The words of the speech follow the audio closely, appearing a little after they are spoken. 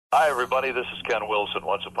Hi, everybody. This is Ken Wilson.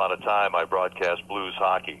 Once upon a time, I broadcast blues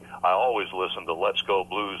hockey. I always listen to Let's Go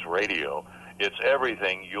Blues Radio. It's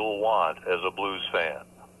everything you'll want as a blues fan.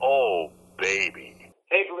 Oh, baby.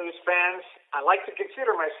 Hey, blues fans. I like to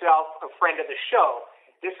consider myself a friend of the show.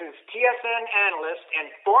 This is TSN analyst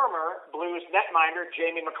and former blues netminder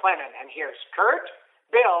Jamie McLennan. And here's Kurt,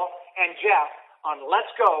 Bill, and Jeff on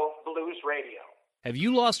Let's Go Blues Radio. Have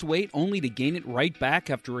you lost weight only to gain it right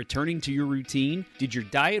back after returning to your routine? Did your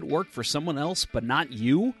diet work for someone else but not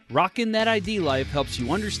you? Rockin' That ID Life helps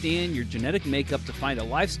you understand your genetic makeup to find a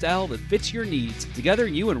lifestyle that fits your needs. Together,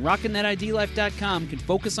 you and RockinThatIDLife.com can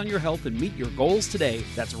focus on your health and meet your goals today.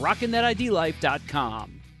 That's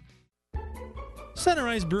RockinThatIDLife.com. Center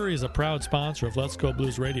Ice Brewery is a proud sponsor of Let's Go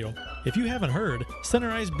Blues Radio. If you haven't heard,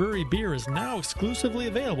 Center Ice Brewery beer is now exclusively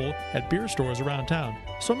available at beer stores around town,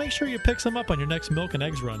 so make sure you pick some up on your next milk and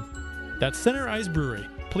eggs run. That's Center Ice Brewery.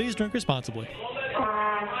 Please drink responsibly.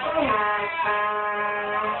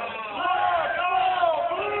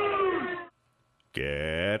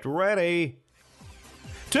 Get ready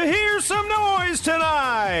to hear some noise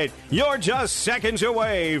tonight. You're just seconds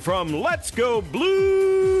away from Let's Go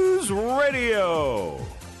Blues Radio.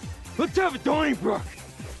 Let's have a Donnybrook.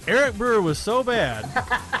 Eric Brewer was so bad.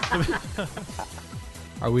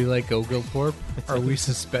 Are we like Oglethorpe? Are we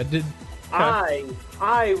suspended? I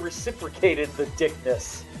reciprocated the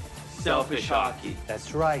dickness. Selfish hockey.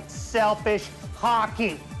 That's right, selfish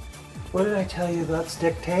hockey. What did I tell you about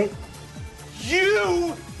stick tape?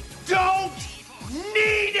 You don't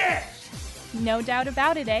need it! No doubt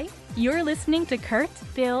about it, eh? You're listening to Kurt,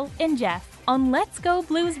 Bill, and Jeff on Let's Go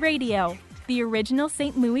Blues Radio, the original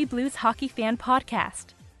St. Louis Blues hockey fan podcast.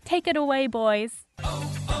 Take it away, boys.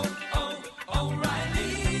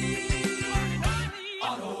 O'Reilly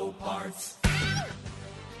Auto Parts.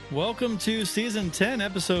 Welcome to Season 10,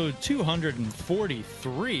 Episode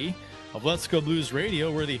 243 of Let's Go Blues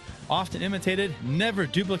Radio, where the often imitated, never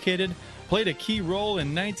duplicated, played a key role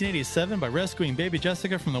in 1987 by rescuing baby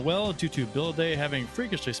Jessica from the well due to Bill Day having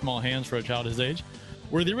freakishly small hands for a child his age.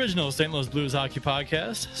 We're the original St. Louis Blues Hockey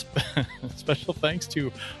Podcast. Special thanks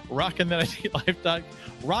to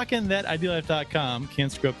RockinThatIDLife.com.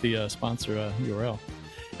 Can't screw up the sponsor URL.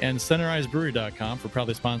 And CenterIceBrewery.com for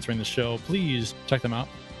proudly sponsoring the show. Please check them out.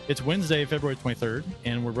 It's Wednesday, February 23rd,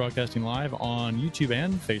 and we're broadcasting live on YouTube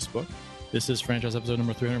and Facebook. This is franchise episode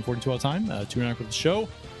number 342 all time. 2 hours with the show.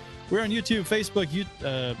 We're on YouTube, Facebook,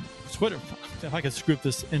 Twitter. If I could screw up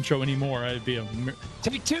this intro anymore, I'd be a...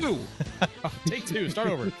 Take two! Take two. Start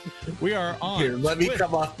over. We are on Here, let Twitter. me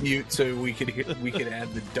come off mute so we could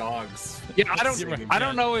add the dogs. Yeah, I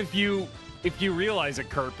don't know if you realize it,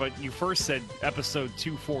 Kurt, but you first said episode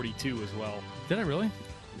 242 as well. Did I really?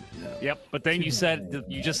 Yep, but then you just said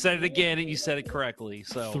it again, and you said it correctly.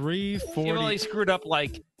 So 340. You've only screwed up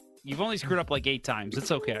like 8 times.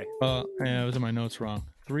 It's okay. Yeah, it was in my notes wrong.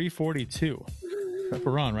 342.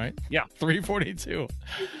 We're on, right? Yeah. 342.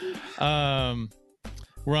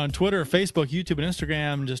 We're on Twitter, Facebook, YouTube, and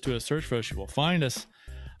Instagram. Just do a search for us. You will find us.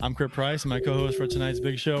 I'm Kurt Price, and my co-host for tonight's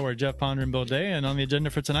big show are Jeff Ponder and Bill Day. And on the agenda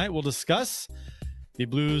for tonight, we'll discuss the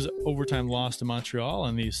Blues' overtime loss to Montreal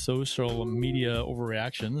and the social media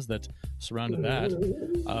overreactions that surrounded that.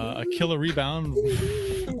 A killer rebound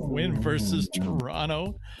win versus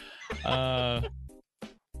Toronto.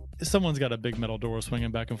 Someone's got a big metal door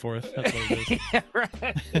swinging back and forth. That's what it is. Yeah,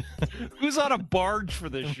 right. Who's on a barge for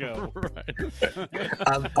this show? Right.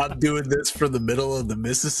 I'm doing this from the middle of the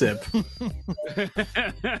Mississippi.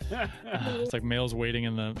 It's like males waiting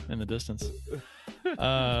in the distance.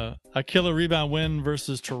 A killer rebound win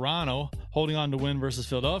versus Toronto, holding on to win versus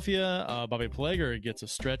Philadelphia. Bobby Plager gets a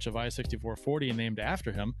stretch of I-6440 named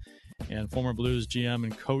after him, and former Blues GM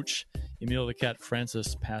and coach Emile the Cat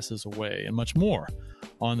Francis passes away, and much more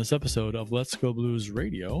on this episode of Let's Go Blues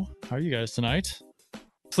Radio. How are you guys tonight?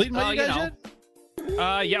 Sleeping by you guys yet?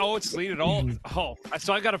 Yeah, it's sleeted all.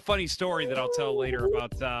 So I got a funny story that I'll tell later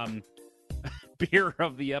about beer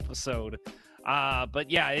of the episode.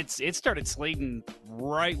 But yeah, it started slating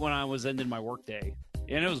right when I was ending my workday,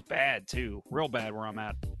 and it was bad too, real bad where I'm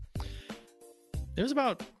at. It was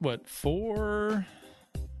about 4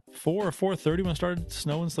 or 4:30 when it started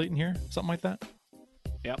snowing, sleeting here, something like that.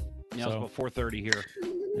 Yep. Yeah, so, it was about 4:30 here.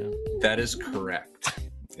 Yeah. That is correct.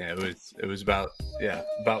 Yeah, it was about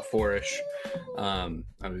 4-ish. I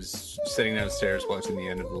was sitting downstairs watching the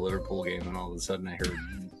end of the Liverpool game, and all of a sudden I heard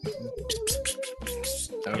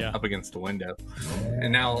up against the window,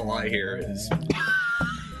 and now all I hear is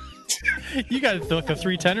you got like the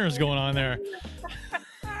 3 tenors going on there.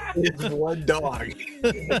 It's one dog.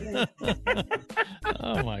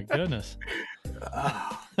 Oh my goodness.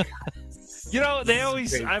 Oh, God. They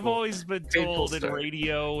always. I've always been told in start.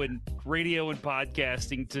 radio and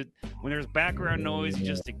podcasting to when there's background noise, you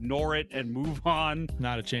just ignore it and move on.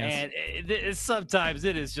 Not a chance. And sometimes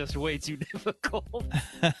it is just way too difficult.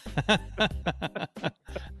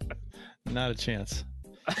 Not a chance.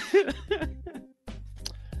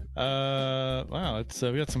 Wow,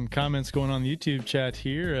 we got some comments going on the YouTube chat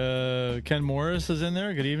here. Ken Morris is in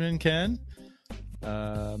there. Good evening, Ken.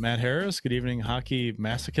 Matt Harris, good evening, Hockey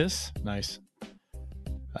Masochist. Nice.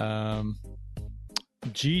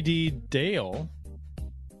 GD Dale.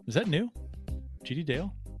 Is that new? GD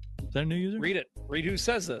Dale? Is that a new user? Read it. Read who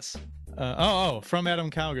says this. From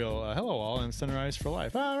Adam Cowgill. Hello all, and Sunrise for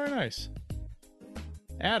Life. Oh, very nice.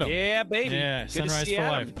 Adam. Yeah, baby. Yeah, Good Sunrise to see for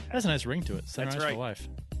Adam. Life. That's a nice ring to it. Sunrise That's right. for Life.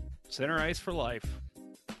 Center ice for life.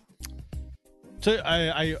 So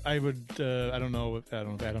I would I don't know if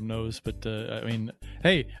Adam knows, but I mean,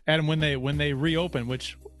 hey Adam, when they reopen,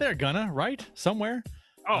 which they're gonna, right, somewhere.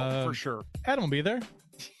 Oh, for sure. Adam will be there.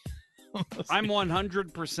 I'm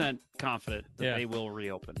 100% confident that Yeah. they will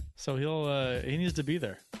reopen. So he needs to be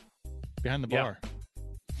there, behind the bar.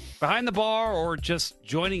 Behind the bar, or just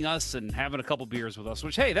joining us and having a couple beers with us.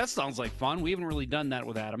 Which, hey, that sounds like fun. We haven't really done that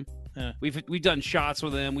with Adam. Yeah. We've done shots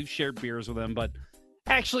with him. We've shared beers with him, but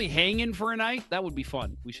actually hanging for a night, that would be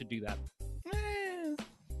fun. We should do that.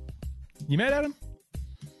 You met Adam?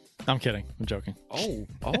 I'm kidding. I'm joking. Oh,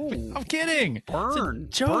 I'm kidding. Burn.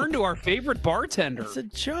 It's a joke. Burn to our favorite bartender. It's a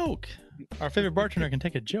joke. Our favorite bartender can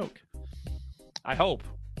take a joke. I hope.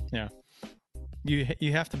 Yeah. You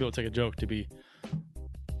have to be able to take a joke to be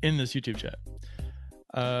in this YouTube chat.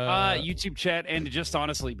 YouTube chat, and to just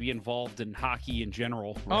honestly be involved in hockey in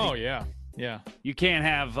general. Right? Oh yeah. Yeah. You can't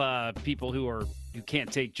have people who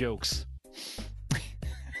can't take jokes.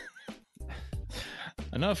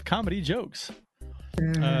 Enough comedy jokes.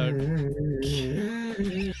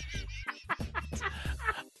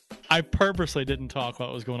 I purposely didn't talk while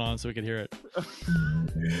it was going on so we could hear it.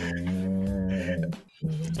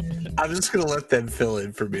 I'm just gonna let them fill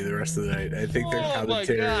in for me the rest of the night. I think their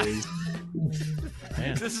commentary is.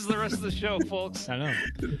 Man. This is the rest of the show, folks. I know.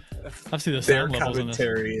 I've seen the Their sound levels in this.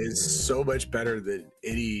 commentary is so much better than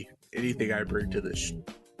anything I bring to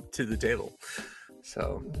the table.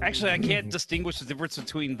 So Actually, I can't distinguish the difference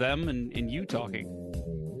between them and you talking.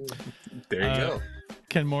 there you go.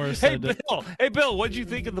 Ken Morris Hey, said, Bill, what'd you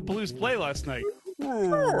think of the Blues play last night?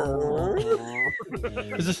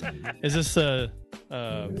 "Is this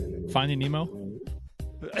Finding Nemo?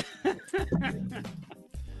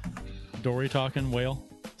 Dory talking whale,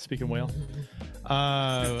 speaking whale."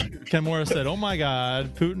 Ken Morris said, "Oh my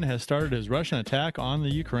God, Putin has started his Russian attack on the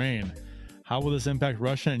Ukraine. How will this impact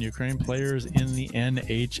Russian and Ukraine players in the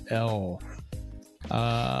NHL?"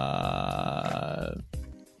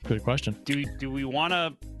 Good question. Do we want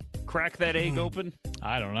to crack that egg open?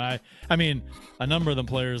 I don't know. I mean, a number of the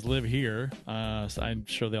players live here, so I'm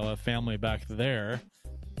sure they all have family back there.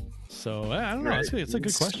 So I don't know. Right. It's a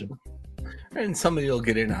good question. And somebody will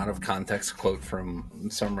get an out of context quote from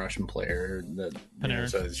some Russian player that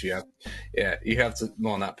says you have to,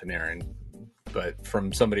 well, not Panarin, but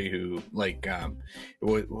from somebody who, like,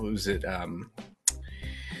 what was it?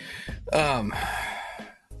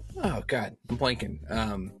 Oh God, I'm blanking.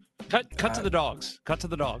 Cut to the dogs. Cut to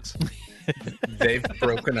the dogs. They've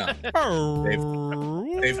broken up.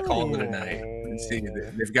 They've called it a night. See,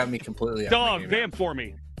 they've got me completely out Dog, of my game vamp for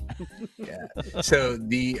me. Yeah. So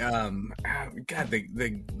the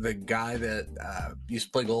the guy that used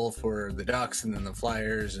to play goal for the Ducks and then the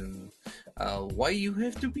Flyers, and why you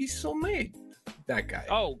have to be so mad? That guy.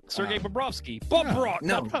 Oh, Sergei Bobrovsky.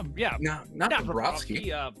 Not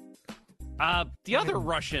Bobrovsky. The other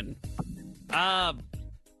Russian.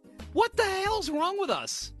 What the hell's wrong with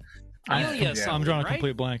us? Ilya something, I'm drawing a right?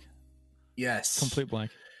 complete blank. Yes. Complete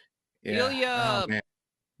blank. Yeah. Ilya. Oh, man.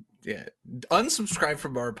 Yeah. Unsubscribe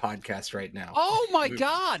from our podcast right now. Oh my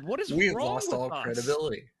God! What is We've wrong lost with all us?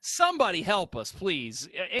 credibility. Somebody help us, please.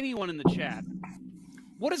 Anyone in the chat.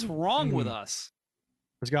 What is wrong with us?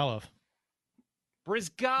 Brizgalov.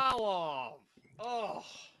 Oh.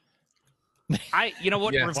 You know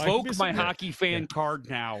what? Yeah. Revoke my hockey fan card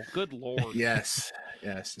now. Good Lord. Yes.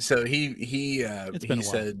 So he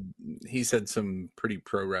said some pretty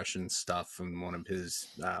pro-Russian stuff in one of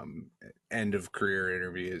his end of career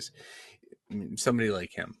interviews. I mean, somebody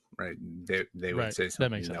like him, right? They would say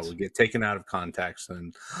something that would get taken out of context,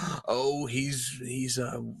 and he's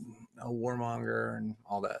a warmonger and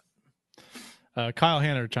all that. Kyle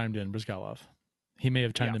Hanner chimed in. Brizgalov. He may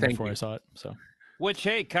have chimed in before I saw it. So. Which,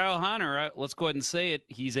 hey, Kyle Hanner, let's go ahead and say it.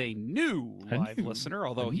 He's a new live listener,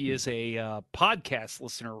 although he is a podcast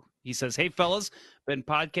listener He says, "Hey, fellas, been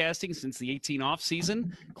podcasting since the 18 off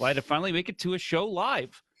season. Glad to finally make it to a show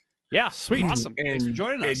live." Yeah, sweet. Awesome. Thanks for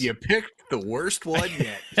joining us. And you picked the worst one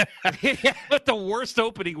yet. Yeah, but the worst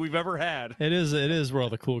opening we've ever had. It is where all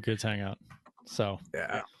the cool kids hang out. So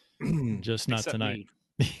Yeah. just not Except tonight.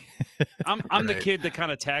 I'm the kid that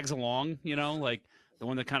kind of tags along, like the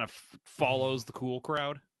one that kind of follows the cool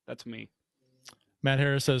crowd. That's me. Matt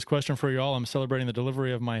Harris says, question for you all. I'm celebrating the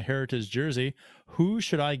delivery of my Heritage jersey. Who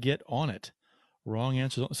should I get on it? Wrong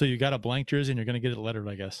answer. So you got a blank jersey and you're going to get it lettered,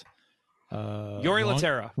 I guess. Yori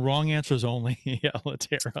Laterra. Wrong answers only. Yeah,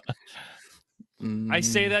 Laterra. I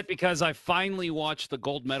say that because I finally watched the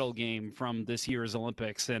gold medal game from this year's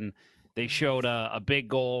Olympics, and they showed a big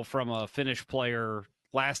goal from a Finnish player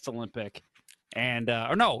last Olympic. And,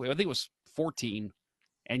 or no, I think it was 14.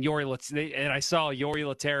 And I saw Yori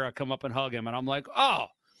Laterra come up and hug him, and I'm like, oh,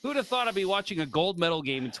 who'd have thought I'd be watching a gold medal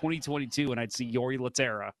game in 2022 and I'd see Yori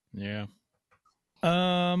Laterra? Yeah.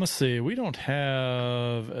 Let's see. We don't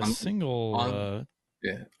have a single.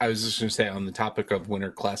 Yeah, I was just going to say, on the topic of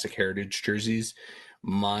Winter Classic Heritage jerseys,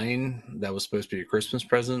 mine that was supposed to be a Christmas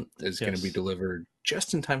present is going to be delivered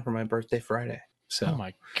just in time for my birthday Friday. So, oh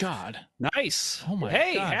my God, nice! Oh my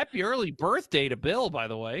hey, God. Happy early birthday to Bill, by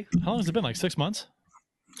the way. How long has it been? Like 6 months?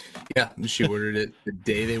 Yeah, she ordered it the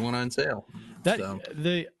day they went on sale. That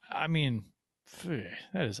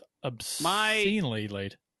is obscenely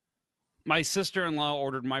late. My sister-in-law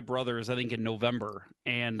ordered my brother's, I think, in November,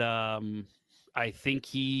 and I think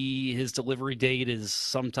his delivery date is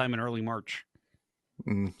sometime in early March.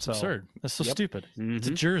 So absurd. That's so stupid. Mm-hmm. It's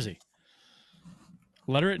a jersey.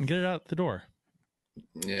 Letter it and get it out the door.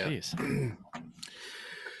 Yeah. Jeez.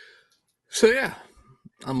 So yeah,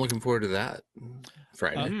 I'm looking forward to that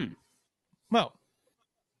Friday. Well,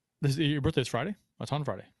 your birthday's Friday? That's on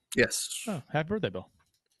Friday. Yes. Oh, happy birthday, Bill.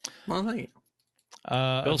 Well, thank you.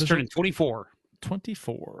 Bill's turning 24.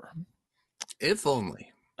 24. If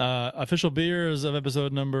only. Official beers of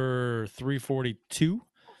episode number 342.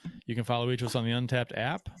 You can follow each of us on the Untapped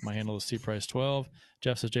app. My handle is cprice12.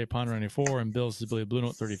 Jeff says jponder94, and Bill's is Billy Blue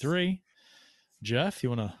Note 33. Jeff, you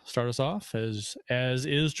want to start us off as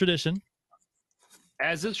is tradition?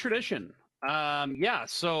 As is tradition. Yeah.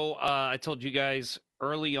 So I told you guys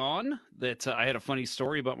early on that I had a funny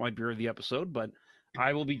story about my beer of the episode, but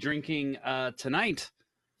I will be drinking tonight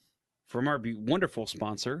from our wonderful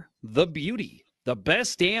sponsor, The Beauty, the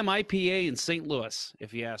best damn IPA in St. Louis,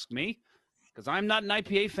 if you ask me, because I'm not an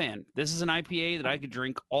IPA fan. This is an IPA that I could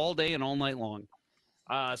drink all day and all night long.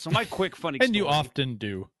 So my quick funny and story. You often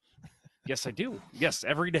do. Yes, I do. Yes,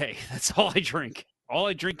 every day. That's all I drink. All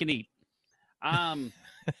I drink and eat.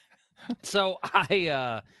 So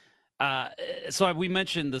we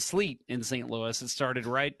mentioned the sleet in St. Louis. It started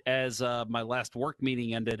right as my last work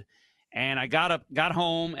meeting ended, and I got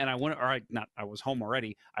home, and I was home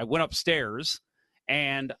already. I went upstairs,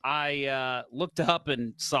 and I looked up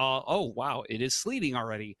and saw, oh wow, it is sleeting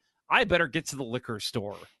already. I better get to the liquor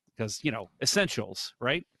store because essentials,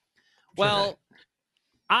 right? Well,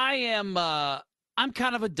 I'm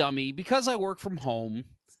kind of a dummy because I work from home.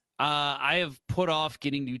 I have put off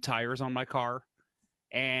getting new tires on my car.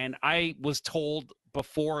 And I was told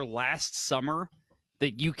before last summer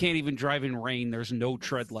that you can't even drive in rain. There's no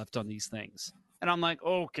tread left on these things. And I'm like,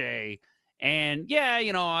 okay. And yeah,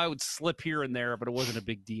 I would slip here and there, but it wasn't a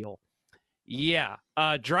big deal. Yeah.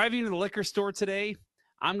 Driving to the liquor store today,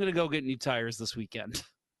 I'm going to go get new tires this weekend.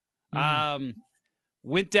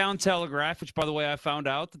 Went down Telegraph, which, by the way, I found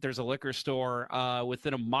out that there's a liquor store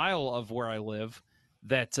within a mile of where I live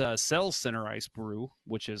that sells Center Ice Brew,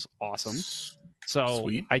 which is awesome. So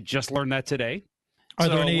Sweet. I just learned that today. Are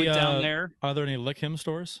there any went down there. Are there any Lick Him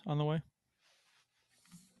stores on the way?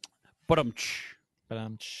 But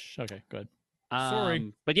okay, good.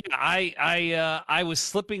 Sorry, but yeah, I was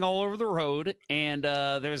slipping all over the road, and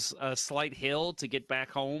there's a slight hill to get back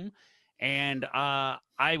home, and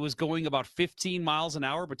I was going about 15 miles an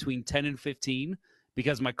hour between 10 and 15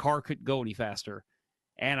 because my car couldn't go any faster.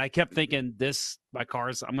 And I kept thinking, I'm going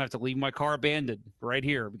to have to leave my car abandoned right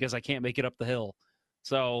here because I can't make it up the hill.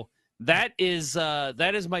 So that is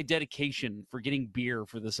my dedication for getting beer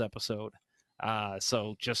for this episode.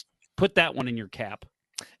 So just put that one in your cap.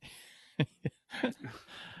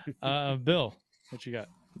 Bill, what you got?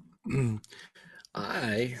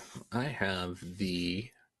 I have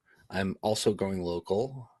I'm also going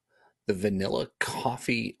local, the vanilla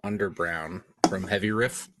coffee underbrown from Heavy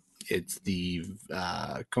Riff. It's the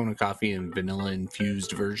Kona coffee and vanilla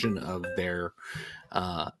infused version of their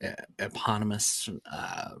eponymous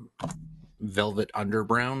velvet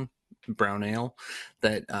underbrown brown ale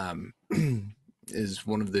that is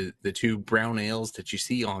one of the two brown ales that you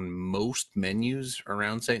see on most menus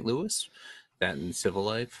around St. Louis. That and Civil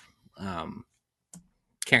Life.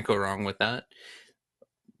 Can't go wrong with that.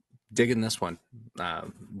 Digging this one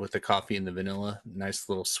with the coffee and the vanilla. Nice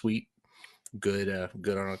little sweet. Good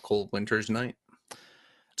on a cold winter's night.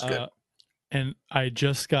 It's good. And I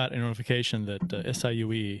just got a notification that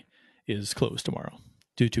SIUE is closed tomorrow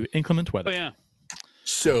due to inclement weather. Oh, yeah.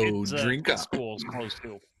 So drink up. School's closed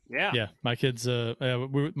too. Yeah. Yeah. My kids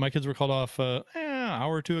were called off an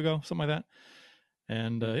hour or two ago, something like that.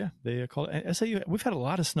 And they called SIU. We've had a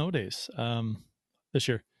lot of snow days this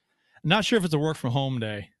year. Not sure if it's a work from home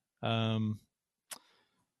day.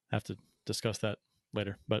 Have to discuss that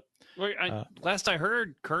later. But Wait, last I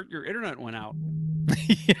heard, Kurt, your internet went out.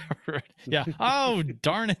 yeah, right. Yeah. Oh,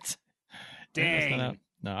 darn it. Dang.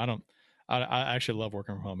 No, I don't. I actually love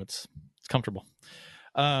working from home. It's comfortable.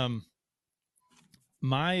 My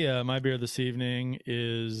beer this evening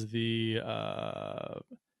is the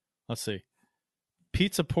let's see,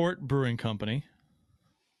 Pizza Port Brewing Company.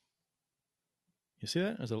 You see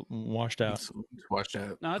that? Is it washed out? It's washed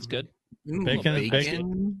out. No, that's good. Bacon and eggs.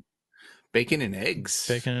 Bacon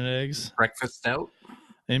and eggs. Breakfast stout.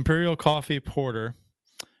 Imperial Coffee Porter.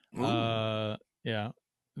 Ooh. Yeah.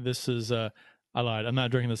 This is I lied. I'm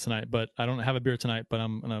not drinking this tonight, but I don't have a beer tonight, but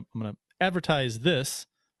I'm gonna advertise this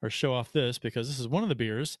or show off this because this is one of the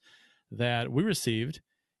beers that we received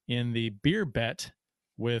in the beer bet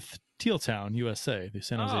with Teal Town, USA, the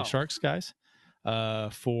San Jose Sharks guys,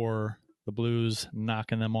 for the Blues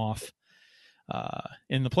knocking them off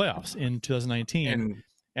in the playoffs in 2019.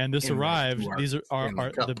 And this arrived. These are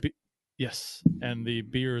yes, and the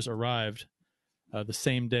beers arrived the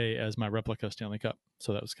same day as my replica Stanley Cup.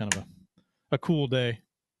 So that was kind of a cool day.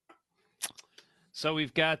 So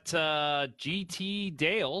we've got GT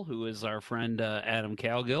Dale, who is our friend Adam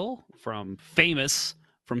Calgill from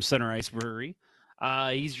Center Ice Brewery.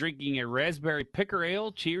 He's drinking a raspberry picker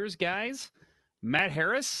ale. Cheers, guys. Matt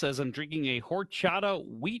Harris says, I'm drinking a horchata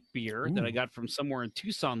wheat beer that I got from somewhere in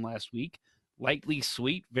Tucson last week. Lightly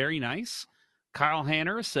sweet, very nice. Kyle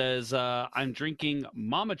Hanner says, I'm drinking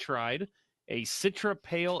Mama Tried, a Citra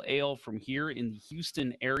Pale Ale from here in the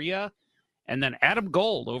Houston area. And then Adam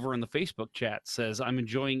Gold over in the Facebook chat says, I'm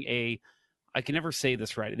enjoying I can never say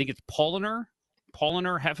this right. I think it's Paulaner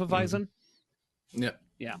Hefeweizen. Yeah.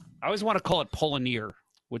 Yeah. I always want to call it Paulinier,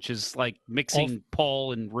 which is like mixing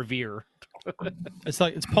Paul and Revere. It's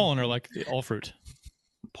Paulaner, like the all fruit.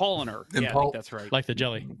 Paulaner. Yeah, I think that's right. Like the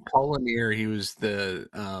jelly. Paulinier, he was the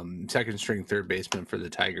second string third baseman for the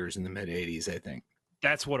Tigers in the mid 80s, I think.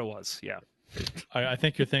 That's what it was. Yeah. I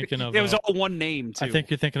think you're thinking of. It was all one name too. I think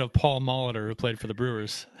you're thinking of Paul Molitor, who played for the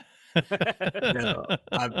Brewers. No,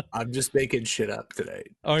 I'm just making shit up today.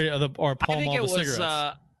 Oh yeah, or Paul Molitor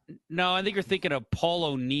cigarettes. No, I think you're thinking of Paul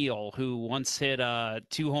O'Neill, who once hit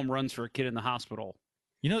 2 home runs for a kid in the hospital.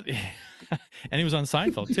 You know, and he was on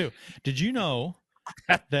Seinfeld too. Did you know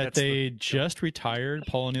that they just retired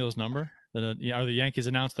Paul O'Neill's number? The Yankees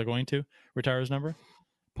announced they're going to retire his number.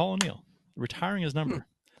 Paul O'Neill retiring his number.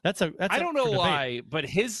 I don't know why, but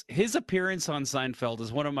his appearance on Seinfeld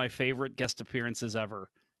is one of my favorite guest appearances ever.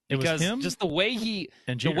 Because just the way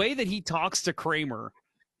that he talks to Kramer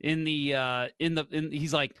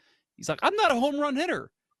he's like I'm not a home run hitter,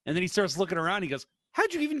 and then he starts looking around. He goes,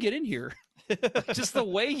 "How'd you even get in here?" Just the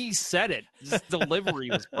way he said it, just delivery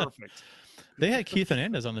was perfect. They had Keith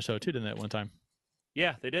Hernandez on the show too, didn't they? At one time.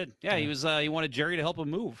 Yeah, they did. Yeah, he was. He wanted Jerry to help him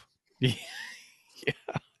move. Yeah.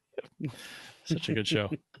 Such a good show.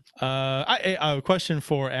 I have a question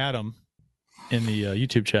for Adam in the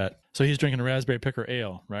YouTube chat. So he's drinking a raspberry picker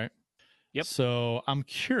ale, right? Yep. So I'm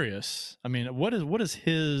curious. I mean, what does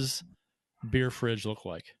his beer fridge look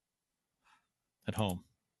like at home?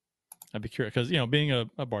 I'd be curious because being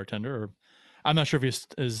a bartender, or I'm not sure if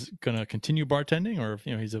he is going to continue bartending, or if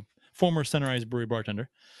he's a former Center Ice Brewery bartender.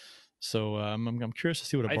 So I'm curious to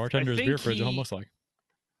see what a bartender's beer fridge at home looks like.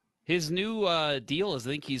 His new deal is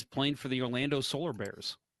I think he's playing for the Orlando Solar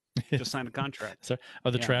Bears. Just signed a contract. So,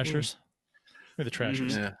 the Trashers? Or the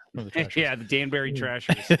Trashers? Yeah. Or the Trashers. Yeah, the Danbury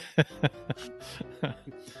Trashers.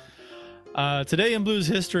 Today in Blues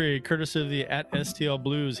history, courtesy of the @STL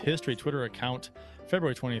Blues History Twitter account,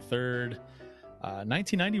 February 23rd,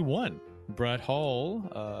 1991. Brett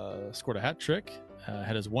Hull scored a hat trick,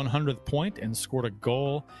 had his 100th point, and scored a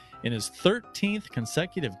goal in his 13th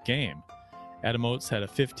consecutive game. Adam Oates had a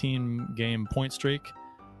 15-game point streak,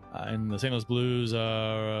 and the St. Louis Blues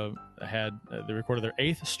they recorded their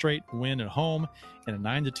 8th straight win at home and a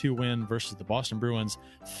 9-2 win versus the Boston Bruins.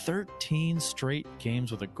 13 straight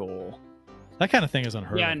games with a goal. That kind of thing is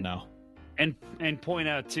unheard of now. And point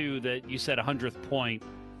out, too, that you said 100th point.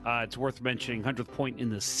 It's worth mentioning 100th point in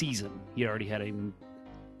the season. He already had a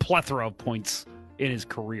plethora of points in his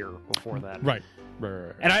career before that. Right.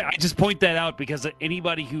 And I just point that out because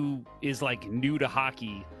anybody who is like new to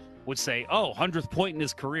hockey would say, oh, 100th point in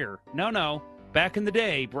his career. No. Back in the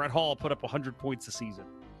day, Brett Hall put up 100 points a season.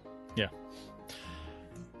 Yeah.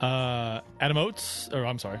 Adam Oates,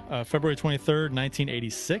 February 23rd,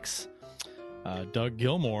 1986. Doug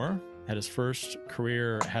Gilmour had his first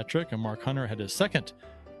career hat trick, and Mark Hunter had his second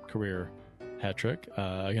career hat trick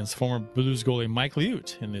against former Blues goalie Mike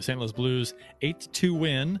Liut in the St. Louis Blues 8-2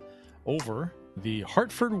 win over the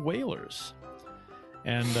Hartford Whalers.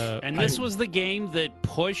 And this was the game that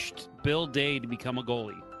pushed Bill Day to become a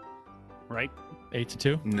goalie, right?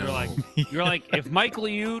 8-2. No, you're like if Mike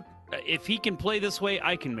Liut, if he can play this way,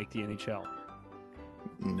 I can make the NHL.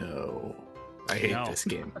 No, I hate this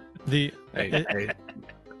game.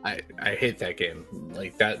 I hate that game.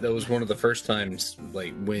 Like that was one of the first times,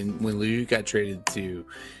 like when Liu got traded to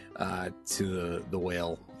the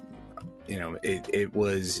Whale. You know, it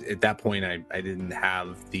was at that point I didn't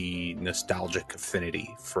have the nostalgic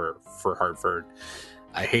affinity for Hartford.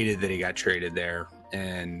 I hated that he got traded there,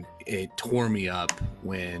 and it tore me up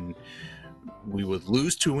when we would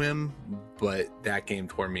lose to him. But that game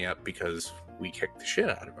tore me up because we kicked the shit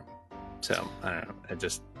out of him. So I don't know.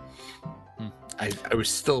 I was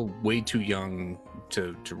still way too young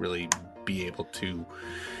to really be able to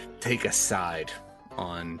take a side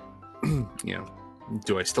on, you know,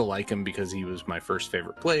 do I still like him because he was my first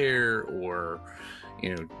favorite player, or,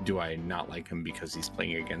 you know, do I not like him because he's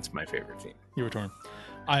playing against my favorite team? You were torn.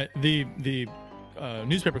 The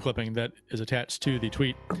newspaper clipping that is attached to the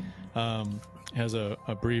tweet has a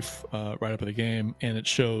brief write-up of the game, and it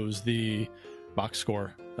shows the box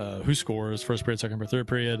score. Who scores first period, second period, third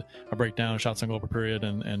period, a breakdown, shots on goal per period,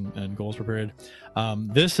 and goals per period.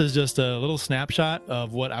 This is just a little snapshot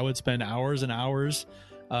of what I would spend hours and hours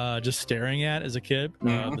just staring at as a kid.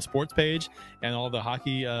 The sports page and all the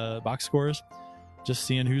hockey box scores, just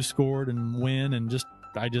seeing who scored and when, and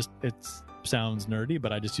it sounds nerdy,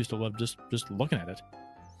 but I just used to love just looking at it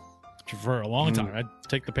for a long time. I'd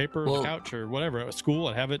take the paper, the couch, or whatever at school.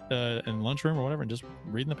 I'd have it in the lunchroom or whatever, and just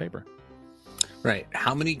reading the paper. Right.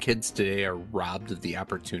 How many kids today are robbed of the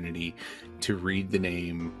opportunity to read the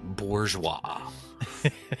name Bourgeois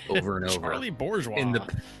over and over? Charlie Bourgeois in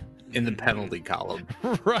the penalty column.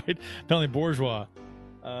 Right. Penalty Bourgeois.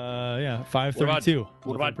 532.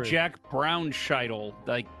 What about Jack Brownscheitel?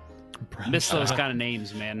 Like, miss those kind of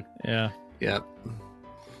names, man. Yeah. Yep.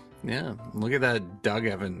 Yeah. Look at that Doug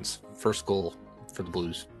Evans first goal for the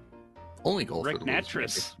Blues. Only goal Rick for the Blues.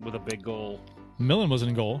 Natras with a big goal. Millen was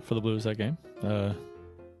in goal for the Blues that game.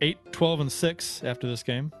 8, 12, and 6 after this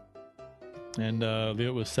game. And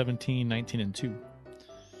it was 17, 19, and 2.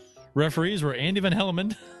 Referees were Andy Van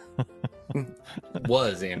Hellemond.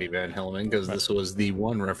 Was Andy Van Hellemond, because this was the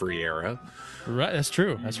one referee era. Right, that's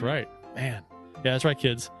true. That's right. Man. Yeah, that's right,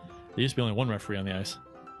 kids. There used to be only one referee on the ice.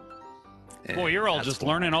 Boy, you're all just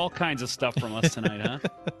learning all kinds of stuff from us tonight, huh?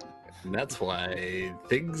 And that's why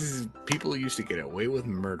people used to get away with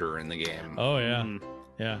murder in the game. Oh yeah,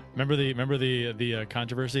 yeah. Remember the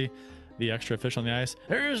controversy, the extra official on the ice.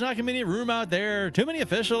 There's not gonna be any room out there. Too many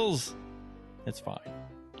officials. It's fine.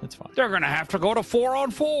 It's fine. They're gonna have to go to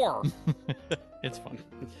 4-on-4. It's fine.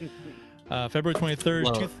 February 23rd.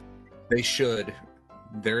 Well, they should.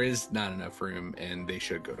 There is not enough room, and they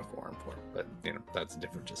should go to 4-on-4. But you know, that's a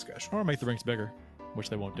different discussion. Or make the rinks bigger, which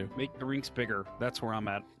they won't do. Make the rinks bigger. That's where I'm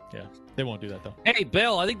at. Yeah, they won't do that though. Hey,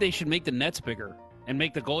 Bill, I think they should make the nets bigger and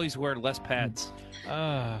make the goalies wear less pads.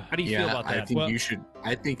 How do you feel about that?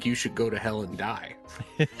 I think you should go to hell and die.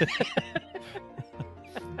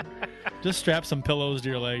 Just strap some pillows to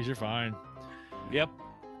your legs. You're fine. Yep.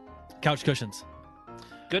 Couch cushions.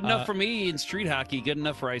 Good enough for me in street hockey. Good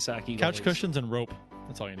enough for ice hockey. Couch goalies. Cushions and rope.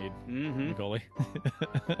 That's all you need. Mm-hmm. Goalie.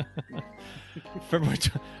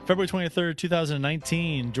 February 23rd,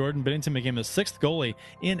 2019, Jordan Binnington became the 6th goalie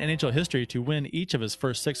in NHL history to win each of his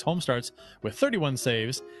first 6 home starts with 31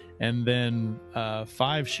 saves, and then 5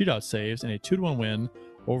 shootout saves and a 2-1 win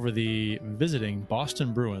over the visiting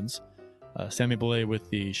Boston Bruins. Sammy Blais with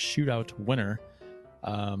the shootout winner.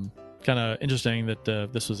 Kind of interesting that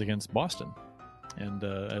this was against Boston. And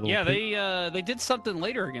they did something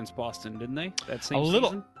later against Boston, didn't they? That same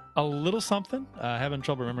season? A little something. Having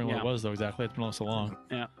trouble remembering what it was, though, exactly. It's been so long.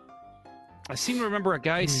 Yeah. I seem to remember a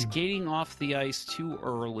guy skating off the ice too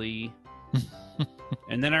early.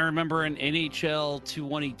 And then I remember an NHL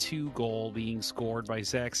 2-1-2 goal being scored by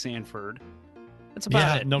Zach Sanford. That's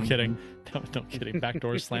about it. No kidding. No kidding.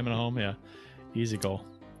 Backdoor slamming home. Yeah. Easy goal.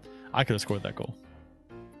 I could have scored that goal.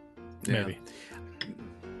 Maybe.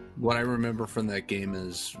 What I remember from that game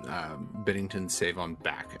is Binnington's save on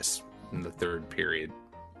Bacchus in the third period.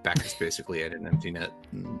 Bacchus basically had an empty net.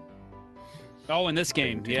 Oh, in this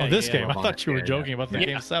game. Yeah. This yeah. game. I thought you were joking about the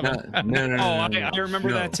game 7. No. I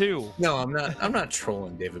remember that too. No, I'm not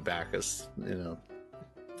trolling David Bacchus. You know,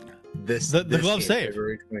 this the this glove game, save.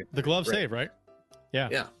 February 20th. The glove save, right? Yeah.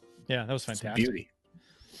 Yeah. Yeah, that was It's fantastic. beauty.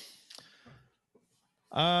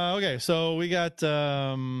 Okay, so we got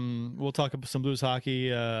we'll talk about some Blues hockey.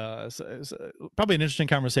 Probably an interesting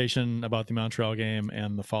conversation about the Montreal game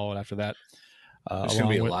and the fallout after that. There's going to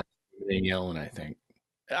be a lot of yelling, I think.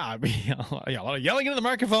 Yeah, a lot of yelling into the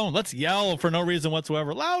microphone. Let's yell for no reason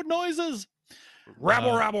whatsoever. Loud noises.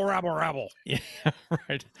 Rabble, rabble, rabble, rabble. Yeah,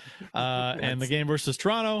 right. And the game versus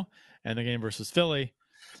Toronto and the game versus Philly.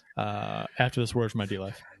 After this word from my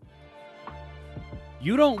D-Life.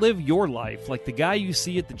 You don't live your life like the guy you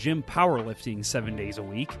see at the gym powerlifting 7 days a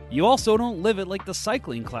week. You also don't live it like the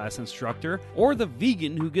cycling class instructor or the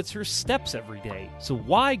vegan who gets her steps every day. So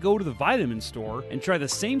why go to the vitamin store and try the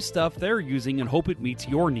same stuff they're using and hope it meets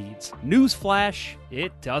your needs? Newsflash,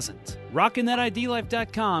 it doesn't.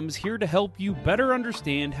 RockinThatIDLife.com is here to help you better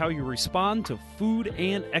understand how you respond to food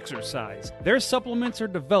and exercise. Their supplements are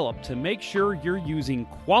developed to make sure you're using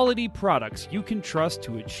quality products you can trust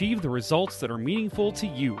to achieve the results that are meaningful to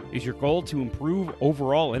you. Is your goal to improve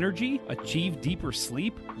overall energy, achieve deeper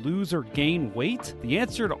sleep, lose or gain weight? The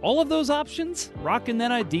answer to all of those options? Rockin' That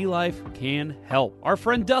ID Life can help. Our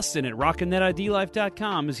friend Dustin at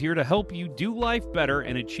RockinThatIDLife.com is here to help you do life better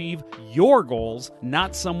and achieve your goals,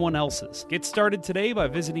 not someone else's. Get started today by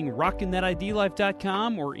visiting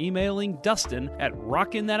RockinThatIDLife.com or emailing Dustin at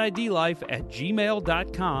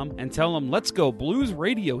RockinThatIDLife@gmail.com and tell him Let's Go Blues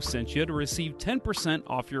Radio sent you to receive 10%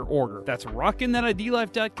 off your order. That's RockinThatIDLife.com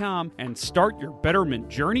and start your betterment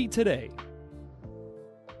journey today.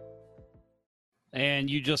 And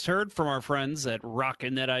you just heard from our friends at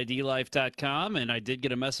RockinThatIDLife.com, and I did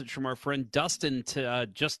get a message from our friend Dustin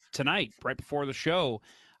just tonight, right before the show.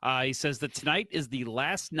 He says that tonight is the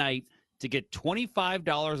last night to get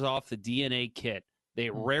 $25 off the DNA kit.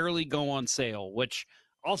 They rarely go on sale, which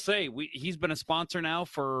I'll say he's been a sponsor now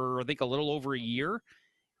for, I think, a little over a year.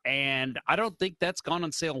 And I don't think that's gone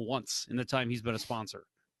on sale once in the time he's been a sponsor.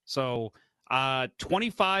 So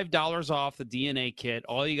 $25 off the DNA kit.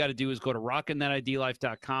 All you got to do is go to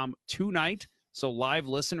RockinThatIDLife.com tonight. So live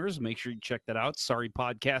listeners, make sure you check that out. Sorry,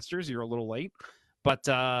 podcasters, you're a little late. But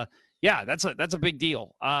yeah, that's a big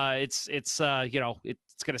deal. It's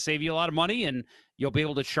going to save you a lot of money, and you'll be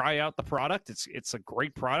able to try out the product. It's a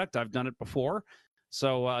great product. I've done it before.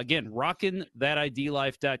 So again,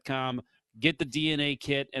 RockinThatIDLife.com. Get the DNA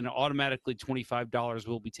kit, and automatically $25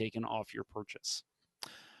 will be taken off your purchase.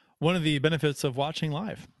 One of the benefits of watching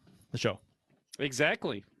live the show.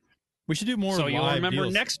 Exactly. We should do more. So live you'll remember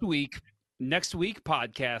deals. next week,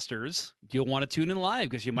 podcasters, you'll want to tune in live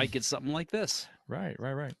because you might get something like this. Right.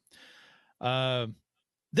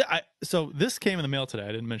 So this came in the mail today.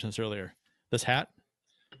 I didn't mention this earlier. This hat.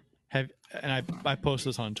 I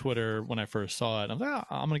posted this on Twitter when I first saw it. I was like,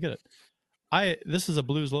 I'm gonna get it. This is a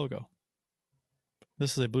Blues logo.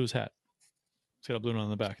 This is a Blues hat. It's got a blue one on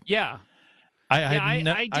the back. Yeah.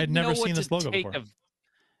 I'd never seen this logo before.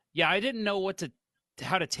 I didn't know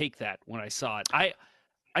how to take that when I saw it. I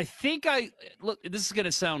think look, this is going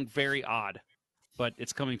to sound very odd, but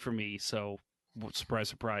it's coming from me, so surprise,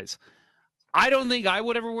 surprise. I don't think I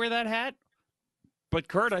would ever wear that hat, but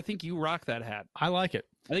Kurt, I think you rock that hat. I like it.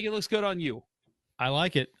 I think it looks good on you. I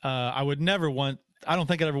like it. I don't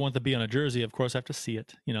think I'd ever want to be on a jersey. Of course, I have to see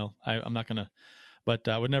it. I'm not going to. But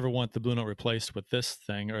I would never want the blue note replaced with this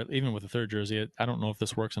thing, or even with a third jersey. I don't know if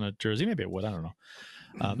this works on a jersey. Maybe it would. I don't know.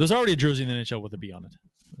 There's already a jersey in the NHL with a B on it.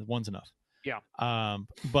 One's enough. Yeah.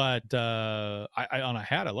 But I on a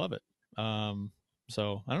hat, I love it.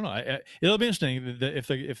 So I don't know. It'll be interesting if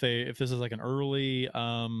this is like an early,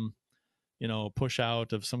 push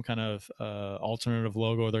out of some kind of alternative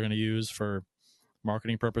logo they're going to use for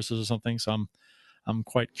marketing purposes or something. So I'm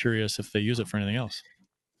quite curious if they use it for anything else.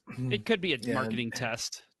 It could be a marketing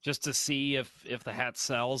test just to see if the hat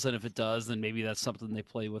sells, and if it does, then maybe that's something they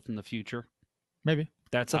play with in the future. Maybe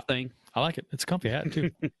that's a thing. I like it. It's a comfy hat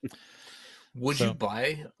too. Would you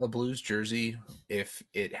buy a Blues jersey if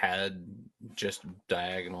it had just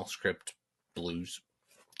diagonal script Blues?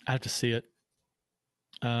 I have to see it.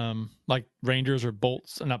 Like Rangers or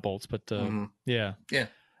Bolts, not Bolts, but yeah.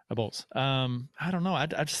 Bolts. I don't know.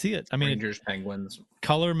 I'd see it. I mean, Rangers, Penguins.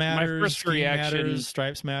 Color matters. My first reaction matters.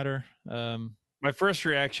 Stripes matter. My first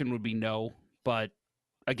reaction would be no, but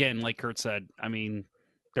again, like Kurt said, I mean,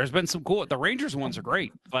 There's been some cool. The Rangers ones are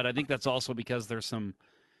great, but I think that's also because there's some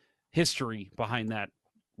history behind that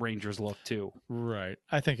Rangers look too. Right.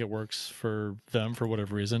 I think it works for them for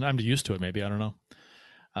whatever reason. I'm used to it. Maybe I don't know.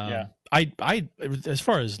 Yeah. I as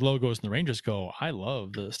far as logos and the Rangers go, I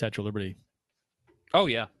love the Statue of Liberty. Oh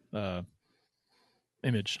yeah.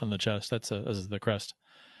 Image on the chest. That's the crest.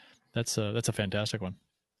 That's a fantastic one.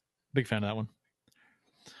 Big fan of that one.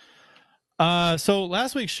 So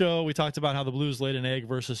last week's show, we talked about how the Blues laid an egg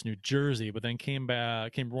versus New Jersey, but then came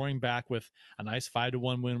roaring back with a nice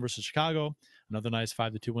 5-1 win versus Chicago, another nice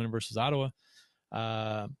 5-2 win versus Ottawa.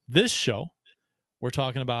 This show, we're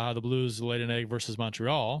talking about how the Blues laid an egg versus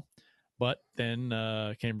Montreal, but then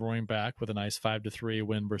came roaring back with a nice 5-3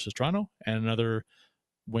 win versus Toronto and another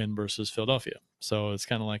win versus Philadelphia. So it's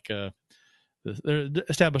kind of like they're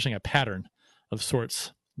establishing a pattern of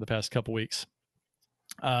sorts the past couple weeks.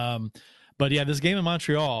 But yeah, this game in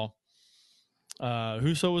Montreal,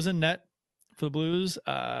 Husso was in net for the Blues,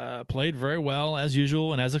 played very well as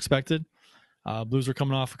usual and as expected. Blues were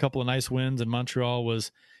coming off a couple of nice wins, and Montreal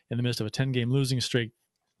was in the midst of a 10-game losing streak.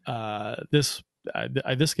 This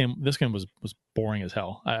game was boring as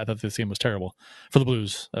hell. I thought this game was terrible for the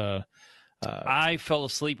Blues. I fell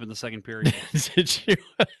asleep in the second period. Did you?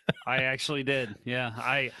 I actually did. Yeah,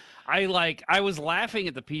 I was laughing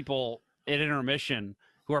at the people at intermission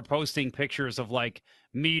who are posting pictures of like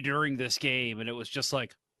me during this game, and it was just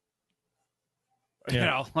like,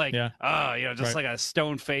 just like a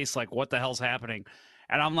stone face, like what the hell's happening?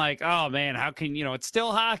 And I'm like, oh man, how can it's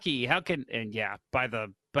still hockey? How can? And yeah, by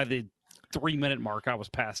the 3-minute mark, I was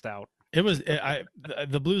passed out. It was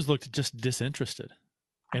the Blues looked just disinterested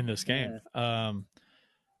in this game.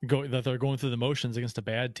 That they're going through the motions against a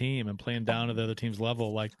bad team and playing down to the other team's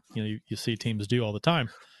level, like you see teams do all the time.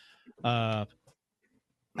 The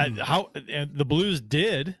Blues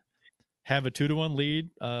did have a 2-1 lead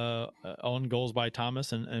on goals by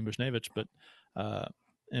Thomas and Bushnevich, but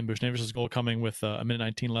and Bushnevich's goal coming with a minute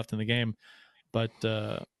 19 left in the game, but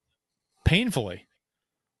painfully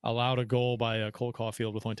allowed a goal by Cole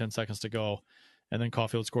Caulfield with only 10 seconds to go. And then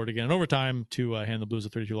Caulfield scored again in overtime to hand the Blues a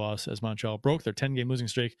 32 loss as Montreal broke their 10-game losing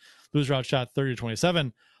streak. Blues were outshot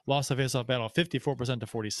 30-27, lost the faceoff battle 54% to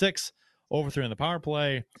 46, over 3 on the power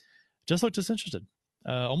play. Just looked disinterested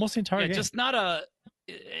almost the entire game. Just not a.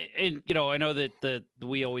 And I know that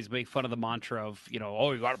we always make fun of the mantra of you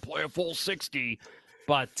got to play a full 60,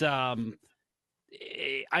 but I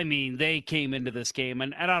mean they came into this game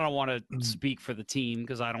and I don't want to speak for the team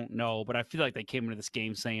because I don't know, but I feel like they came into this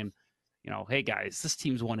game saying, hey guys, this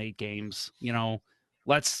team's won 8 games.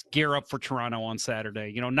 Let's gear up for Toronto on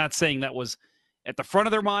Saturday. Not saying that was at the front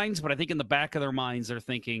of their minds, but I think in the back of their minds, they're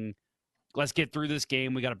thinking, let's get through this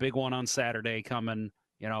game. We got a big one on Saturday coming.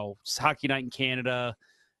 It's hockey night in Canada.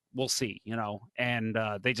 We'll see, and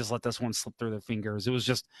they just let this one slip through their fingers. It was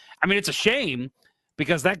just, it's a shame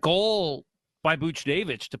because that goal by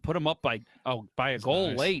Buchnevich to put him up by a goal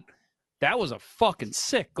nice. Late, that was a fucking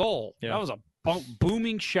sick goal. Yeah. That was a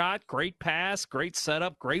booming shot, great pass, great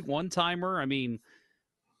setup, great one-timer.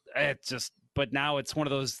 It's just, but now it's one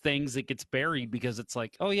of those things that gets buried because it's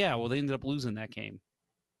like, oh yeah, well they ended up losing that game.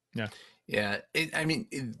 Yeah. Yeah.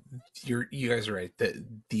 You guys are right.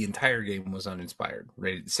 The entire game was uninspired,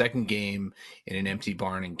 right? Second game in an empty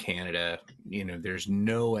barn in Canada, there's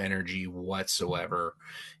no energy whatsoever.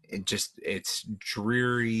 It's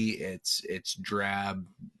dreary. It's drab,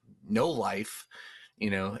 no life.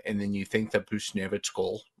 And then you think that Bushnevich's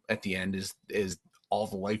goal at the end is all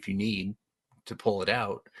the life you need to pull it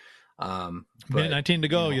out. Minute 19 to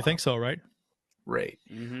go. You think so, right? Right.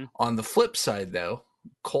 Mm-hmm. On the flip side, though,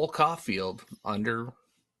 Cole Caulfield under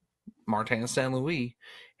Martin St. Louis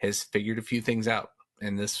has figured a few things out.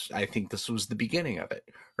 And I think this was the beginning of it,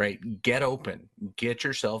 right? Get open, get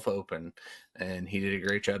yourself open. And he did a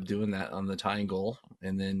great job doing that on the tying goal.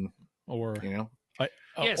 And then,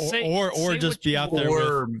 just be out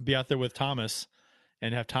there with Thomas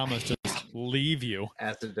and have Thomas just leave you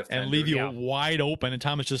as a defender, and leave you wide open, and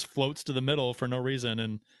Thomas just floats to the middle for no reason.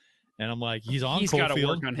 And I'm like, he's got to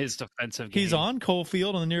work on his defensive game. He's on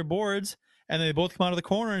Caulfield on the near boards, and they both come out of the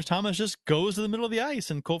corner, and Thomas just goes to the middle of the ice,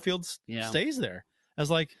 and Caulfield stays there. I was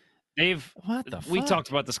like, we talked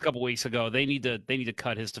about this a couple weeks ago. They need to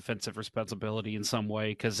cut his defensive responsibility in some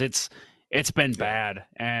way because it's been bad,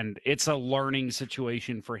 and it's a learning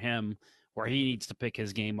situation for him where he needs to pick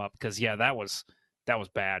his game up because that was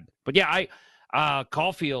bad. But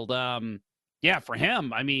Caulfield, for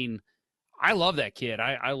him, I love that kid.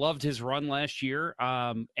 I loved his run last year.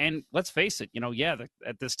 And let's face it,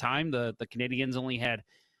 at this time the Canadiens only had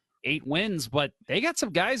 8 wins, but they got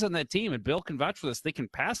some guys on that team, and Bill can vouch for this. They can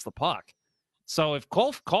pass the puck. So if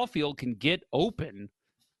Caulfield can get open,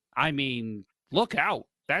 I mean, look out.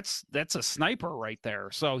 That's a sniper right there.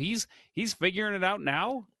 So he's figuring it out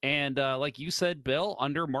now. And like you said, Bill,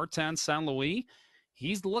 under Martin St. Louis,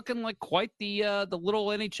 he's looking like quite the little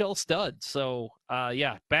NHL stud. So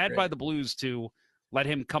yeah, bad by the Blues to let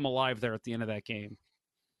him come alive there at the end of that game.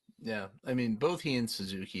 Yeah, I mean, both he and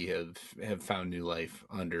Suzuki have found new life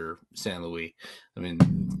under St. Louis. I mean,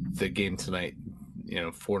 the game tonight,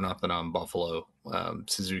 4-0 on Buffalo.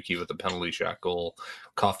 Suzuki with a penalty shot goal.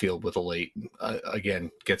 Caulfield with a late,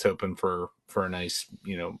 again, gets open for a nice,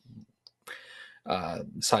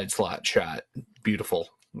 side slot shot. Beautiful.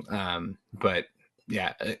 But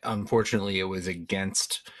yeah, unfortunately, it was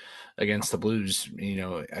against the Blues.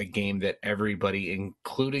 A game that everybody,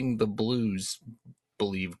 including the Blues,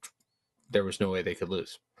 believed there was no way they could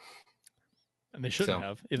lose, and they shouldn't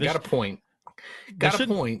have. They got a point. They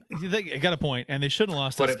got a point, and they shouldn't have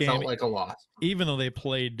lost this game. But it felt like a loss, even though they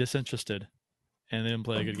played disinterested and they didn't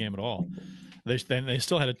play a good game at all. They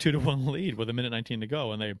still had a 2-1 lead with 1:19 to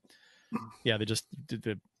go, and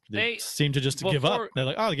they seemed to just give up. They're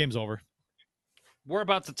like, oh, the game's over. We're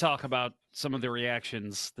about to talk about some of the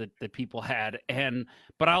reactions that people had,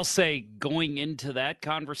 but I'll say going into that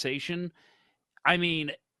conversation, I mean,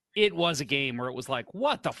 it was a game where it was like,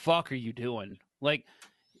 what the fuck are you doing? Like,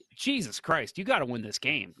 Jesus Christ, you got to win this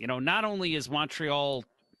game. Not only is Montreal,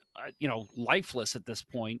 lifeless at this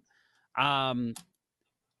point,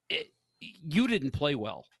 you didn't play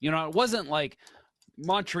well. It wasn't like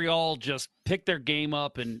Montreal just picked their game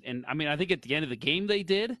up. And I mean, I think at the end of the game they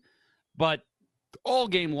did, but all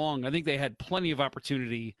game long, I think they had plenty of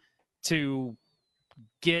opportunity to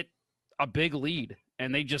get a big lead.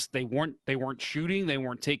 And they weren't shooting. They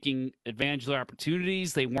weren't taking advantage of their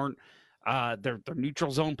opportunities. They weren't, their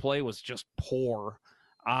neutral zone play was just poor.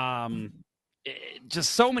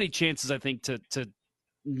 Just so many chances, I think, to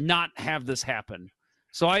not have this happen.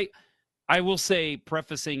 So I will say,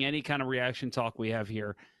 prefacing any kind of reaction talk we have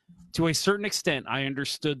here, to a certain extent, I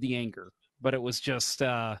understood the anger, but it was just,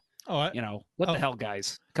 what the hell,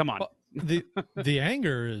 guys? Come on. The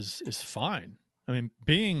anger is fine. I mean,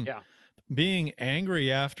 being angry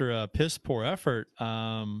after a piss poor effort,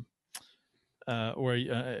 and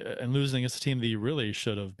losing against a team that you really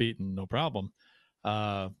should have beaten, no problem.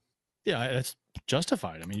 It's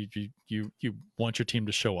justified. I mean, you want your team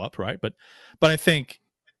to show up, right? But I think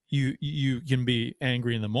you can be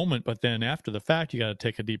angry in the moment, but then after the fact, you got to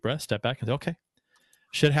take a deep breath, step back, and say, okay,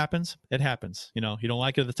 shit happens. It happens. You don't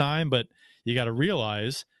like it at the time, but you got to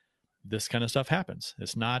realize this kind of stuff happens.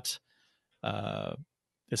 It's not the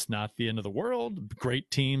end of the world. Great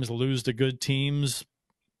teams lose to good teams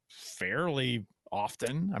fairly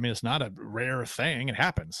often. I mean, it's not a rare thing. It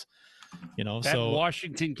happens. That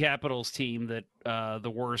Washington Capitals team that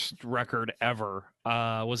the worst record ever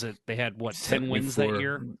was it? They had 10 wins that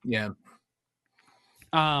year. Yeah.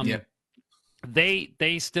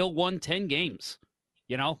 They still won 10 games.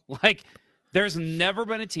 Like there's never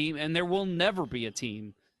been a team, and there will never be a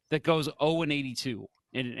team that goes 0-82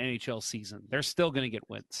 in an NHL season. They're still going to get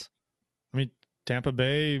wins. I mean, Tampa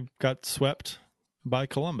Bay got swept by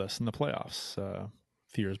Columbus in the playoffs a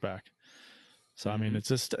few years back. So, I mean, it's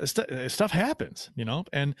just stuff happens,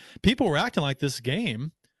 and people were acting like this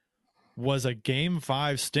game was a Game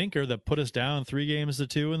 5 stinker that put us down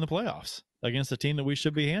 3-2 in the playoffs against a team that we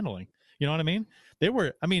should be handling. You know what I mean?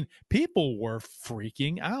 People were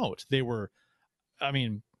freaking out. They were,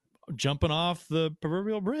 jumping off the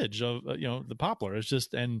proverbial bridge of, the Poplar. It's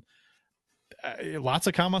just, and lots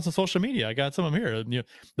of comments on social media. I got some of them here.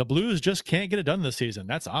 The Blues just can't get it done this season.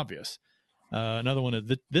 That's obvious. Another one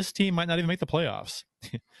is this team might not even make the playoffs.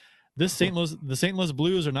 The St. Louis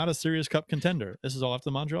Blues are not a serious cup contender. This is all after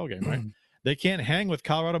the Montreal game, right? They can't hang with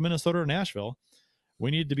Colorado, Minnesota, or Nashville.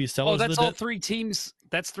 We need to be sellers. Oh, that's all three teams.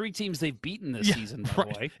 That's 3 teams they've beaten this season, by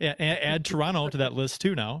the way. Yeah, add Toronto to that list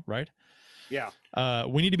too now, right? Yeah.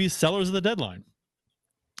 We need to be sellers of the deadline.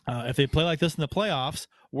 If they play like this in the playoffs,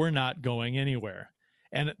 we're not going anywhere.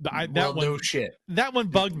 And no shit. That one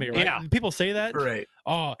bugged me, right? Yeah. People say that. Right.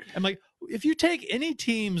 Oh, I'm like, if you take any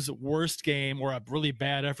team's worst game or a really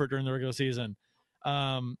bad effort during the regular season,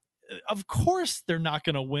 of course they're not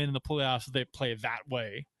going to win in the playoffs if they play that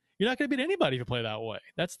way. You're not going to beat anybody if you play that way.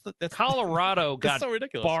 That's Colorado got so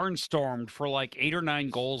ridiculous. barnstormed for like 8 or 9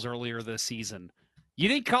 goals earlier this season. You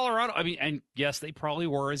think Colorado? I mean, and yes, they probably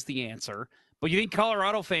were as the answer. But you think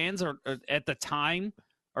Colorado fans are at the time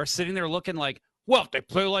are sitting there looking like, well, if they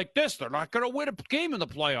play like this, they're not going to win a game in the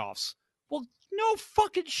playoffs. Well, no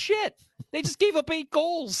fucking shit. They just gave up 8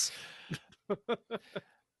 goals.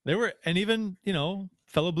 They were, and even,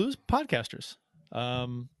 fellow Blues podcasters,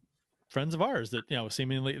 friends of ours that,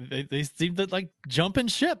 seemingly they seem to like jump in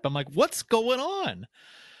ship. I'm like, what's going on?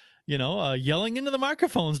 Yelling into the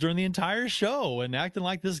microphones during the entire show and acting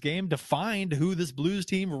like this game defined who this Blues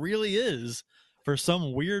team really is for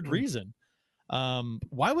some weird reason.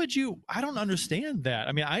 Why would you? I don't understand that.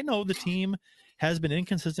 I mean, I know the team has been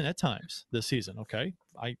inconsistent at times this season. Okay,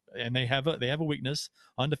 and they have a weakness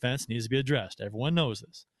on defense, needs to be addressed. Everyone knows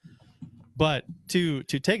this. But to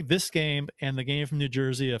take this game and the game from New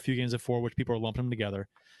Jersey a few games before, which people are lumping them together,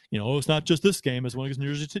 it's not just this game, it's one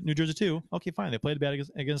against New Jersey too. Okay, fine, they played bad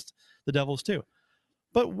against the Devils too.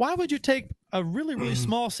 But why would you take a really, really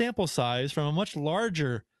small sample size from a much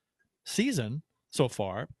larger season so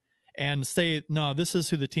far and say, no, this is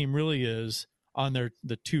who the team really is on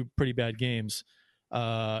the two pretty bad games,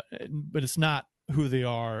 but it's not who they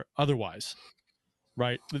are otherwise,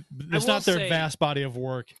 right? It's not their vast body of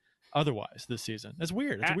work otherwise this season. That's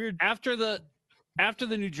weird. It's weird. After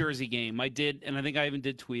the New Jersey game, I did, and I think I even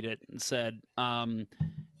did tweet it and said, I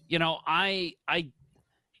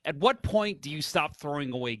at what point do you stop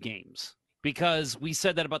throwing away games? Because we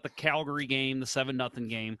said that about the Calgary game, the 7-0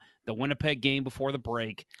 game, the Winnipeg game before the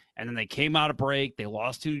break, and then they came out of break. They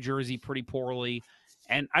lost to New Jersey pretty poorly.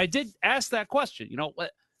 And I did ask that question,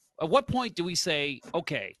 at what point do we say,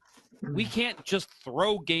 okay, we can't just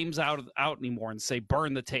throw games out anymore and say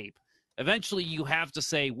burn the tape? Eventually, you have to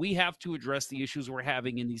say we have to address the issues we're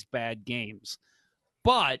having in these bad games.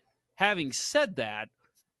 But having said that,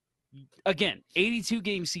 again,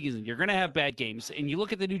 82-game season, you're going to have bad games. And you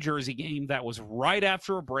look at the New Jersey game, that was right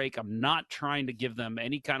after a break. I'm not trying to give them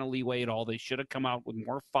any kind of leeway at all. They should have come out with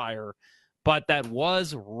more fire. But that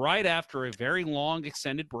was right after a very long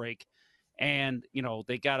extended break. And,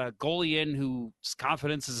 they got a goalie in whose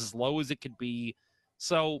confidence is as low as it could be.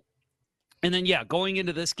 So, and then, going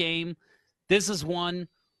into this game, this is one,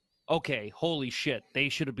 okay, holy shit, they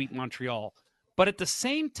should have beat Montreal. But at the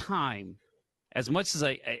same time, as much as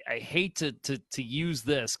I hate to use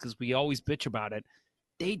this because we always bitch about it,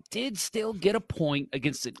 they did still get a point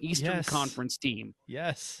against an Eastern Conference team.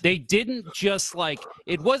 Yes. They didn't just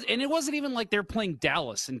it wasn't even like they're playing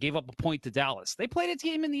Dallas and gave up a point to Dallas. They played a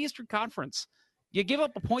team in the Eastern Conference. You give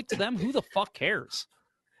up a point to them, who the fuck cares?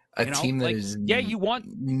 A team that is you want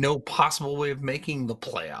no possible way of making the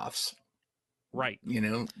playoffs. Right.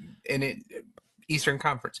 And Eastern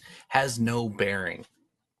Conference has no bearing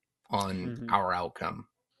on our outcome.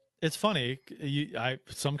 It's funny.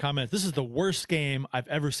 Some comments, this is the worst game I've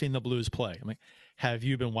ever seen the Blues play. I'm like, have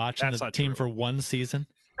you been watching the team for one season?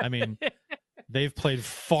 I mean, they've played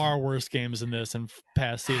far worse games than this in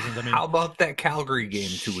past seasons. I mean, how about that Calgary game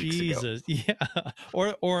 2 weeks ago? Yeah.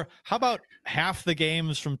 Or how about half the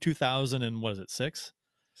games from 2000 and what is it, 6?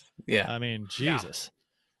 Yeah. I mean, Jesus. Yeah.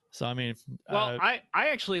 So, I mean, I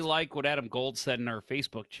actually like what Adam Gold said in our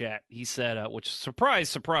Facebook chat. He said, which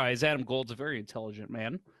surprise, Adam Gold's a very intelligent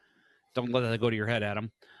man. Don't let that go to your head,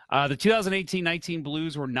 Adam. The 2018-19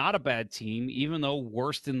 Blues were not a bad team, even though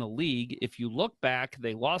worst in the league. If you look back,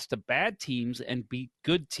 they lost to bad teams and beat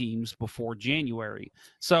good teams before January.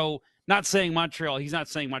 So he's not saying Montreal's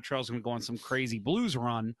going to go on some crazy Blues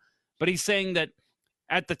run, but he's saying that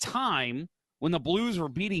at the time when the Blues were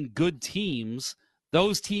beating good teams,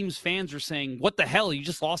 those teams' fans are saying, what the hell, you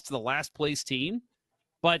just lost to the last place team?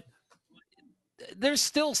 But there's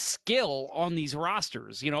still skill on these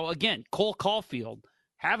rosters. Again, Cole Caulfield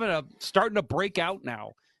starting to break out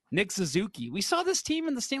now. Nick Suzuki. We saw this team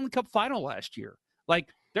in the Stanley Cup final last year.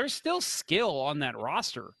 There's still skill on that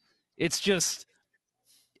roster. It's just,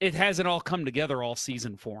 it hasn't all come together all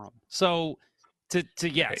season for them. So to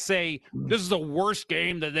say this is the worst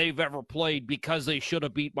game that they've ever played because they should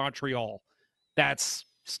have beat Montreal, that's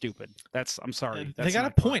stupid. I'm sorry. They got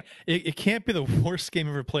a point. It can't be the worst game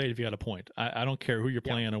ever played if you got a point. I don't care who you're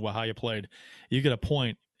playing or how you played. You get a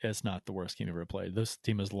point, it's not the worst game ever played. This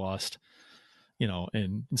team has lost,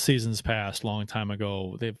 in seasons past, long time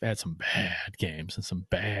ago. They've had some bad games and some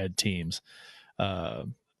bad teams.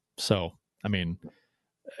 So, I mean,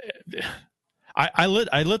 I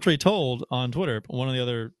literally told on Twitter, one of the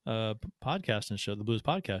other podcasting shows, the Blues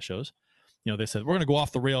podcast shows, they said, we're going to go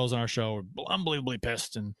off the rails on our show. We're unbelievably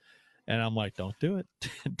pissed. And I'm like, don't do it.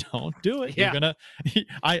 Don't do it. Yeah. You're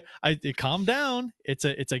going to, calm down. It's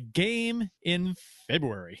a game in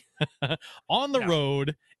February on the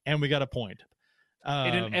road. And we got a point. In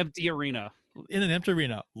an empty arena.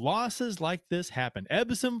 Losses like this happen.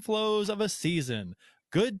 Ebbs and flows of a season.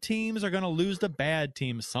 Good teams are going to lose to bad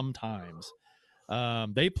teams sometimes.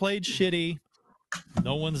 They played shitty.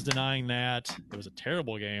 No one's denying that. It was a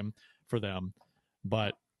terrible game for them,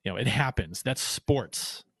 but it happens. That's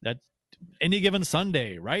sports. That any given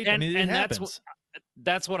Sunday, right? And, it happens.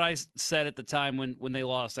 that's what I said at the time when they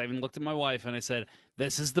lost. I even looked at my wife and I said,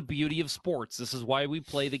 this is the beauty of sports. This is why we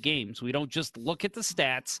play the games. We don't just look at the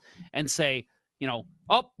stats and say, oh,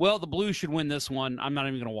 well, the Blues should win this one. I'm not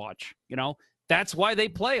even going to watch. That's why they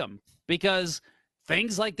play them, because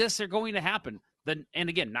things like this are going to happen. And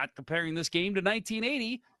again, not comparing this game to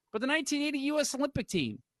 1980, but the 1980 U.S. Olympic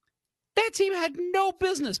team. That team had no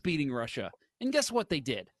business beating Russia. And guess what they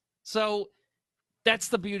did? So that's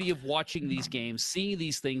the beauty of watching these games, seeing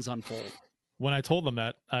these things unfold. When I told them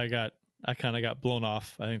that, I kind of got blown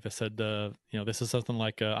off. I think they said, this is something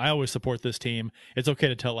like, I always support this team. It's okay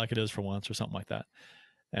to tell it like it is for once, or something like that.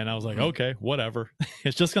 And I was like, okay, whatever.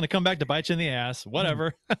 It's just going to come back to bite you in the ass.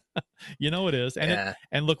 Whatever. It is. And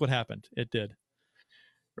and look what happened. It did.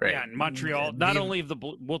 Right. Yeah, and Montreal, not only of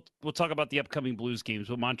we'll talk about the upcoming Blues games,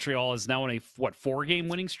 but Montreal is now in a 4-game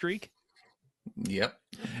winning streak? Yep.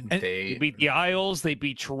 And they beat the Isles, they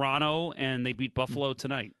beat Toronto, and they beat Buffalo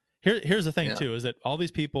tonight. Here's the thing too, is that all these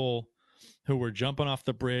people who were jumping off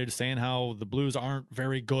the bridge saying how the Blues aren't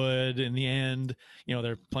very good in the end,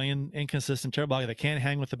 they're playing inconsistent, terrible hockey, they can't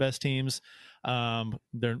hang with the best teams.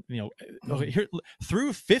 They're here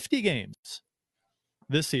through 50 games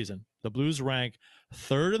this season, the Blues rank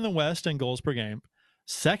 3rd in the West in goals per game,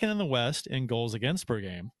 2nd in the West in goals against per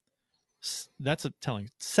game. That's telling.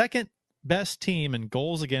 2nd best team in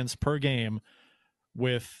goals against per game,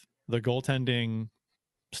 with the goaltending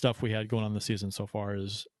stuff we had going on this season so far.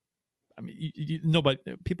 Is, nobody,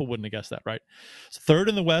 people wouldn't have guessed that, right? So 3rd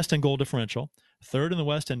in the West in goal differential, 3rd in the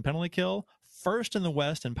West in penalty kill, 1st in the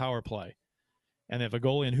West in power play. And they have a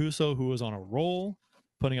goalie in Husso who is on a roll,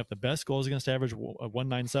 putting up the best goals against average,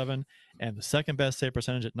 197, and the 2nd best save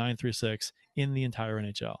percentage at 936 in the entire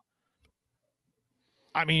NHL.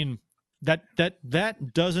 I mean, that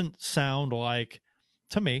doesn't sound like,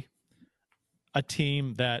 to me, a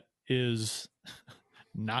team that is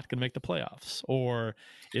not going to make the playoffs or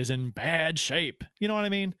is in bad shape. You know what I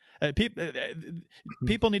mean?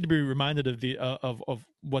 People need to be reminded of of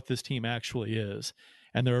what this team actually is,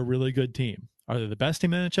 and they're a really good team. Are they the best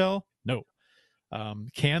team in the NHL? No.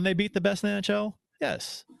 Can they beat the best in the NHL?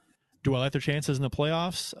 Yes. Do I like their chances in the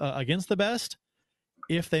playoffs against the best?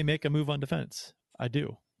 If they make a move on defense, I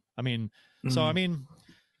do. So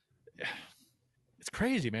it's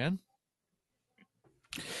crazy, man.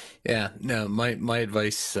 Yeah, no, my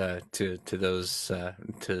advice to those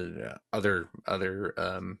to other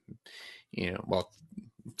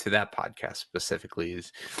to that podcast specifically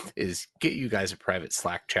is get you guys a private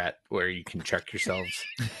Slack chat where you can check yourselves.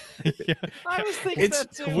 Yeah. I was thinking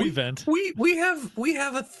that too. We vent. We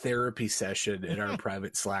have a therapy session in our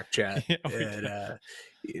private Slack chat. And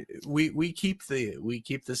we keep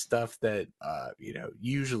the stuff that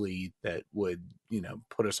usually that would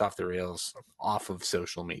put us off the rails off of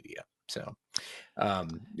social media. So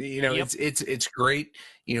it's great.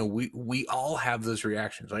 We all have those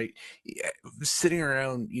reactions, right? Sitting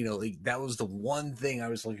around, that was the one thing I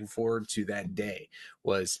was looking forward to that day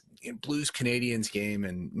was Blues Canadians game,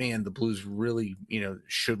 and man, the Blues really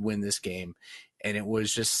should win this game, and it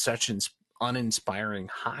was just such uninspiring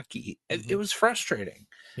hockey. It was frustrating.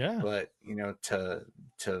 Yeah, but to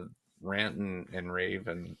rant and rave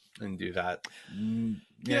and do that,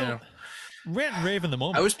 rant and rave in the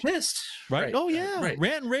moment. I was pissed. Right? Oh yeah, right.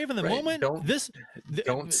 Rant and rave in the moment.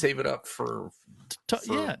 Don't save it up for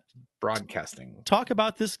broadcasting. Talk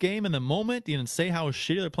about this game in the moment and say how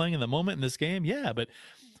shitty they're playing in the moment in this game. Yeah, but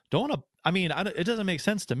it doesn't make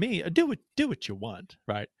sense to me. Do what you want,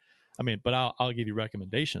 right? But I'll give you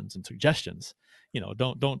recommendations and suggestions.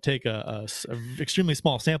 Don't take a extremely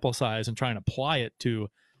small sample size and try and apply it to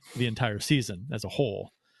the entire season as a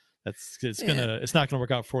whole. It's not gonna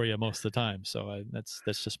work out for you most of the time. So that's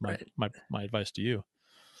just my advice to you.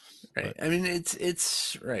 Right. But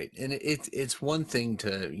it's right, and it's one thing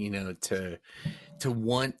to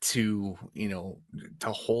want to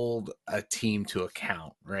to hold a team to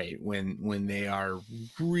account, right? When they are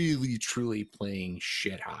really truly playing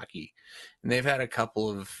shit hockey, and they've had a couple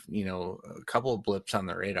of blips on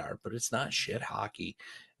the radar, but it's not shit hockey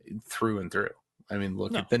through and through.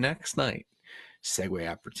 Look at the next night. Segue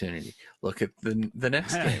opportunity. Look at the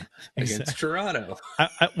next game against Toronto.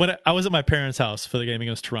 When I was at my parents' house for the game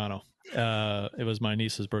against Toronto, it was my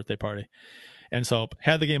niece's birthday party, and so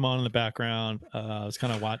had the game on in the background. I was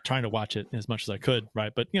kind of trying to watch it as much as I could,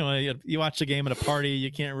 right? But you watch the game at a party,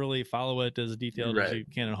 you can't really follow it as detailed as you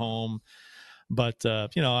can at home. But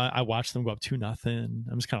I watched them go up 2-0. I'm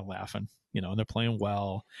just kind of laughing, and they're playing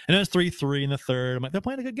well. And then it's 3-3 in the third. I'm like, they're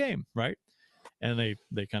playing a good game, right? And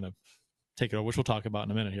they kind of take it over, which we'll talk about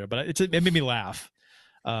in a minute here. But it made me laugh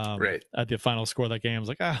Right. At the final score of that game. I was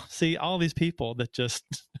like, see, all these people that just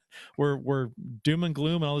were doom and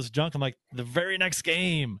gloom and all this junk. I'm like, the very next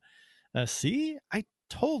game. See, I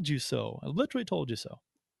told you so. I literally told you so.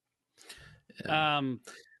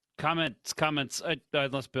 Comments.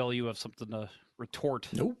 Unless Bill, you have something to retort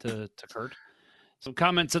to Kurt. Some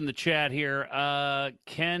comments in the chat here.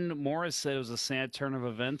 Ken Morris said it was a sad turn of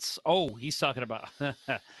events. Oh, he's talking about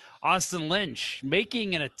Austin Lynch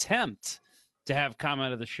making an attempt to have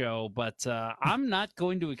comment of the show, but I'm not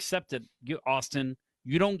going to accept it. Austin,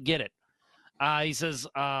 you don't get it. He says,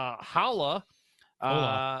 Holla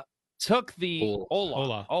took the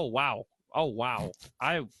Ola. Oh, wow.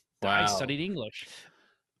 I studied English.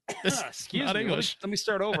 Excuse me. English. Let me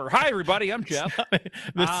start over. Hi, everybody. I'm Jeff.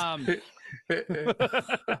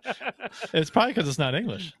 It's probably because it's not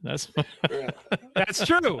English. That's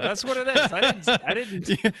true. That's what it is. I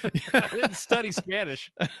didn't study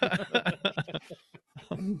Spanish.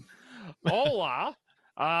 Hola.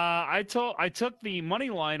 I took the money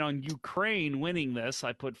line on Ukraine winning this.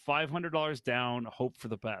 I put $500 down, hope for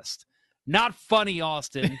the best. Not funny,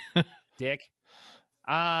 Austin. Dick.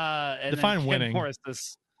 And define then Ken winning. Morris,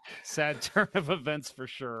 this sad turn of events for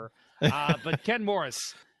sure. But Ken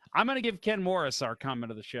Morris, I'm going to give Ken Morris our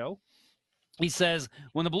comment of the show. He says,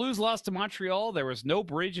 when the Blues lost to Montreal, there was no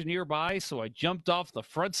bridge nearby, so I jumped off the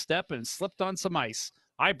front step and slipped on some ice.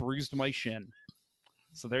 I bruised my shin.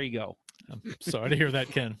 So there you go. I'm sorry to hear that,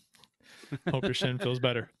 Ken. Hope your shin feels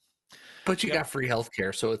better. But you got free health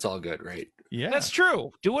care, so it's all good, right? Yeah. That's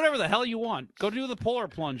true. Do whatever the hell you want. Go do the polar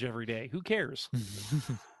plunge every day. Who cares?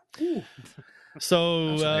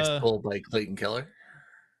 So nice pull by Clayton Keller.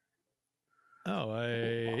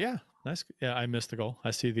 Yeah, nice. Yeah, I missed the goal.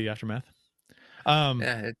 I see the aftermath.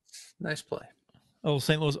 Yeah, it's nice play. Oh,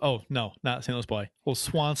 St. Louis. Oh, no, not St. Louis boy. Oh,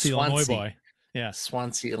 Swansea, Illinois boy. Yeah,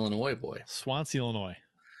 Swansea, Illinois boy. Swansea, Illinois.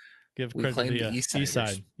 Give We credit to claim the East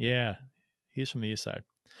Side. Yeah, he's from the East Side.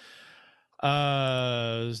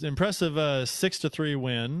 Impressive 6-3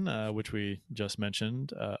 win, which we just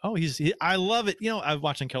mentioned. I love it. I was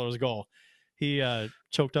watching Keller's goal. He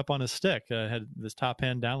choked up on his stick, had this top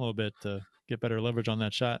hand down a little bit to get better leverage on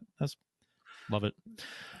that shot. Love it.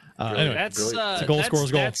 Anyway, that's a goal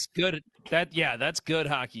scorer's goal. That's good. That's good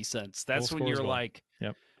hockey sense. That's goal when you're goal. Like,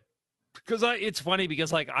 yep. Because it's funny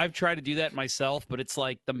because like I've tried to do that myself, but it's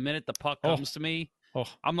like the minute the puck comes to me,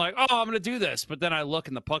 I'm like, I'm going to do this. But then I look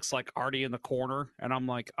and the puck's like already in the corner and I'm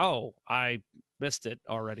like, I missed it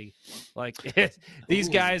already. Like these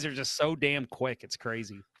guys are just so damn quick. It's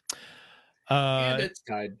crazy. And it's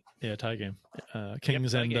tied. Yeah, tie game.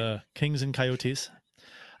 Kings and Coyotes.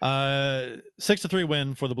 6-3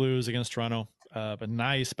 win for the Blues against Toronto. A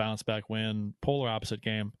nice bounce back win. Polar opposite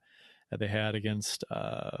game that they had against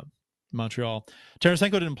Montreal.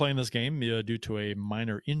 Tarasenko didn't play in this game due to a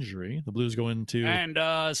minor injury. The Blues go into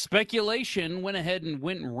and speculation went ahead and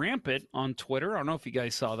went rampant on Twitter. I don't know if you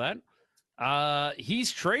guys saw that.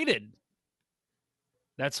 He's traded.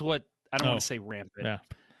 That's what I don't want to say rampant. Yeah.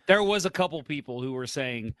 There was a couple people who were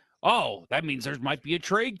saying, "Oh, that means there might be a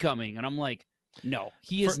trade coming," and I'm like, "No,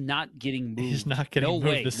 he is not getting moved. He's not getting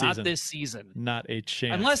moved this season. Not this season. Not a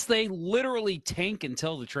chance. Unless they literally tank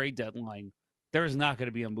until the trade deadline, there is not going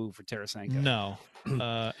to be a move for Tarasenko. No,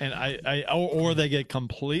 and or they get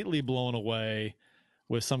completely blown away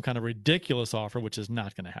with some kind of ridiculous offer, which is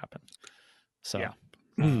not going to happen. So." Yeah.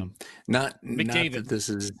 Not that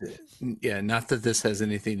this has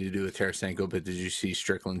anything to do with Tarasenko, but did you see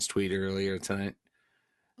Strickland's tweet earlier tonight?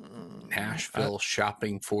 Nashville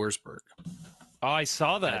shopping Forsberg. Oh, I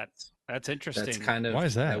saw that. That's interesting. That's kind of why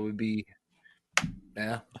is that? That would be,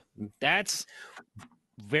 yeah. That's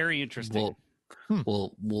very interesting.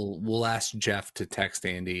 We'll ask Jeff to text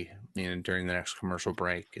Andy, during the next commercial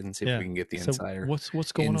break and see if we can get the insider.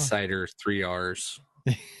 What's going on? Insider 3 R's.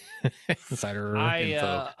 Insider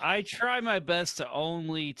info. I try my best to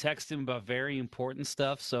only text him about very important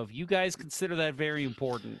stuff. So if you guys consider that very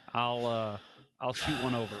important, I'll shoot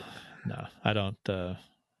one over. No, I don't.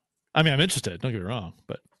 I'm interested. Don't get me wrong,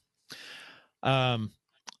 but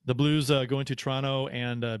the Blues go into Toronto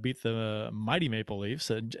and beat the mighty Maple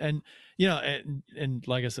Leafs, and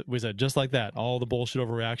like I said, we said just like that, all the bullshit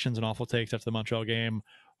overreactions and awful takes after the Montreal game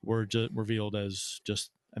were just revealed as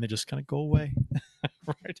and they just kind of go away.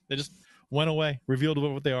 Right? They just went away, revealed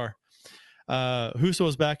what they are. Husso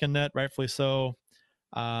is back in net, rightfully so.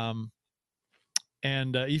 And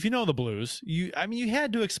if you know the Blues, you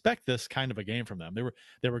had to expect this kind of a game from them.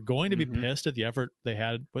 They were going to be pissed at the effort they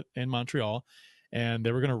had in Montreal, and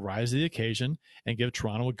they were going to rise to the occasion and give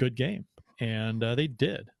Toronto a good game, and they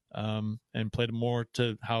did, and played more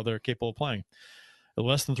to how they're capable of playing.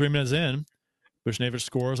 Less than 3 minutes in, Bushnevich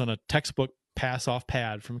scores on a textbook pass off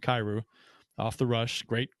pad from Kyrou off the rush.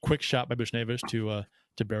 Great quick shot by Bushnevich to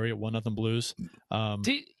bury it 1-0 Blues.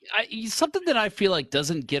 Something that I feel like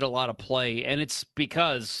doesn't get a lot of play, and it's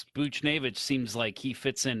because Buchnevich seems like he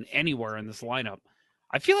fits in anywhere in this lineup.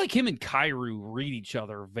 I feel like him and Kyrou read each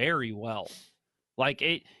other very well. Like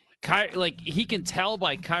he can tell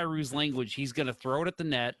by Kyrou's language he's going to throw it at the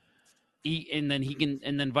net, and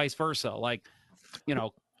then vice versa. Like,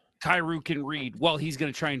 Kyrou can read, well, he's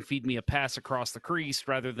going to try and feed me a pass across the crease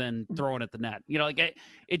rather than throwing at the net.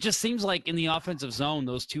 It just seems like in the offensive zone,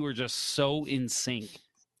 those two are just so in sync,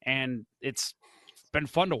 and it's been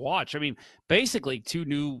fun to watch. I mean, basically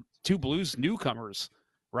two Blues newcomers,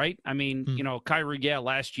 right? I mean, Kyrou,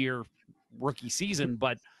 last year, rookie season,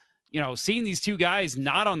 but, seeing these two guys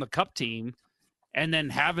not on the cup team and then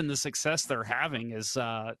having the success they're having is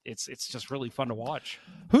it's just really fun to watch.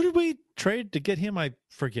 Who did we trade to get him? I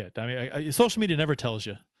forget. I mean, social media never tells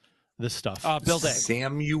you this stuff. Bill Day.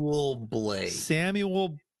 Samuel Blay.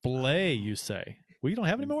 Samuel Blay, you say? We don't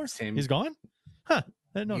have any more? He's gone? Huh.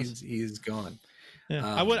 I didn't notice. He's gone. Yeah.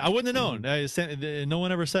 I wouldn't have known. No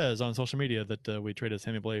one ever says on social media that we traded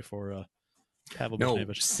Samuel Blay for Pavel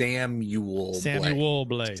Bushnevich. Samuel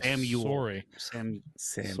Blay. Samuel. Sorry.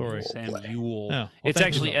 Samuel. Oh, well, it's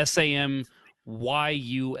actually SAMYULE.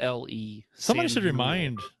 Somebody should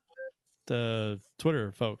remind the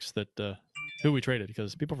Twitter folks that who we traded,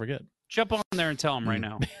 because people forget. Jump on there and tell them right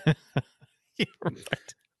now. Yeah,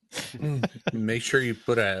 right. Make sure you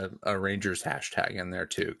put a Rangers hashtag in there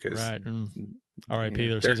too, because right.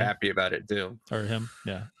 R.I.P. They're happy about it too. Or him,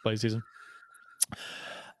 yeah, play season.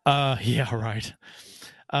 Yeah, right.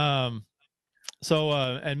 So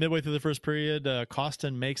and midway through the first period,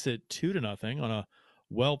 Costin makes it 2-0 on a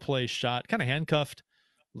well-placed shot, kind of handcuffed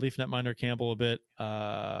Leaf netminder Campbell a bit.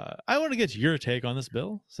 I want to get your take on this,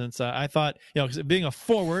 Bill, since I thought, being a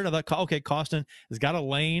forward, I thought, okay, Costin has got a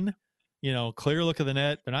lane, clear look of the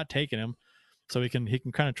net. They're not taking him, so he can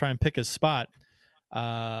kind of try and pick his spot.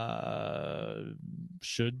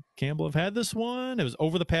 Should Campbell have had this one? It was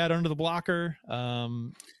over the pad, under the blocker.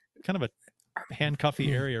 Kind of a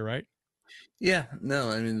handcuffy area, right? Yeah,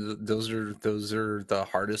 no, I mean those are the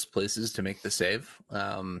hardest places to make the save.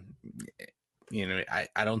 I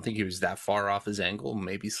don't think he was that far off his angle,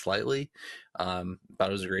 maybe slightly. Thought it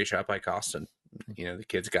was a great shot by Costin. The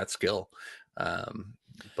kid's got skill.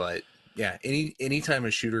 But yeah, anytime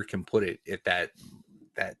a shooter can put it at that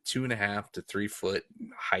 2.5 to 3 foot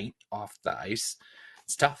height off the ice,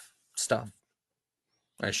 it's tough stuff.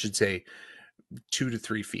 I should say 2 to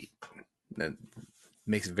 3 feet. That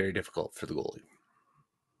makes it very difficult for the goalie.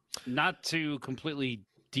 Not to completely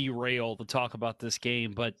derail the talk about this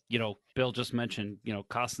game, but Bill just mentioned,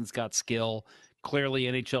 Costin's got skill. Clearly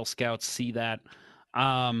NHL scouts see that.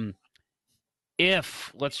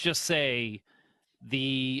 If, let's just say,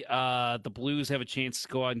 the Blues have a chance to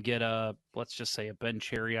go out and get let's just say a Ben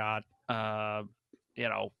Chariot,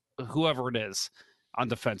 whoever it is on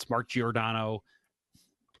defense, Mark Giordano,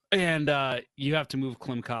 and you have to move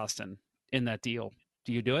Klim Kostin in that deal.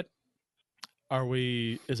 Do you do it?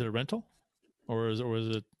 Is it a rental or is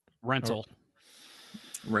it rental?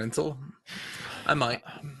 Rental? I might.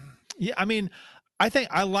 Yeah. I mean, I think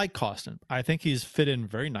I like Costin. I think he's fit in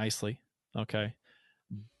very nicely. Okay.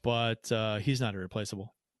 But he's not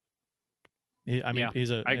irreplaceable. He's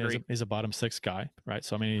a bottom 6 guy, right?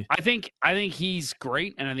 So I think he's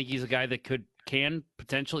great, and I think he's a guy that can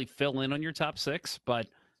potentially fill in on your top 6. But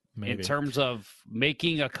maybe, in terms of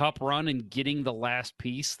making a cup run and getting the last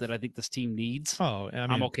piece that I think this team needs,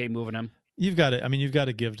 I'm okay moving him. You've got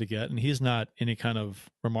to give to get, and he's not any kind of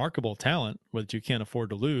remarkable talent that you can't afford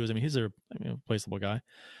to lose. I mean, he's a replaceable guy,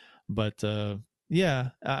 but. Yeah,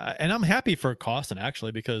 and I'm happy for Costin,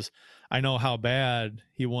 actually, because I know how bad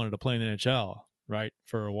he wanted to play in the NHL, right,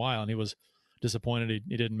 for a while, and he was disappointed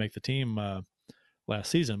he didn't make the team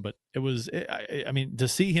last season. But to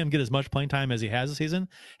see him get as much playing time as he has this season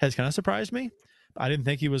has kind of surprised me. I didn't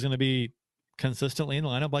think he was going to be consistently in the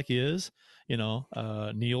lineup like he is.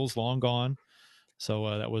 Neal's long gone,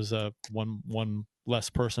 so that was one less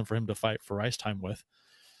person for him to fight for ice time with.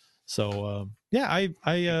 So,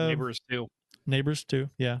 Neighbors too,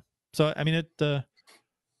 yeah. So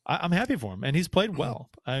I'm happy for him, and he's played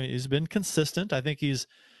well. He's been consistent. I think he's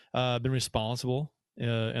been responsible in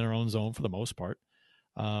our own zone for the most part,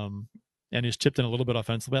 and he's chipped in a little bit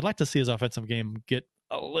offensively. I'd like to see his offensive game get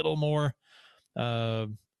a little more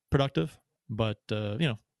productive, but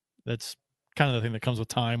that's kind of the thing that comes with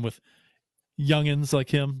time with youngins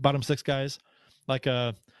like him, bottom 6 guys, like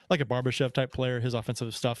a Barbashev type player. His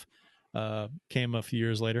offensive stuff came a few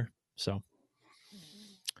years later, so.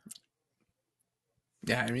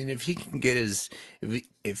 Yeah, I mean, if he can get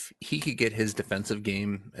if he could get his defensive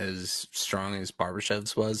game as strong as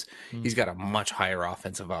Barbashev's was, he's got a much higher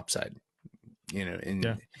offensive upside.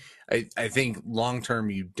 And I think long term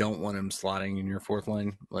you don't want him slotting in your fourth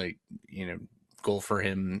line. Like, goal for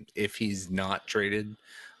him if he's not traded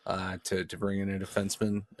to bring in a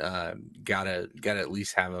defenseman. Gotta at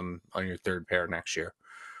least have him on your third pair next year,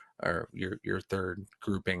 or your third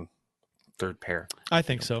grouping. Third pair. I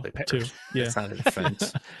think so too. Yeah, it's not a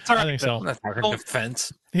defense. I think so. I'm not talking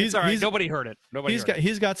defense. He's all right. Nobody heard it.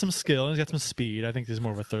 He's got some skill. He's got some speed. I think he's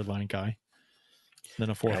more of a third line guy than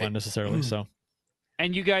a fourth line necessarily. So.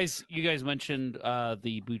 And you guys mentioned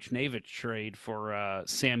the Buchnevich trade for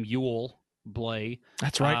Samuel Blais.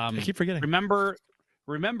 That's right. I keep forgetting. Remember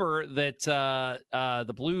that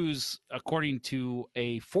the Blues, according to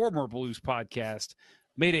a former Blues podcast,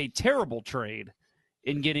 made a terrible trade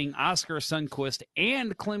in getting Oscar Sundqvist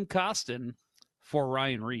and Klim Kostin for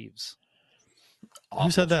Ryan Reeves. Who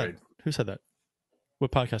said that?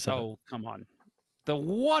 What podcast said that? Oh, come on. The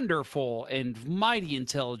wonderful and mighty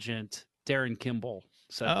intelligent Darren Kimball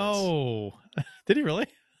said this. Did he really?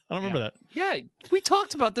 I don't remember that. Yeah, we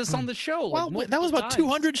talked about this on the show. Well, that was about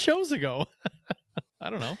 200 shows ago. I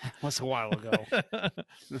don't know. That's a while ago.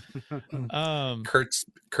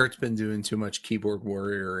 Kurt's been doing too much keyboard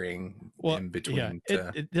warrioring in between. Yeah,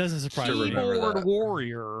 it doesn't surprise me. Keyboard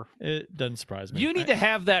warrior. It doesn't surprise me. You need to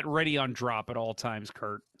have that ready on drop at all times,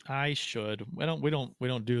 Kurt. I should. We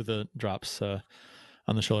don't do the drops on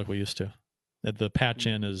the show like we used to. The patch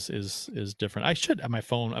in is different. I should have my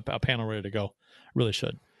phone a panel ready to go. Really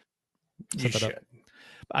should. You should.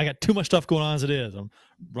 I got too much stuff going on as it is. I'm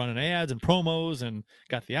running ads and promos and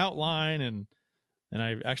got the outline and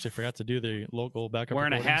I actually forgot to do the local backup.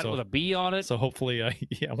 Wearing a hat with a B on it. So hopefully, I'm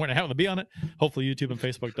wearing a hat with a B on it. Hopefully YouTube and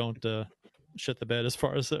Facebook don't shit the bed as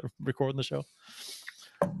far as recording the show.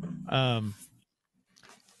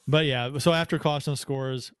 But yeah, so after Kostin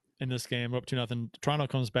scores in this game, we're up 2-0. Toronto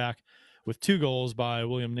comes back with 2 goals by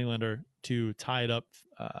William Nylander to tie it up.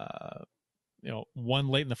 One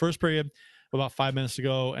late in the first period, about 5 minutes to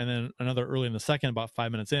go, and then another early in the second, about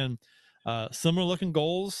 5 minutes in. Similar looking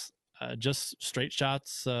goals, just straight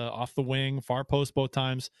shots off the wing, far post both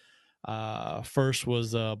times. First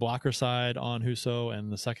was blocker side on Husso,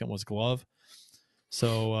 and the second was glove.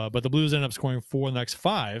 So, but the Blues ended up scoring 4 in the next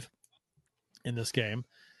 5 in this game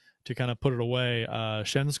to kind of put it away.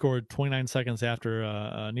 Shen scored 29 seconds after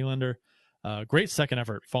Nylander. Great second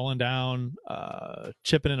effort, falling down,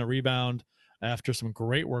 chipping in a rebound after some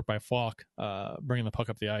great work by Falk, bringing the puck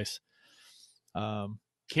up the ice.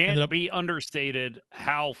 Can't be understated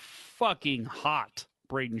how fucking hot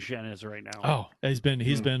Braden Shen is right now. Oh, he's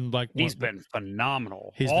been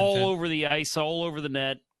phenomenal. He's all over the ice, all over the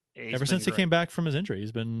net. Ever since he came back from his injury,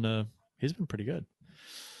 he's been pretty good.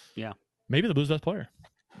 Yeah, maybe the Blues' best player.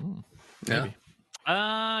 Maybe.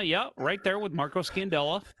 Yeah, right there with Marco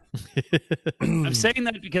Scandella. I'm saying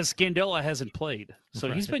that because Scandella hasn't played,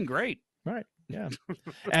 so he's been great. Right. Yeah.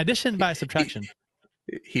 Addition by subtraction.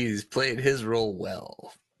 He's played his role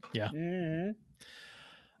well. Yeah.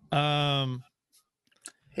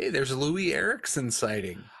 Hey, there's a Louis Eriksson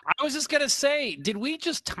sighting. I was just gonna say, did we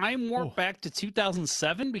just time warp back to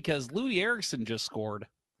 2007 because Louis Eriksson just scored?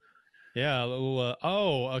 Yeah.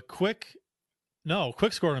 Quick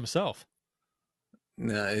scored himself.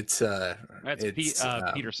 No, it's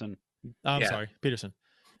Peterson. I'm sorry, Peterson.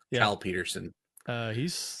 Yeah. Cal Peterson.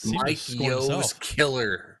 He's Mike Yo's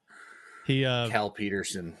killer. Cal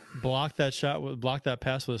Peterson blocked that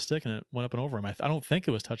pass with a stick, and it went up and over him. I don't think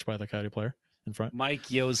it was touched by the Coyote player in front. Mike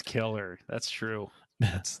Yo's killer. That's true.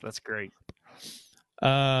 That's great.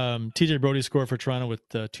 TJ Brody scored for Toronto with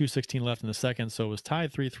 2:16 left in the second, so it was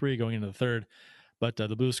tied 3-3 going into the third. But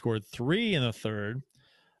the Blues scored 3 in the third.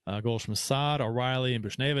 Goals from Saad, O'Reilly, and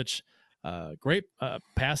Buchnevich. Great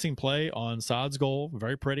passing play on Saad's goal.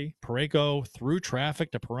 Very pretty. Parayko through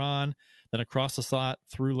traffic to Perron, then across the slot,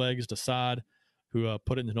 through legs to Saad, who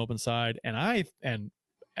put it into an open side. And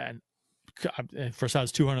for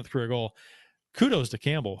Saad's 200th career goal, kudos to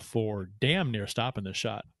Campbell for damn near stopping this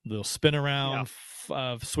shot. The spin around,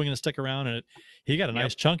 swinging the stick around, and he got a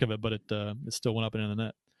nice chunk of it, but it still went up and in the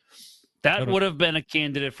net. That would have been a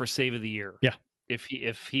candidate for save of the year. Yeah. If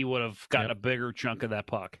he would have gotten a bigger chunk of that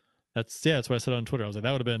puck. That's what I said on Twitter. I was like,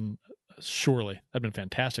 that would have been that'd been a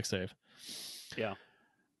fantastic save. Yeah.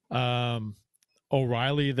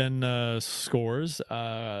 O'Reilly then scores,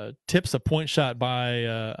 tips a point shot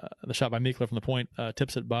by the shot by Mikla from the point,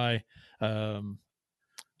 tips it by, and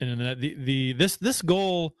then this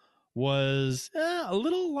goal was a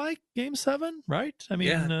little like Game 7, right? I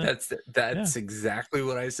mean, that's exactly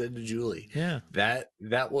what I said to Julie. Yeah,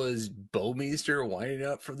 that was Bowmeister winding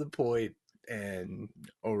up from the point and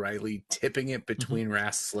O'Reilly tipping it between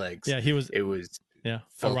Rast's legs. Yeah, he was. It was. Yeah,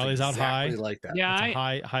 felt O'Reilly's exactly out high. like that. Yeah,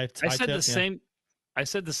 high I said tip, the same. I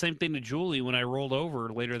said the same thing to Julie when I rolled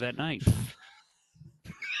over later that night.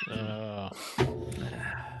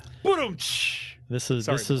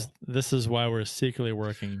 This is why we're secretly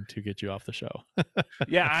working to get you off the show.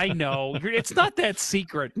 Yeah, I know. It's not that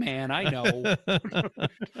secret, man. I know.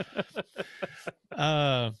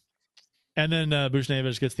 And then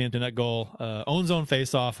Bushnevich gets the internet goal. Own zone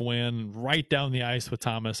face-off win right down the ice with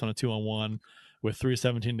Thomas on a 2-on-1 with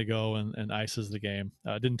 3:17 to go and ices the game.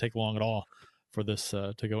 Didn't take long at all for this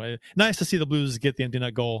to go. Nice to see the Blues get the empty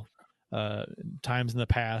net goal. Times in the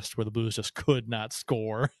past where the Blues just could not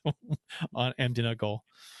score on empty net goal.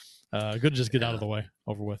 Good to just get out of the way,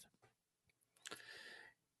 over with.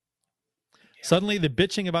 Suddenly, the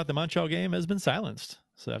bitching about the Montreal game has been silenced.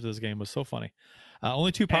 So after this game was so funny.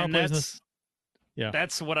 Only 2 power plays in this. Yeah,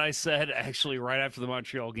 that's what I said actually right after the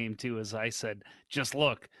Montreal game too. Is I said, just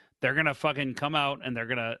look, they're gonna fucking come out and they're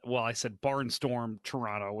gonna. Well, I said barnstorm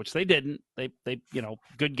Toronto, which they didn't. They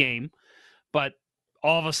good game, but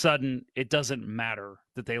all of a sudden it doesn't matter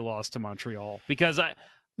that they lost to Montreal because I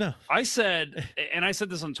said, and I said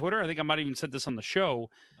this on Twitter. I think I might have even said this on the show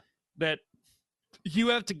that you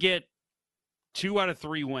have to get 2 out of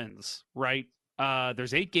 3 wins, right?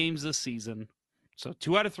 There's 8 games this season. So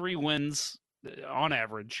 2 out of 3 wins on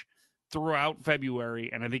average throughout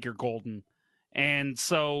February, and I think you're golden. And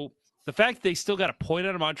so the fact they still got a point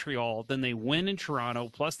out of Montreal, then they win in Toronto,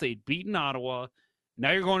 plus they'd beaten Ottawa.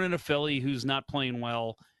 Now you're going into Philly, who's not playing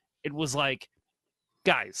well. It was like,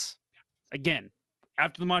 guys, again,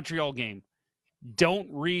 after the Montreal game, don't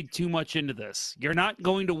read too much into this. You're not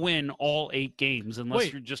going to win all 8 games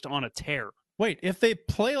unless you're just on a tear. Wait, if they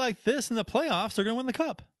play like this in the playoffs, they're going to win the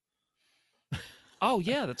cup. Oh,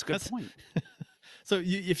 yeah, that's a good point. So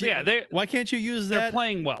why can't you use that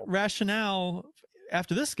playing well rationale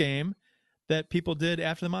after this game that people did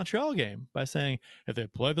after the Montreal game by saying, if they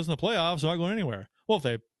play this in the playoffs, they're not going anywhere. Well, if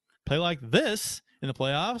they play like this in the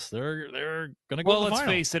playoffs, they're going to go to the final. Well, let's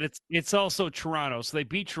face it, it's also Toronto. So they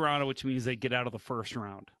beat Toronto, which means they get out of the first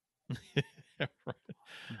round. Right.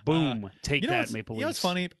 Boom. Take that, Maple Leafs. You know what's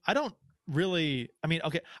funny? I don't really,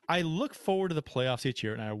 I look forward to the playoffs each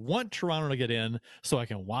year, and I want Toronto to get in so I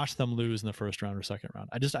can watch them lose in the first round or second round.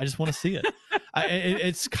 I just want to see it.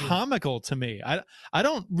 It's comical to me. I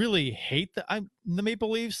don't really hate the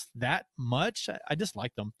Maple Leafs that much. I just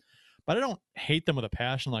like them, but I don't hate them with a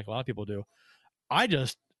passion like a lot of people do. I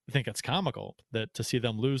just think it's comical that to see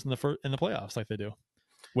them lose in the playoffs like they do,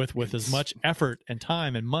 with as much effort and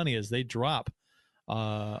time and money as they drop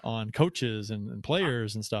on coaches and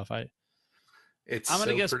players and stuff. I'm going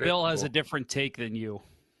to guess Bill has a different take than you.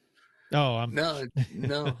 Oh, no,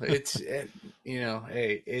 it's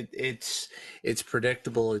it's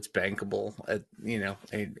predictable, it's bankable.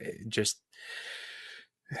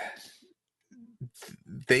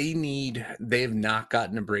 They have not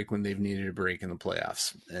gotten a break when they've needed a break in the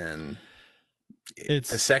playoffs, and the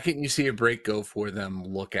second you see a break go for them,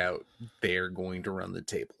 look out, they're going to run the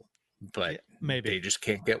table, but maybe they just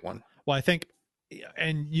can't get one. Well, I think,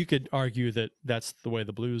 and you could argue that that's the way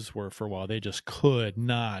the Blues were for a while. They just could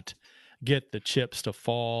not get the chips to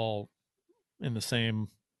fall in the same.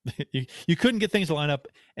 You couldn't get things to line up,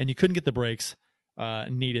 and you couldn't get the breaks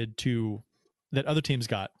needed that other teams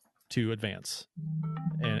got to advance,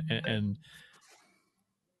 and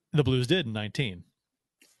the Blues did in 19.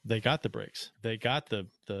 They got the breaks. They got the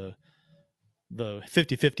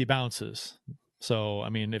 50-50 bounces. So,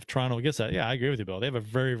 if Toronto gets that, I agree with you, Bill. They have a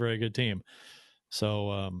very, very good team.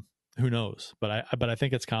 So, who knows? But I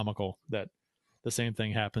think it's comical that the same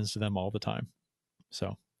thing happens to them all the time.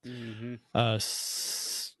 So, only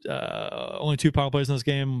 2 power plays in this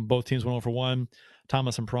game. Both teams went 0-for-1.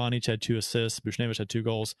 Thomas and Perron each had 2 assists. Bushnevich had 2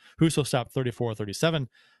 goals. Husso stopped 34-37.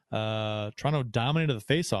 Toronto dominated the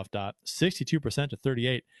faceoff dot 62% to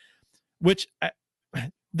 38, which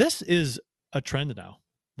this is a trend now.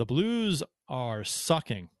 The Blues are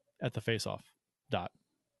sucking at the faceoff dot.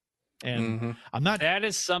 And I'm not. That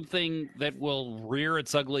is something that will rear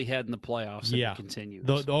its ugly head in the playoffs if it continues.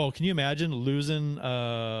 Can you imagine losing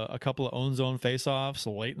a couple of own zone faceoffs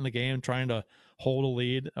late in the game, trying to hold a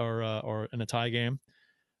lead or in a tie game?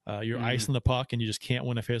 You're icing the puck and you just can't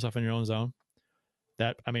win a faceoff in your own zone.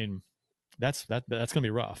 That's going to be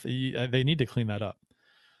rough. They need to clean that up.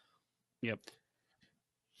 Yep.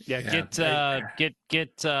 Yeah.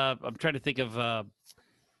 Get. I'm trying to think of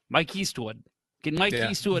Mike Eastwood. Get Mike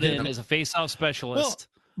Eastwood in as a face-off specialist.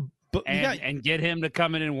 But and get him to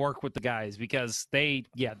come in and work with the guys because they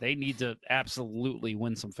need to absolutely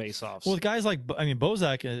win some face-offs. Well, with guys like,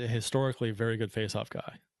 Bozak is a historically very good face-off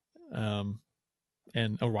guy.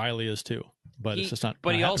 And O'Reilly is too, but it's just not.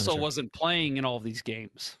 But he also wasn't playing in all of these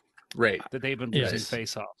games. Right. That they've been losing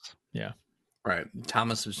face-offs. Yeah. Right.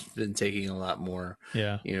 Thomas has been taking a lot more.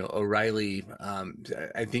 Yeah. O'Reilly,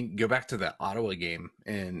 I think, go back to the Ottawa game,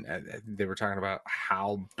 and they were talking about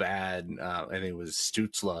how bad, I think it was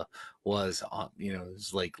Stutzla was, it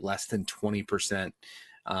was like less than 20%.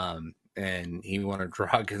 And he won a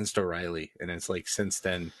draw against O'Reilly. And it's like, since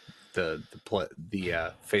then, the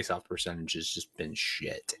face-off percentage has just been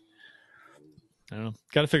shit. I don't know.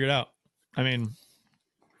 Got to figure it out.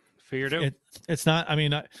 Figured it out. It's not,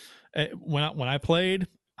 when I played,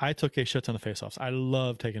 I took a shit ton of face-offs. I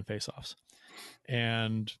love taking face-offs.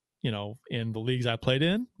 And, in the leagues I played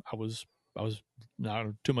in, I was not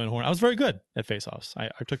to my horn. I was very good at face-offs. I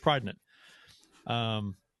took pride in it.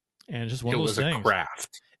 And just one of those things. It was a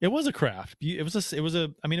craft. It was a craft. It was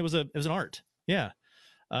an art. Yeah.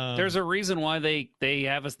 There's a reason why they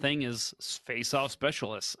have a thing as face-off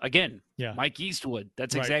specialists. Again, yeah. Mike Eastwood.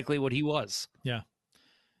 That's exactly what he was. Yeah.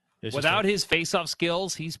 Without his face-off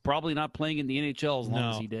skills, he's probably not playing in the NHL as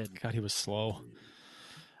long as he did. God, he was slow.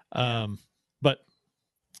 But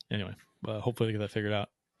anyway, hopefully they get that figured out.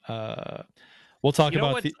 We'll talk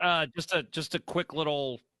about just a quick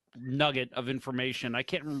little nugget of information. I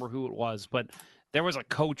can't remember who it was, but there was a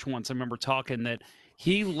coach once I remember talking that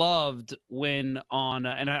he loved when on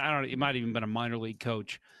and I don't know, it might have even been a minor league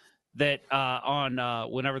coach that on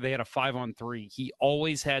whenever they had a 5-on-3, he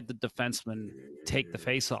always had the defenseman take the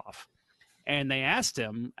face off. And they asked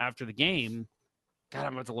him after the game, God,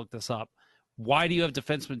 I'm about to look this up. Why do you have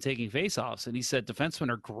defensemen taking face-offs? And he said defensemen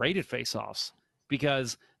are great at face-offs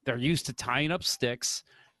because they're used to tying up sticks.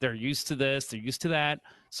 They're used to this. They're used to that.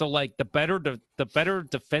 So, like, the better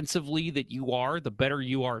defensively that you are, the better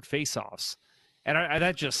you are at face-offs. And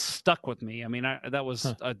that just stuck with me. That was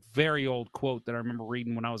a very old quote that I remember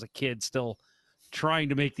reading when I was a kid, still trying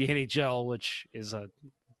to make the NHL, which is a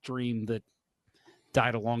dream that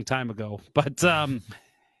died a long time ago. But,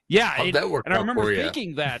 yeah. That worked and I out remember for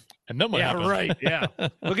thinking that. And no money happened. Right. Yeah.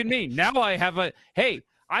 Look at me. Now I have an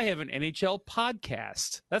NHL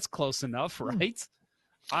podcast. That's close enough, right?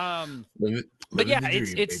 But yeah,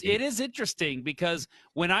 it is interesting because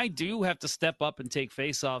when I do have to step up and take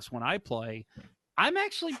face-offs when I play, I'm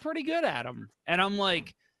actually pretty good at them. And I'm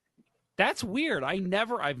like, that's weird. I've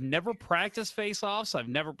never practiced face-offs.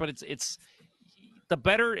 But it's the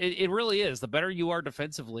better it really is. The better you are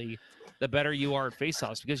defensively, the better you are at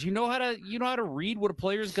face-offs because you know how to read what a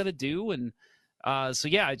player is going to do. And so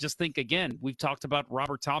yeah, I just think again, we've talked about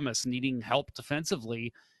Robert Thomas needing help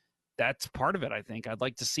defensively. That's part of it, I think. I'd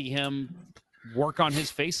like to see him work on his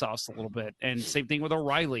face-offs a little bit. And same thing with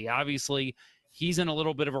O'Reilly. Obviously, he's in a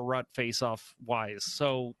little bit of a rut face-off wise.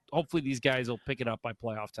 So hopefully these guys will pick it up by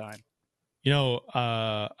playoff time.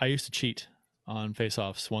 I used to cheat on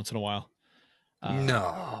face-offs once in a while.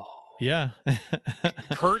 No. Yeah.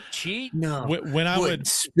 Kurt cheat? No. When I would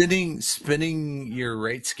spinning your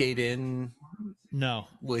right skate in. No.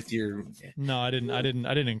 With your. No, I didn't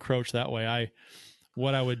encroach that way.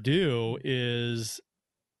 What I would do is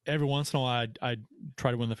every once in a while I'd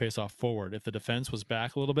try to win the face-off forward if the defense was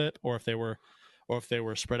back a little bit, or if they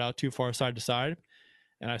were spread out too far side to side.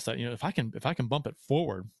 And I thought, if I can bump it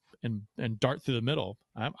forward and dart through the middle,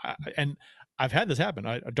 and I've had this happen.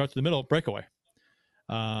 I dart through the middle, breakaway.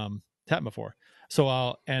 It's happened before. So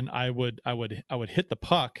I would hit the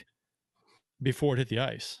puck before it hit the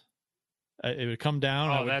ice. It would come down.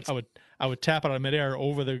 I would tap it out of midair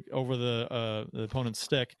over the opponent's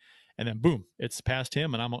stick, and then boom, it's past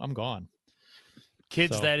him, and I'm gone.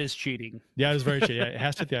 Kids, that is cheating. Yeah, it was very cheating. It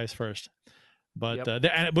has to hit the ice first, but and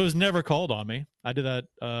it was never called on me. I did that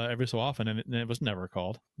every so often, and it was never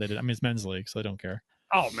called. They did. It's men's league, so they don't care.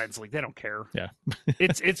 Oh, men's league, they don't care. Yeah,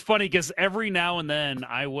 it's funny because every now and then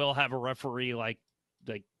I will have a referee like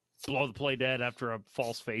blow the play dead after a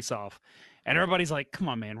false face-off. And everybody's like, come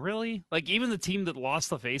on, man, really? Like, even the team that lost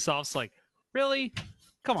the face-offs, like, really?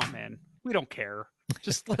 Come on, man. We don't care.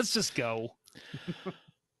 Let's just go.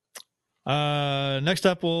 Next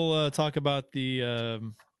up, we'll talk about the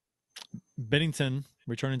Bennington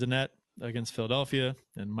returning to net against Philadelphia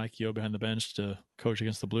and Mike Yeo behind the bench to coach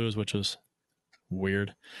against the Blues, which was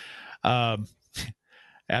weird. After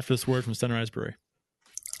this word from Sunrise Brewery.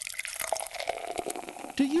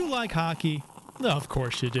 Do you like hockey? No, of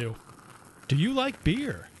course you do. Do you like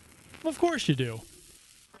beer? Of course you do.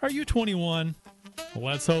 Are you 21? Well,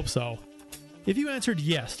 let's hope so. If you answered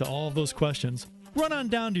yes to all of those questions, run on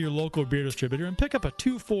down to your local beer distributor and pick up a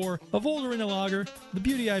 2-4 of Old Arena Lager, the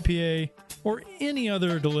Beauty IPA, or any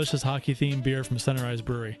other delicious hockey-themed beer from Center Ice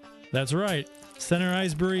Brewery. That's right, Center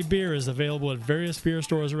Ice Brewery beer is available at various beer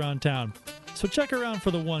stores around town, so check around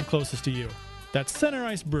for the one closest to you. That's Center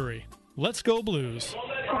Ice Brewery. Let's go Blues.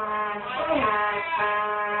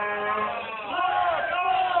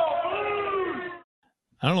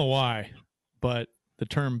 I don't know why, but the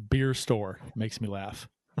term beer store makes me laugh.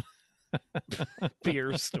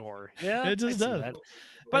 Beer store. Yeah, it just does. That.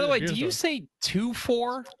 By the way, do you say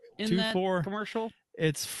 2-4 in that commercial?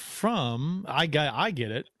 It's from, I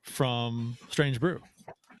get it from Strange Brew.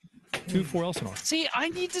 2-4 Elsinore. See, I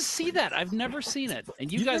need to see that. I've never seen it.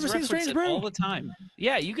 And you guys reference it Brew? all the time.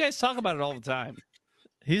 Yeah, you guys talk about it all the time.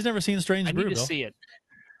 He's never seen Strange Brew, I need to see it.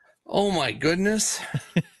 Oh, my goodness.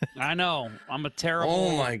 I know. I'm a terrible...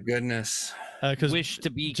 Oh, my goodness. Wish to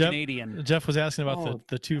be Canadian. Jeff was asking about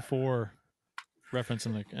the 2-4 reference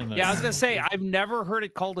in the... Yeah, I was going to say, I've never heard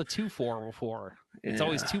it called a 2-4 before. It's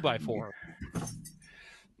always 2x4.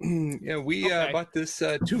 Yeah, we bought this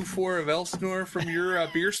 2-4 of Elsinore from your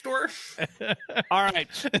beer store. All right.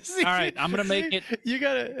 All right. I'm going to make it. You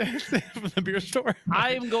got it from the beer store.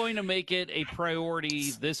 I am going to make it a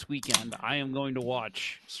priority this weekend. I am going to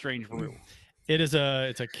watch Strange Brew. It's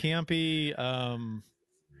a campy.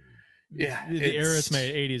 Yeah, the era it's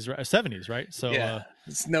made 80s, 70s, right? So yeah,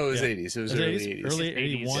 it was 80s. It was early 80s. Early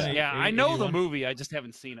 81. Yeah, I know the movie. I just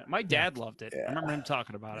haven't seen it. My dad loved it. I remember him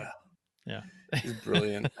talking about it. Yeah, he's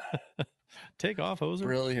brilliant. Take off hoser.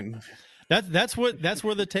 Brilliant. That's where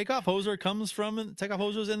the takeoff hoser comes from. And takeoff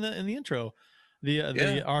hoser's in the intro.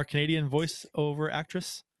 Our Canadian voiceover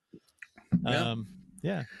actress.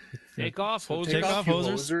 Yeah. Take off hosers. Take off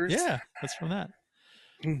hosers. Yeah, that's from that.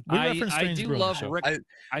 I do love Rick.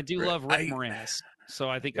 I do love Rick Moranis, so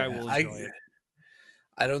I think I will enjoy it.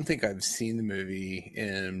 I don't think I've seen the movie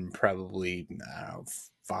in probably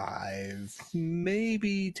 5,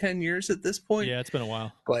 maybe 10 years at this point. Yeah, it's been a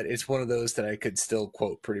while. But it's one of those that I could still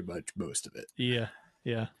quote pretty much most of it.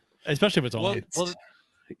 Yeah. Especially if it's all. Well,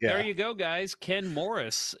 there you go, guys. Ken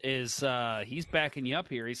Morris is he's backing you up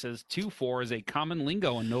here. He says 2-4 is a common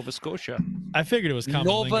lingo in Nova Scotia. I figured it was common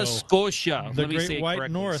lingo. Nova Scotia. The Let me Great say it White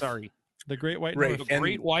correctly. North. Sorry. The Great White Right. North. The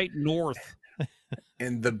Great White North.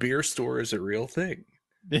 And the beer store is a real thing.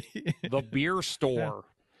 The beer store.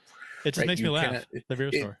 It just makes me laugh. The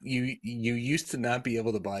beer store. You used to not be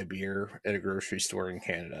able to buy beer at a grocery store in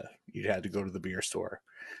Canada. You'd had to go to the beer store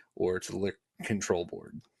or to the liquor control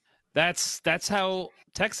board. That's how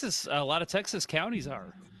Texas, a lot of Texas counties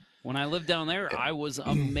are. When I lived down there, I was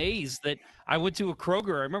amazed that I went to a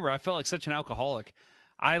Kroger. I remember I felt like such an alcoholic.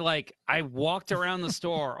 I walked around the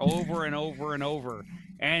store over and over and over.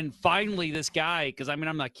 And finally this guy, because I'm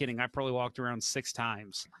not kidding, I probably walked around 6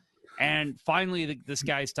 times. And finally this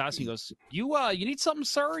guy stops me and goes, you need something,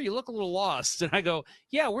 sir? You look a little lost. And I go,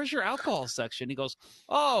 yeah, where's your alcohol section? He goes,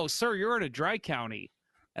 oh, sir, you're in a dry county.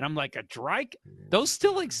 And I'm like, those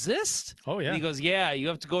still exist? Oh, yeah. And he goes, yeah, you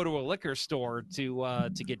have to go to a liquor store to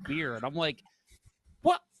get beer. And I'm like,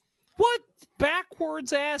 what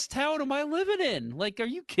backwards ass town am I living in? Like, are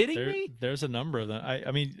you kidding me? There's a number of them. I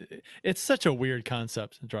mean, it's such a weird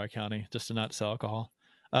concept in Dry County just to not sell alcohol.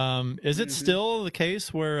 Is it still the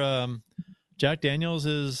case where Jack Daniels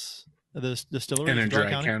is the distillery in a dry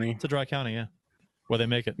county? It's a dry county, yeah, where they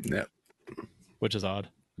make it. Yep. Which is odd.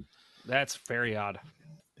 That's very odd.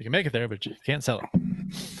 You can make it there, but you can't sell it.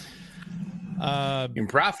 You can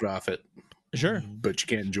profit off it. Sure. But you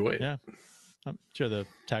can't enjoy it. Yeah. I'm sure the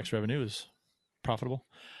tax revenue is profitable.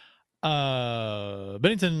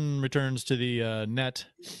 Bennington returns to the net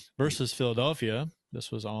versus Philadelphia.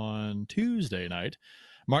 This was on Tuesday night.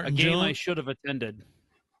 A game I should have attended.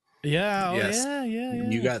 Yeah. Yes. Yeah.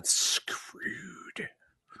 You got screwed.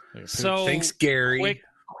 So thanks, Gary.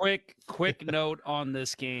 Quick note on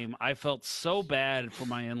this game. I felt so bad for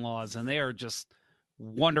my in-laws, and they are just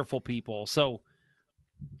wonderful people. So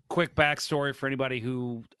quick backstory for anybody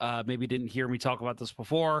who maybe didn't hear me talk about this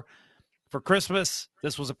before. For Christmas,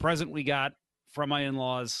 this was a present we got from my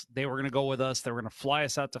in-laws. They were going to go with us. They were going to fly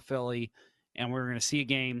us out to Philly, and we were going to see a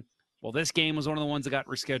game. Well, this game was one of the ones that got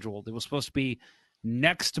rescheduled. It was supposed to be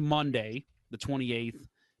next Monday, the 28th,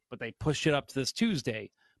 but they pushed it up to this Tuesday.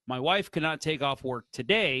 My wife could not take off work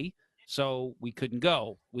today, so we couldn't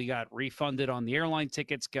go. We got refunded on the airline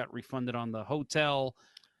tickets, got refunded on the hotel,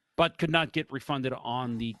 but could not get refunded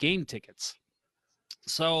on the game tickets.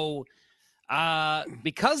 So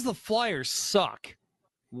because the Flyers suck,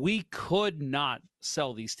 we could not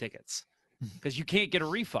sell these tickets. because you can't get a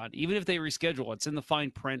refund. Even if they reschedule, it's in the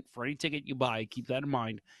fine print for any ticket you buy. Keep that in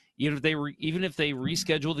mind. Even if they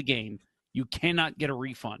reschedule the game, you cannot get a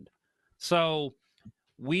refund. So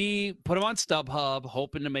we put them on StubHub,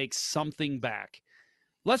 hoping to make something back.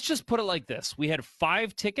 Let's just put it like this. We had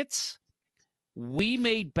 5 tickets. We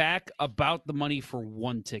made back about the money for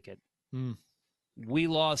 1 ticket. We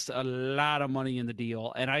lost a lot of money in the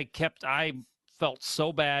deal, and I felt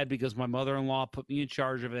so bad because my mother-in-law put me in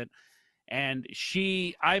charge of it, and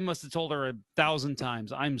I must have told her 1,000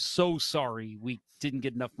 times, I'm so sorry we didn't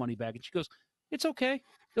get enough money back. And she goes, it's okay.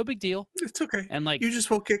 No big deal. It's okay. And like, you just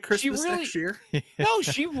won't get Christmas next year. No,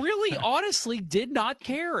 she really honestly did not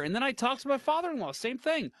care. And then I talked to my father-in-law, same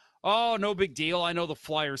thing. Oh, no big deal. I know the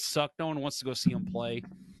Flyers suck. No one wants to go see them play.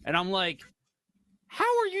 And I'm like, how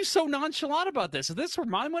are you so nonchalant about this? If this were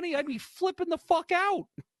my money, I'd be flipping the fuck out.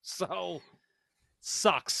 So,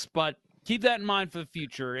 sucks. But keep that in mind for the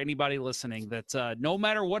future, anybody listening, that no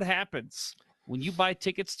matter what happens, when you buy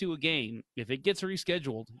tickets to a game, if it gets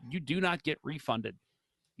rescheduled, you do not get refunded.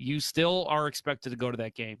 You still are expected to go to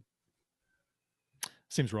that game.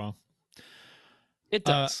 Seems wrong. It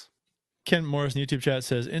does. Ken Morris in YouTube chat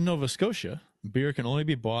says, in Nova Scotia, beer can only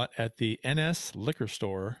be bought at the NS liquor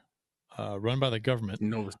store run by the government.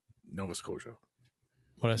 Nova Scotia.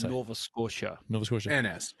 What did I say? Nova Scotia.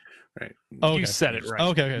 NS. Right. Oh, okay. You said it right.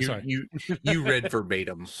 Okay, sorry. You read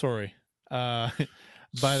verbatim. Sorry.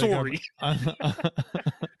 Sorry.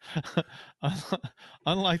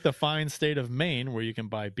 Unlike the fine state of Maine, where you can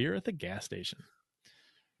buy beer at the gas station.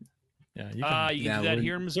 Yeah, you can. You can do that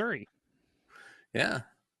here in Missouri. Yeah.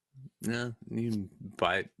 Yeah, you can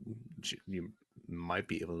buy it. You might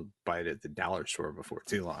be able to buy it at the dollar store before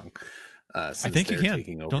too long. I think you can.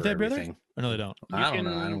 Don't they have beer there? Or no, they don't. I don't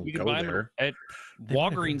know. I don't go there.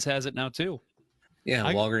 Walgreens has it now too. Yeah,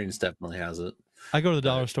 Walgreens definitely has it. I go to the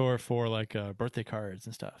dollar store for like birthday cards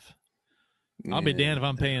and stuff. I'll be damned if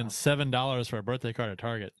I'm paying $7 for a birthday card at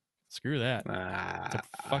Target. Screw that. It's a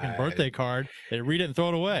fucking birthday card. They read it and throw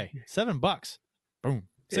it away. $7. Boom.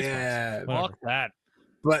 $6. Fuck that.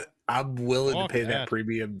 But I'm willing to pay that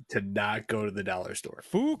premium to not go to the dollar store.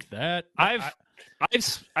 Fuck that. I've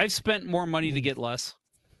spent more money to get less.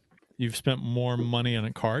 You've spent more money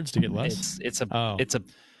on cards to get less? It's a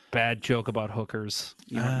bad joke about hookers.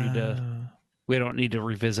 You don't need to. We don't need to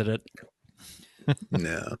revisit it.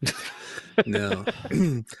 No.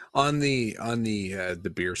 on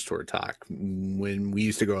the beer store talk, when we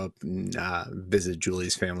used to go up and visit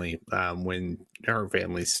Julie's family, when her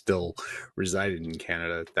family still resided in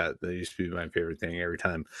Canada, that used to be my favorite thing every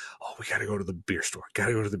time. Oh, we gotta go to the beer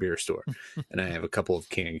store. And I have a couple of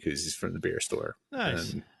canned koozies from the beer store.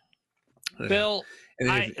 Nice. And, Bill,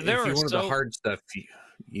 if you wanted the hard stuff,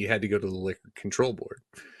 you had to go to the liquor control board.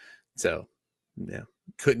 So yeah,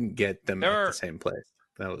 couldn't get them at the same place.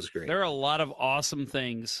 That was great. There are a lot of awesome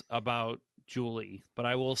things about Julie, but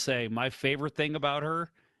I will say my favorite thing about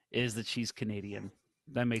her is that she's Canadian.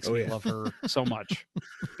 That makes me love her so much.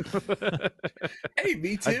 Hey,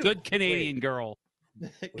 me too. A good Canadian girl.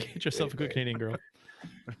 Get yourself a good Canadian girl.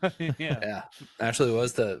 Yeah. Actually, it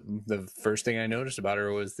was the first thing I noticed about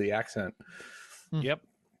her was the accent. Yep.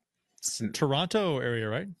 Toronto area,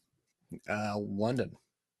 right? London.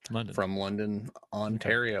 From London,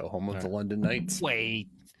 Ontario, home of the London Knights. Wait,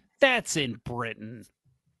 that's in Britain.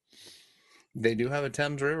 They do have a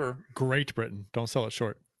Thames River. Great Britain. Don't sell it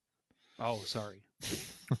short. Oh, sorry.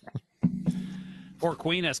 Poor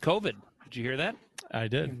Queen has COVID. Did you hear that? I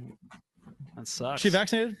did. That sucks. She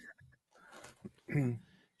vaccinated?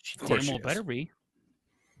 She damn well better be.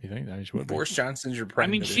 You think? I mean, she would be. Boris Johnson's your prime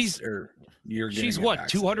minister. She's what,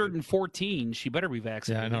 214? She better be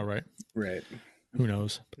vaccinated. Yeah, I know, right? Right. Who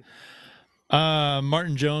knows?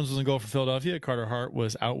 Martin Jones was in goal for Philadelphia. Carter Hart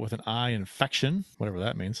was out with an eye infection, whatever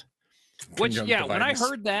that means. Which, yeah, when I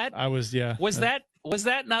heard that, was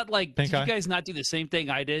that not like, did you guys not do the same thing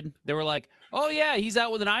I did? They were like, oh yeah, he's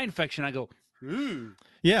out with an eye infection. I go,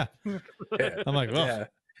 yeah. I'm like, well,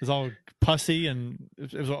 it's all pussy and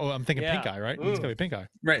I'm thinking pink eye, right? It's gotta be pink eye,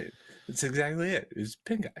 right? That's exactly it. It's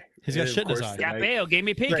pink eye. He's got shit in his eye. Scapeo gave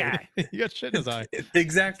me pink eye. He got shit in his eye.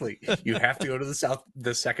 Exactly. You have to go to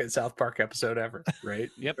the second South Park episode ever, right?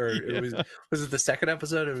 Yep. Or it was it the second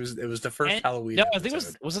episode? It was the first Halloween. No, I think I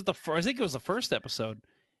think it was the first episode.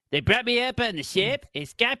 They brought me up on the ship. And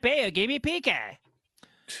Scapeo gave me pink eye.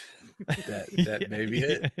 That may be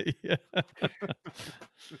it. Yeah.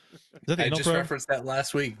 I just referenced that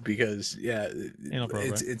last week because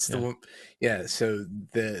it's the one. Yeah, so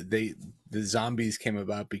the zombies came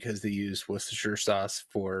about because they used Worcestershire sauce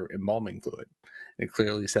for embalming fluid. It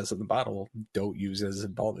clearly says on the bottle, "Don't use as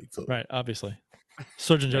embalming fluid." Right, obviously.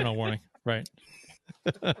 Surgeon General warning. Right.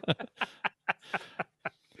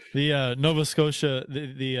 The Nova Scotia,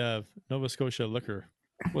 the Nova Scotia liquor,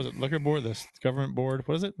 was it liquor board? The government board?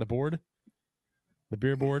 What is it? The board? The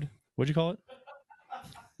beer board? What'd you call it?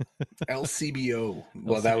 LCBO.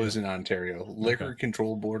 Well, LCBO. that was in Ontario. Liquor Okay.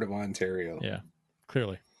 Control Board of Ontario. Yeah,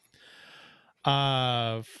 clearly.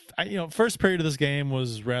 First period of this game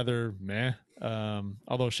was rather meh.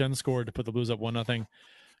 Although Shen scored to put the Blues up 1-0.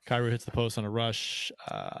 Kyrou hits the post on a rush.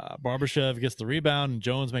 Barbashev gets the rebound, and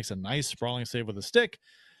Jones makes a nice sprawling save with a stick.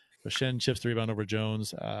 But Shen chips the rebound over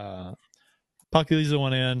Jones. Puck leads the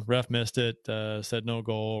one in. Ref missed it. Said no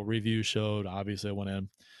goal. Review showed obviously it went in.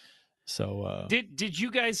 So did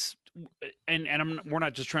you guys? And we're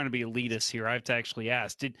not just trying to be elitist here. I have to actually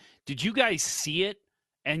ask. Did you guys see it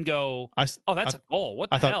and go, "Oh, that's a goal"? What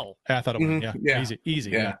the hell? I thought it went. Yeah,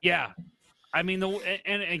 easy. Yeah. I mean,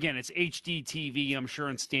 and again, it's HD TV. I'm sure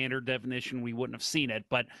in standard definition we wouldn't have seen it,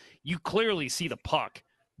 but you clearly see the puck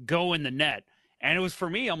go in the net. And it was for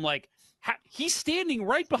me. I'm like, he's standing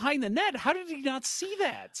right behind the net. How did he not see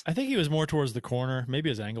that? I think he was more towards the corner. Maybe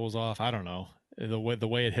his angle was off. I don't know. The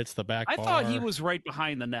way it hits the back bar. I thought he was right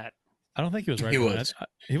behind the net. I don't think he was right. He behind was.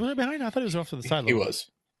 He wasn't behind. I thought he was off to the side. He was.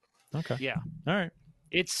 Okay. Yeah. All right.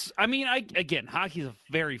 Again, hockey's a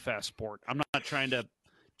very fast sport. I'm not trying to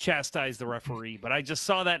chastise the referee, but I just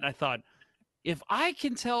saw that and I thought, if I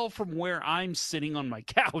can tell from where I'm sitting on my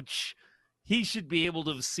couch, he should be able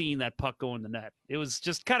to have seen that puck go in the net. It was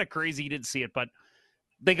just kind of crazy he didn't see it, but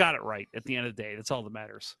they got it right at the end of the day. That's all that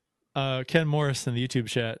matters. Ken Morris in the YouTube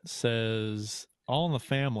chat says, All in the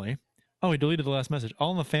Family. Oh, he deleted the last message. All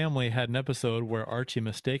in the Family had an episode where Archie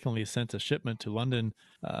mistakenly sent a shipment to London,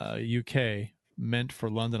 UK, meant for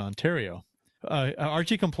London, Ontario.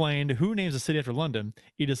 Archie complained, who names a city after London?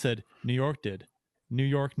 Edith said, New York did. New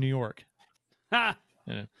York, New York. Ha!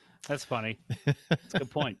 Yeah. That's funny. That's a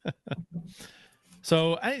good point.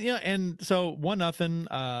 So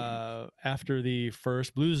 1-0 after the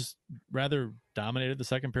first. Blues rather dominated the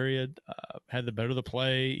second period, had the better of the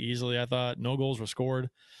play easily, I thought. No goals were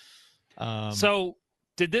scored. So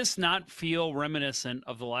did this not feel reminiscent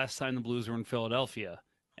of the last time the Blues were in Philadelphia?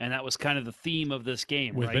 And that was kind of the theme of this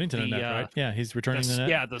game, with right? Bennington in net, right? Yeah, he's returning the net.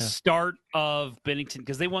 Yeah, start of Bennington,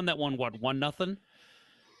 because they won that one, 1-0?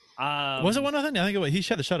 Was it 1-0? I think it was. He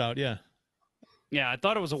had the shutout, yeah. Yeah, I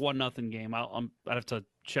thought it was a 1-0 game. I'd have to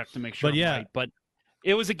check to make sure. But yeah, right. But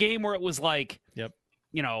it was a game where it was like, yep,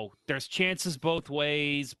 there's chances both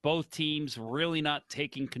ways. Both teams really not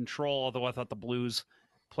taking control. Although I thought the Blues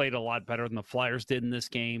played a lot better than the Flyers did in this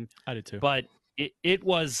game. I did too. But it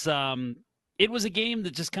was a game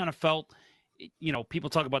that just kind of felt, people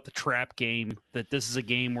talk about the trap game, that this is a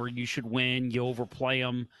game where you should win, you overplay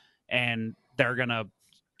them, and they're going to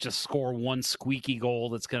just score one squeaky goal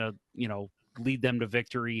that's going to, lead them to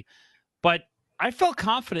victory. But I felt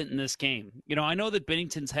confident in this game. I know that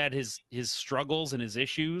Bennington's had his struggles and his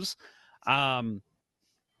issues. I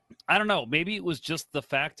don't know. Maybe it was just the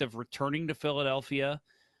fact of returning to Philadelphia,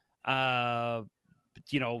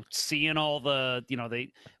 seeing all the,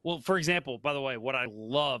 for example, by the way, what I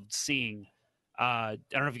loved seeing, I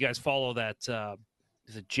don't know if you guys follow that,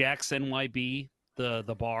 is it Jack's NYB,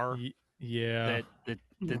 the bar? Yeah.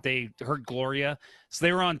 That they heard Gloria. So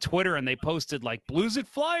they were on Twitter and they posted like, Blues at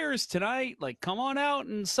Flyers tonight, like, come on out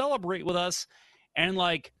and celebrate with us. And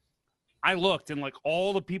like, I looked and like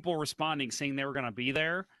all the people responding saying they were going to be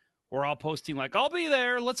there were all posting like, I'll be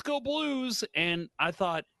there, let's go Blues. And I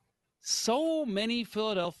thought, so many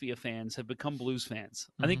Philadelphia fans have become Blues fans.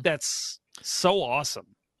 I think that's so awesome.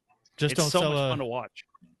 Just it's don't so sell much fun to watch.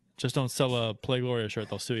 Just don't sell a Play Gloria shirt;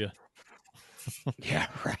 they'll sue you. Yeah,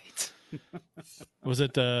 right. Was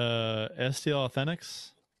it STL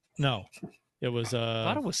Authentics? No, it was. I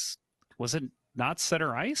thought it was. Was it not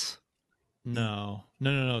Center Ice? No.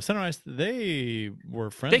 Center Ice. They were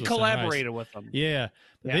friends. They with collaborated with them. Yeah,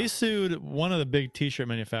 they sued one of the big T-shirt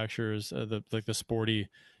manufacturers, the sporty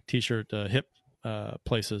T-shirt hip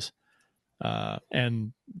places,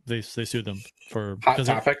 and they sued them for Hot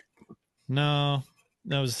Topic. No,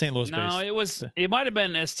 it was a St. Louis base. It might have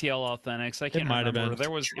been STL Authentics. I can't remember. Been.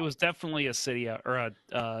 It was definitely a city or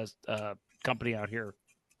a company out here.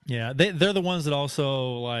 Yeah, they're the ones that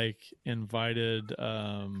also like invited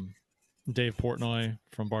Dave Portnoy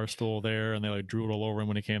from Barstool there, and they like drooled all over him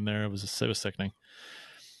when he came there. It was sickening.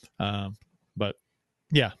 But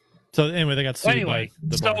yeah. So anyway, they got sued by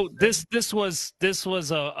the bar. this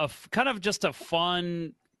was a kind of just a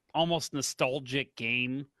fun, almost nostalgic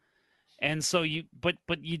game. And so but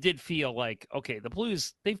you did feel like, okay, the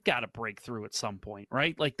Blues, they've got to break through at some point,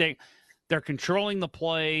 right? Like they're controlling the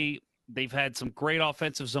play. They've had some great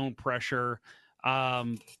offensive zone pressure.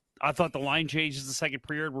 I thought the line changes the second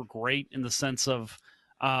period were great in the sense of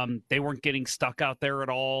they weren't getting stuck out there at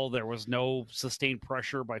all. There was no sustained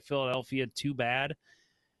pressure by Philadelphia. Too bad.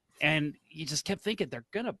 And you just kept thinking they're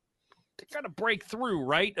gonna break through,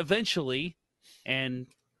 right? Eventually. And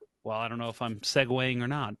well, I don't know if I'm segueing or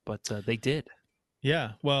not, but they did.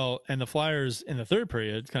 Yeah. Well, and the Flyers in the third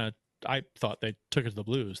period I thought they took it to the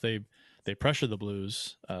Blues. They pressured the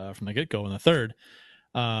Blues from the get-go in the third.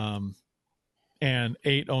 And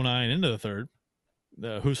 8:09 into the third,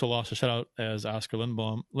 Husso lost a shutout as Oscar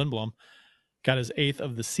Lindblom got his 8th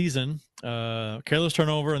of the season. Careless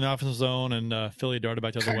turnover in the offensive zone, and Philly darted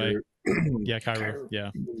back the other way. Yeah, Cairo.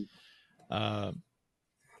 Yeah.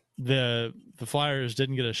 The Flyers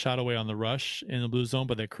didn't get a shot away on the rush in the blue zone,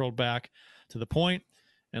 but they curled back to the point,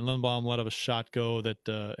 and Lindblom let up a shot go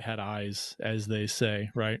that had eyes, as they say,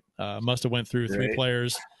 right? Must have went through three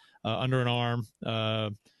players under an arm,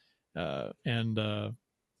 and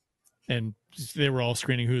they were all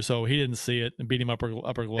screening Husso. He didn't see it and beat him upper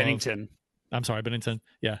glove. Bennington. I'm sorry, Bennington.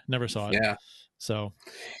 Yeah, never saw it. Yeah. So,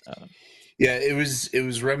 yeah, it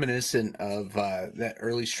was reminiscent of that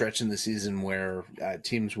early stretch in the season where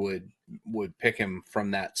teams would pick him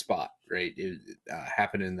from that spot. Right, it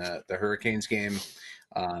happened in the Hurricanes game.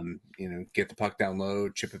 Get the puck down low,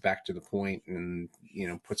 chip it back to the point, and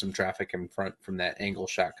put some traffic in front from that angle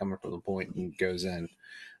shot coming from the point and goes in.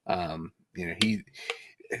 I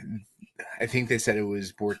think they said it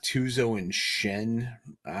was Bortuzzo and Shen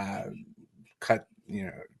cut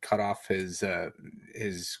off his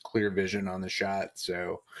clear vision on the shot.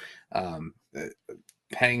 So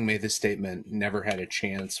Pang made the statement, never had a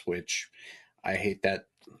chance, which I hate that.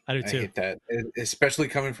 I do too. I hate that, especially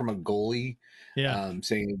coming from a goalie. Yeah.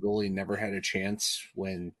 Saying the goalie never had a chance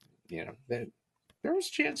when there was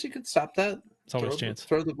a chance you could stop that. It's always a chance.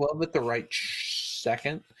 Throw the glove at the right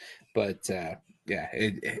second, but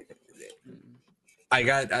I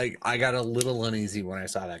got a little uneasy when I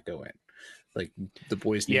saw that go in. Like, the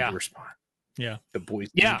boys need to respond. Yeah, the boys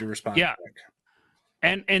need to respond. Yeah, quick.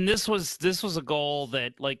 And this was a goal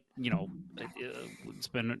that, like, it's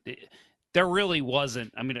been. There really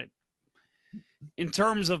wasn't. I mean, in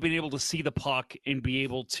terms of being able to see the puck and be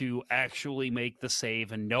able to actually make the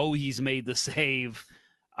save and know he's made the save,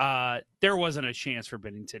 there wasn't a chance for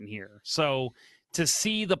Bennington here. So to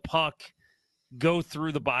see the puck go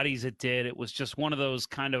through the bodies it did, it was just one of those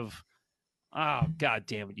kind of, oh, God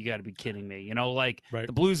damn it, you got to be kidding me. Right.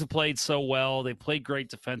 The Blues have played so well. They played great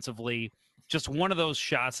defensively. Just one of those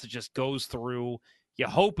shots that just goes through. You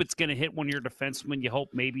hope it's going to hit one of your defensemen. You hope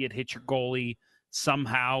maybe it hits your goalie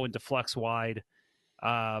somehow and deflects wide.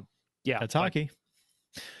 That's hockey.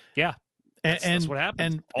 Yeah, that's what happened.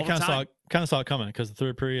 And I kind of saw it coming, because the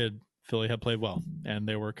third period Philly had played well and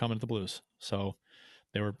they were coming at the Blues. So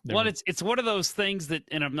they were. It's one of those things that,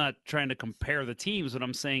 and I'm not trying to compare the teams, but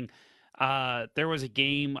I'm saying there was a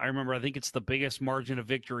game I remember. I think it's the biggest margin of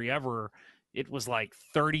victory ever. It was like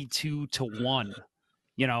 32-1.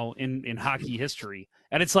 In hockey history.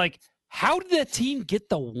 And it's like, how did that team get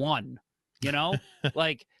the one? And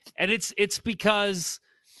it's because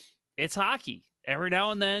it's hockey. Every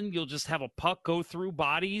now and then you'll just have a puck go through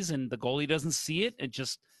bodies and the goalie doesn't see it. It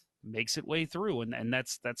just makes it way through. And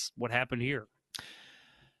that's what happened here.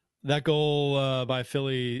 That goal by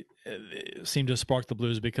Philly seemed to spark the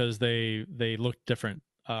Blues because they looked different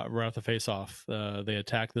right off the face-off. They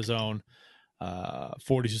attacked the zone.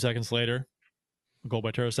 42 seconds later, goal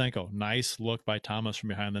by Tarasenko. Nice look by Thomas from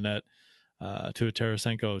behind the net to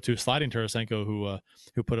sliding Tarasenko,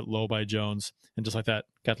 who put it low by Jones, and just like that,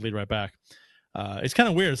 got the lead right back. It's kind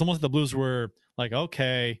of weird. It's almost like the Blues were like,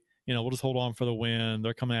 okay, we'll just hold on for the win.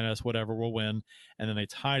 They're coming at us, whatever, we'll win. And then they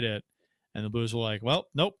tied it, and the Blues were like, well,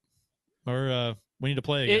 nope, we need to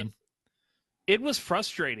play again. It was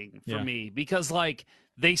frustrating for me because,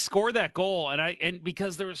 they scored that goal, and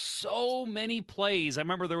because there were so many plays. I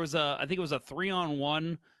remember there was I think it was a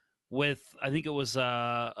 3-on-1 with, I think it was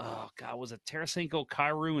was it Tarasenko,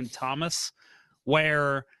 Kyrou, and Thomas,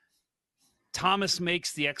 where Thomas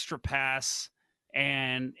makes the extra pass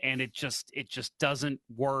and it just doesn't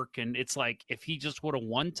work. And it's like, if he just would have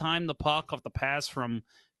one-timed the puck off the pass from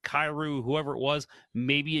Kyrou, whoever it was,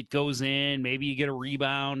 maybe it goes in, maybe you get a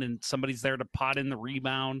rebound and somebody's there to pot in the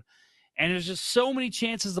rebound. And there's just so many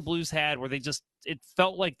chances the Blues had where it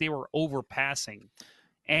felt like they were overpassing.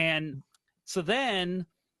 And so then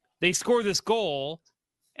they score this goal,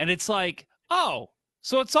 and it's like, oh,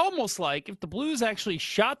 so it's almost like if the Blues actually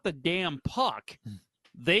shot the damn puck,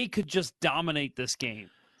 they could just dominate this game.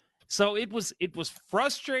 So it was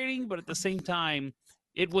frustrating, but at the same time,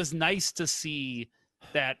 it was nice to see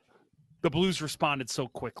that the Blues responded so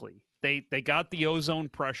quickly. They got the ozone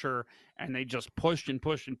pressure, and they just pushed and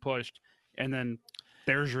pushed and pushed, and then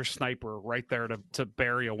there's your sniper right there to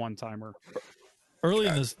bury a one-timer. Early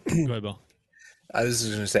in this, go ahead, Bill. I was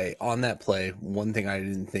just going to say, on that play, one thing I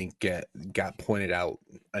didn't think got pointed out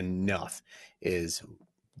enough is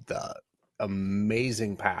the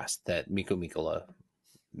amazing pass that Mikko Mikkola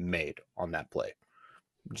made on that play.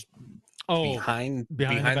 Just behind the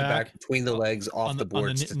back, between the legs, off the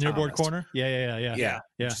boards, on the near board corner. Yeah.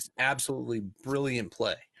 Just absolutely brilliant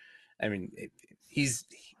play. I mean, he's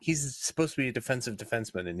supposed to be a defensive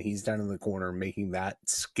defenseman, and he's down in the corner making that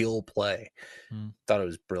skill play. Thought it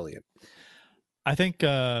was brilliant. I think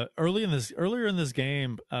earlier in this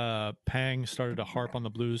game, Pang started to harp on the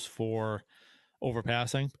Blues for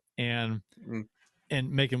overpassing and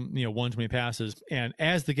making one too many passes. And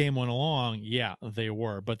as the game went along, yeah, they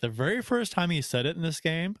were. But the very first time he said it in this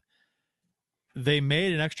game, they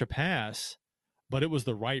made an extra pass, but it was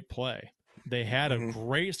the right play. They had a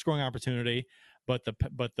great scoring opportunity, but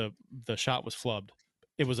the shot was flubbed.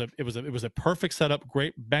 It was a perfect setup,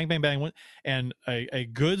 great bang bang bang, and a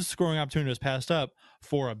good scoring opportunity was passed up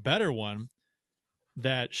for a better one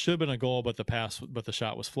that should have been a goal, but the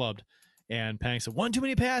shot was flubbed. And Pang said, "One too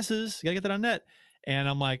many passes. You gotta get that on net." And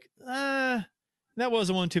I'm like, that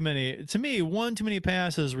wasn't one too many. To me, one too many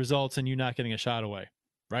passes results in you not getting a shot away,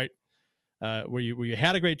 right? Where you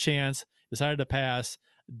had a great chance, decided to pass,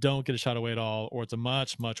 don't get a shot away at all, or it's a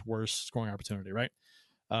much, much worse scoring opportunity, right?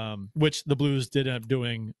 Which the Blues did end up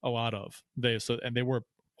doing a lot of. They were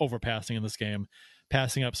overpassing in this game,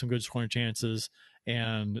 passing up some good scoring chances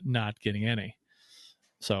and not getting any.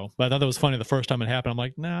 So, but I thought that was funny the first time it happened. I'm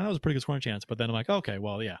like, nah, that was a pretty good scoring chance. But then I'm like, okay,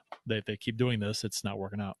 well, yeah, they keep doing this, it's not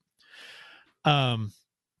working out. And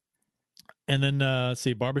then let's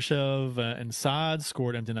see, Barbashev and Saad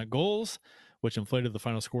scored empty net goals, which inflated the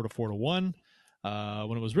final score to 4-1.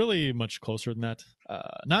 When it was really much closer than that.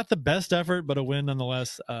 Not the best effort, but a win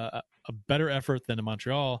nonetheless. A better effort than in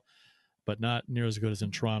Montreal, but not near as good as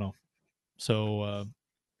in Toronto. So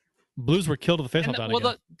Blues were killed to the faceoff out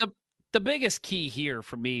again. The biggest key here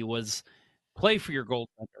for me was play for your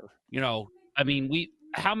goaltender. I mean,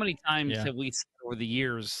 how many times have we said over the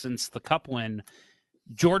years since the Cup win,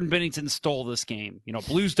 Jordan Binnington stole this game.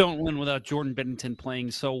 Blues don't win without Jordan Binnington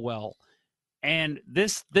playing so well. And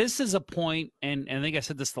this is a point, and I think I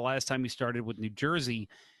said this the last time he started with New Jersey,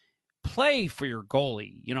 play for your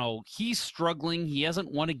goalie. He's struggling. He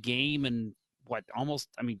hasn't won a game in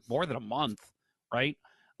more than a month, right?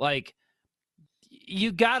 Like,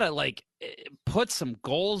 you got to, put some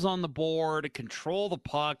goals on the board, control the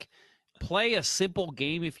puck, play a simple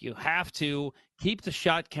game if you have to, keep the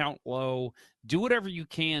shot count low, do whatever you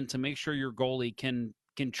can to make sure your goalie can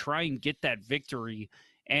try and get that victory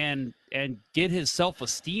and get his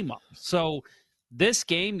self-esteem up. So this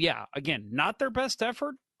game, again, not their best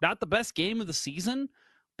effort, not the best game of the season,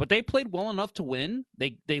 but they played well enough to win.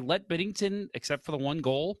 They let Binnington, except for the one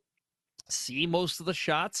goal, see most of the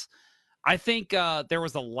shots. I think there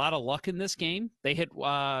was a lot of luck in this game. They hit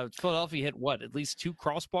Philadelphia hit at least 2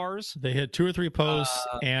 crossbars. They hit 2 or 3 posts,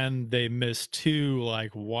 and they missed 2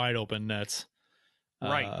 wide open nets.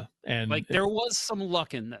 Right, and there was some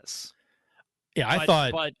luck in this. Yeah, I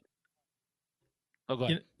thought. But go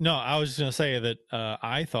ahead. No, I was just going to say that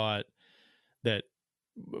I thought that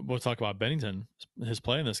we'll talk about Binnington, his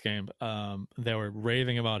play in this game. They were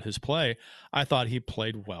raving about his play. I thought he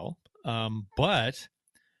played well, but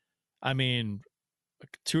I mean,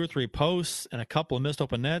 2 or 3 posts and a couple of missed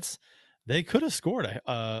open nets, they could have scored 3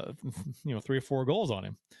 or 4 goals on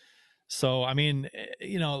him. So I mean,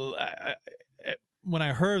 when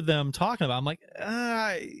I heard them talking about it, I'm like,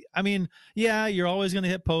 I mean, yeah, you're always going to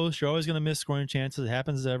hit posts. You're always going to miss scoring chances. It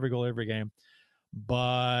happens every goal, every game.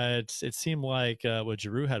 But it seemed like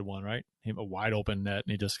Giroux had one, right? A wide open net,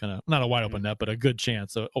 and he just not a wide open net, but a good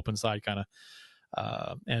chance, an open side kind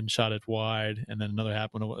of, and shot it wide. And then another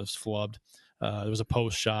happened, it was flubbed. There was a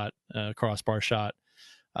post shot, crossbar shot.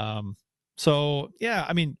 So yeah,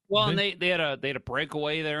 I mean, well, and they had a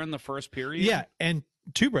breakaway there in the first period. Yeah, and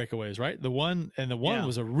 2 breakaways, right? The one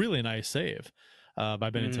was a really nice save by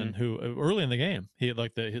Binnington, who early in the game he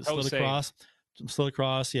slid across,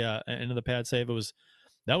 into the pad save.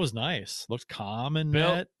 That was nice. Looked calm and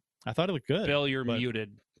net. I thought it looked good. Bill, you're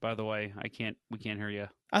muted, by the way. We can't hear you.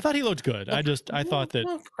 I thought he looked good. I thought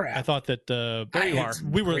that there you are.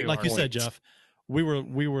 We were like you said, Jeff. We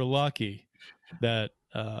were lucky that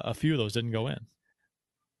a few of those didn't go in.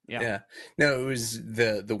 Yeah. No, it was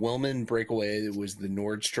the Willman breakaway. It was the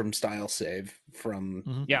Nordstrom style save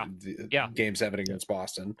from Game 7 against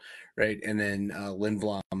Boston, right? And then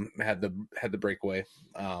Lindblom had the breakaway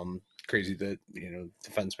crazy that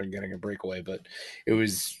defenseman getting a breakaway, but it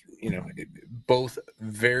was both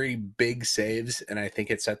very big saves, and I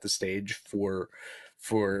think it set the stage for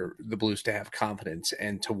the Blues to have confidence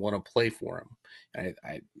and to want to play for him.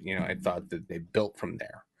 I thought that they built from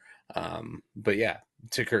there. But yeah,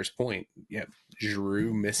 to Kurt's point,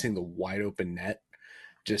 Giroux missing the wide open net,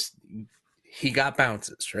 just he got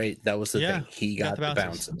bounces, right? That was the thing. He got the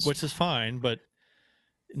bounces, which is fine, but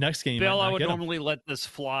next game, Bill, I would normally let this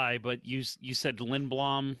fly, but you said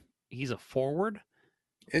Lindblom, he's a forward.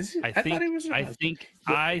 Is he? I thought he was. I think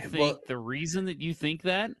the reason that you think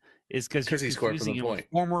that is because he scored from the point.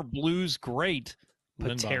 Former Blues great,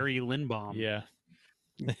 Terry Lindblom. Yeah,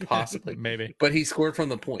 possibly, maybe. But he scored from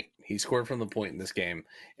the point. He scored from the point in this game,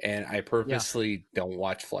 and I purposely don't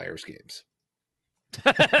watch Flyers games.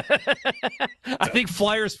 I think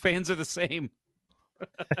Flyers fans are the same.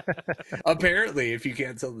 Apparently, if you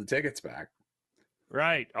can't sell the tickets back.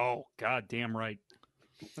 Right. Oh, God damn right.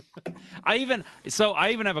 I even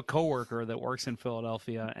have a coworker that works in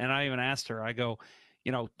Philadelphia, and I even asked her, I go,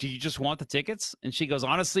 do you just want the tickets? And she goes,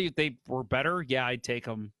 honestly, if they were better, yeah, I'd take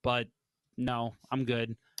them, but no, I'm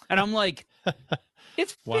good. And I'm like,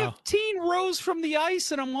 it's 15 rows from the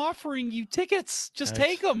ice, and I'm offering you tickets. Just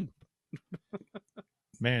take them.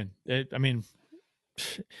 Man, if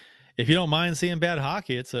you don't mind seeing bad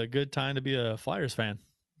hockey, it's a good time to be a Flyers fan.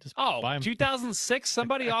 Just 2006,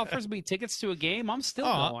 somebody offers me tickets to a game, I'm still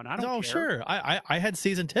going. I don't care. Sure. I had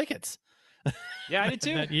season tickets. Yeah, I did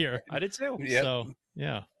too. That year. I did too. Yep. So,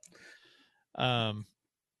 yeah.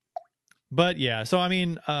 But yeah, so a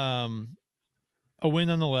win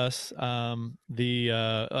nonetheless.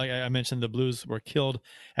 Like I mentioned, the Blues were killed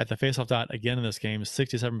at the faceoff dot again in this game,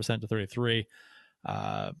 67% to 33.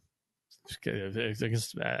 I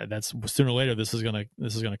guess that's sooner or later this is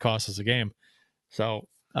gonna cost us a game. So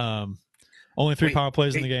only 3 power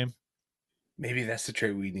plays in the game. Maybe that's the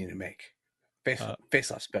trade we need to make.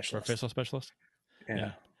 Face-off specialist. Face-off specialist.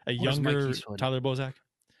 Yeah. A younger Tyler Bozak.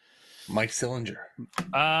 Mike Sillinger.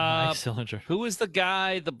 Mike Sillinger. Who was the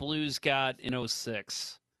guy the Blues got in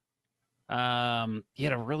 2006? He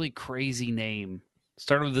had a really crazy name.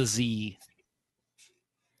 Started with a Z.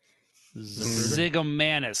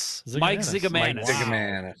 Zigomanis. Mike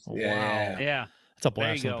Zigomanis. Wow. Yeah. That's a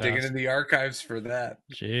blast. Digging in the archives for that.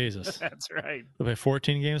 Jesus. That's right. They'll play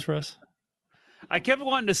 14 games for us. I kept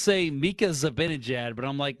wanting to say Mika Zibanejad, but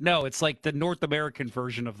I'm like, no, it's like the North American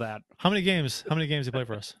version of that. How many games do you play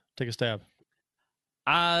for us? Take a stab.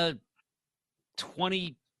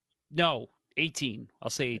 18. I'll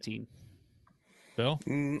say 18. Bill?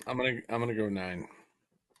 I'm gonna go 9.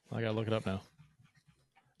 I gotta look it up now.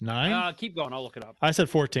 9? Keep going. I'll look it up. I said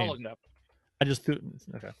 14. I'll look it up. I just threw.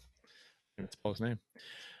 Okay. It's Paul's name.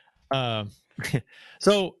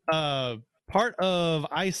 So part of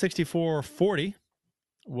I-6440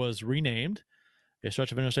 was renamed a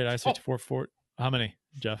stretch of interstate I-6440. How many,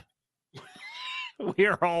 Jeff? We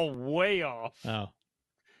are all way off. Oh.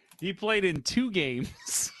 He played in 2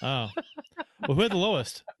 games. Oh. Well, who had the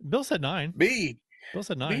lowest? Bill said 9. Me. Bill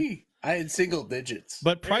said 9. Me. I had single digits.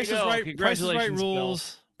 But Price is Right Bill. Price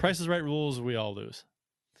is Right rules, we all lose.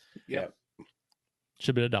 Yep.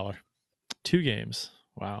 Should be $1. 2 games.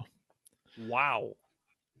 Wow.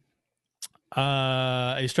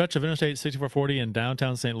 A stretch of Interstate 6440 in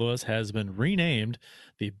downtown St. Louis has been renamed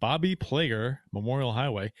the Bobby Plager Memorial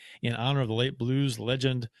Highway in honor of the late Blues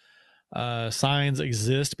legend. Signs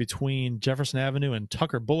exist between Jefferson Avenue and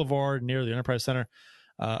Tucker Boulevard near the Enterprise Center.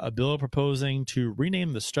 A bill proposing to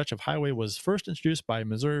rename the stretch of highway was first introduced by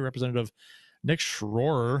Missouri Representative Nick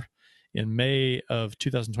Schroer in May of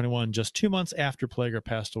 2021, just 2 months after Plager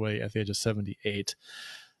passed away at the age of 78.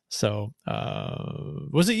 So,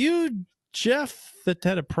 was it you, Jeff, that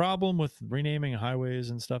had a problem with renaming highways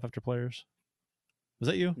and stuff after players? Was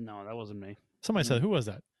that you? No, that wasn't me. Somebody said, who was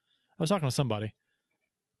that? I was talking to somebody.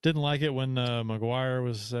 Didn't like it when McGuire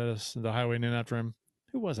was the highway named after him.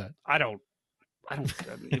 Who was that? I don't.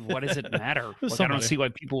 What does it matter? I don't see why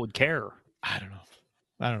people would care. I don't know.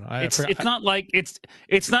 It's not like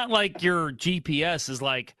it's not like your GPS is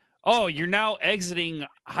like, oh, you're now exiting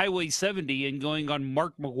Highway 70 and going on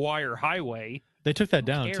Mark McGuire Highway. They took that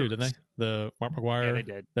down too, didn't they? The Mark McGuire. Yeah, they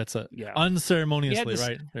did. That's unceremoniously,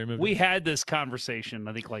 right? We had this conversation,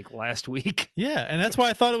 I think, like last week. Yeah, and that's why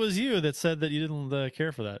I thought it was you that said that you didn't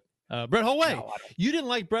care for that. Brett Hallway. No, you didn't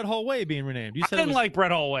like Brett Hallway being renamed. You said I didn't like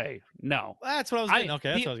Brett Hallway. No. That's what I was getting.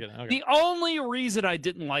 Okay, that's what I was getting. Okay. The only reason I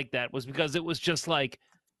didn't like that was because it was just like,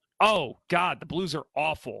 oh, God, the Blues are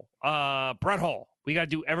awful. Brett Hall. We got to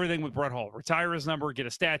do everything with Brett Hall. Retire his number, get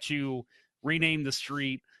a statue, rename the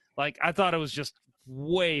street. Like, I thought it was just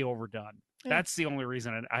way overdone. That's the only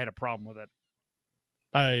reason I had a problem with it.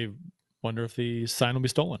 I wonder if the sign will be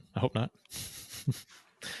stolen. I hope not.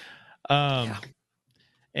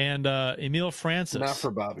 And Emile Francis. Not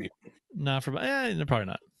for Bobby. Probably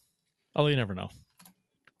not. Although you never know.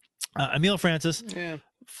 Emile Francis,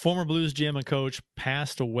 former Blues GM and coach,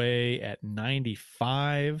 passed away at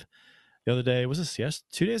 95 the other day. Was this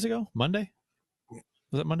 2 days ago? Monday?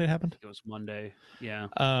 Was that Monday it happened? It was Monday, yeah.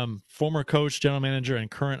 Former coach, general manager,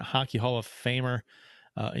 and current Hockey Hall of Famer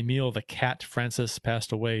Emile the Cat Francis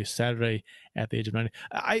passed away Saturday at the age of 90.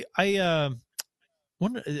 I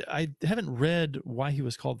wonder. I haven't read why he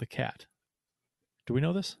was called the Cat. Do we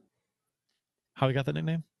know this? How he got that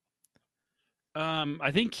nickname?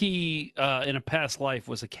 I think he in a past life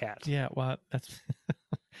was a cat. Yeah, well, that's.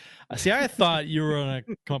 See, I thought you were gonna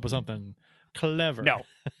come up with something clever. No,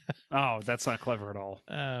 that's not clever at all.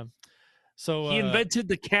 So he invented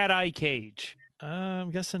the cat eye cage. I'm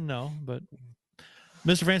guessing no, but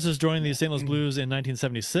Mr. Francis joined the St. Louis Blues in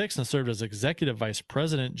 1976 and served as executive vice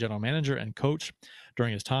president, general manager, and coach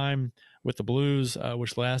during his time with the Blues,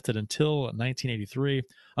 which lasted until 1983.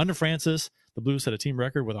 Under Francis, the Blues set a team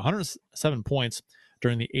record with 107 points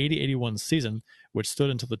during the 80-81 season, which stood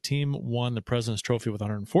until the team won the President's Trophy with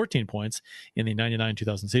 114 points in the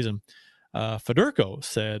 99-2000 season. Fedorko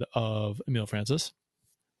said of Emile Francis,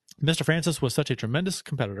 Mr. Francis was such a tremendous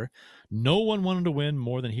competitor. No one wanted to win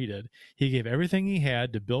more than he did. He gave everything he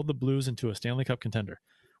had to build the Blues into a Stanley Cup contender.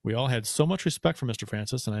 We all had so much respect for Mr.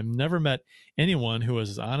 Francis, and I've never met anyone who was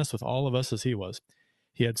as honest with all of us as he was.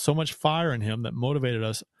 He had so much fire in him that motivated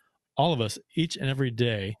us, all of us, each and every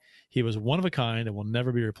day. He was one of a kind and will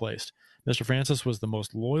never be replaced. Mr. Francis was the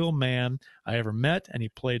most loyal man I ever met, and he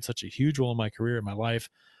played such a huge role in my career and my life.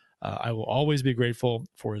 I will always be grateful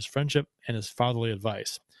for his friendship and his fatherly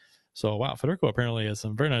advice. So, wow, Fedorko apparently has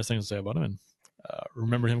some very nice things to say about him, and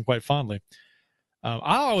remember him quite fondly. I'll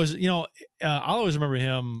always remember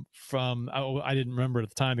him from. I didn't remember it at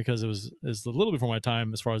the time because it was a little before my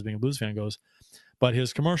time as far as being a Blues fan goes. But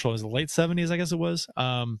his commercial is the late 70s, I guess it was,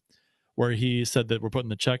 where he said that we're putting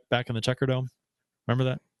the check back in the Checker Dome.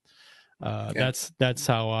 Remember that?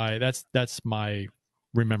 That's my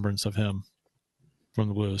remembrance of him from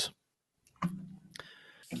the Blues.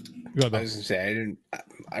 Go ahead, I was going to say,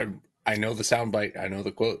 I know the soundbite. I know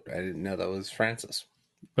the quote. I didn't know that was Francis.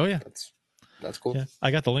 Oh, yeah. That's cool. Yeah,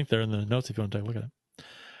 I got the link there in the notes if you want to take a look at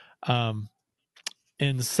it.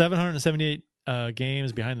 In 778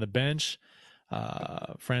 games behind the bench,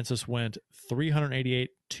 Francis went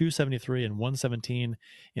 388, 273, and 117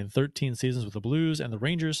 in 13 seasons with the Blues and the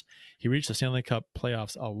Rangers. He reached the Stanley Cup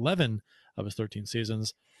playoffs 11 of his 13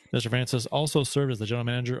 seasons. Mr. Francis also served as the general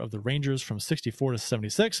manager of the Rangers from 64 to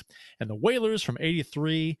 76 and the Whalers from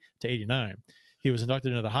 83 to 89. He was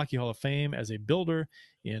inducted into the Hockey Hall of Fame as a builder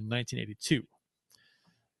in 1982.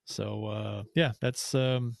 So, that's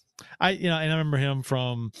I remember him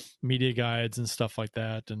from media guides and stuff like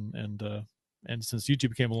that, and since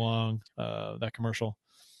YouTube came along, that commercial.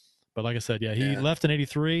 But like I said, he left in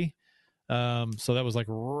 83, so that was like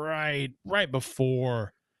right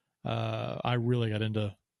before I really got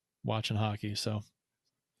into watching hockey. So,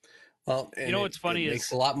 well, what's funny it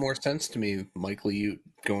makes a lot more sense to me, Mike Liut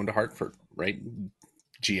going to Hartford, right?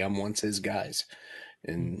 GM wants his guys,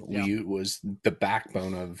 and Liut was the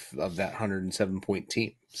backbone of that 107-point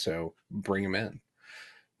team. So bring him in.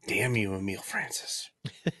 Damn you, Emile Francis.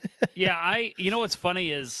 What's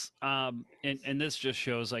funny is, and this just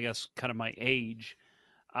shows, I guess, kind of my age.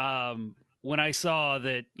 When I saw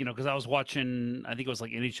that, because I was watching, I think it was like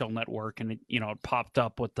NHL Network, and it popped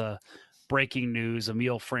up with the breaking news,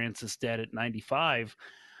 Emile Francis dead at 95.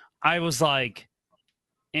 I was like,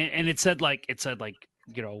 and it said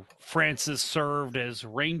Francis served as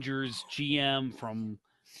Rangers GM from,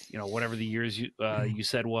 whatever the years you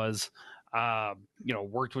said was,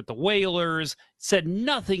 worked with the Whalers, said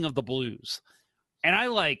nothing of the Blues. And I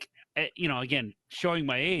again, showing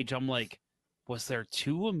my age, I'm like, was there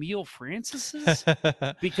two Emile Francises?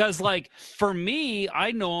 Because for me,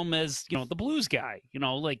 I know him as, the Blues guy,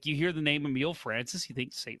 you hear the name Emile Francis, you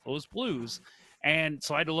think St. Louis Blues. And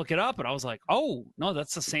so I had to look it up, and I was like, oh no,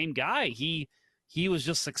 that's the same guy. He was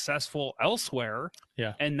just successful elsewhere.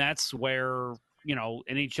 Yeah. And that's where,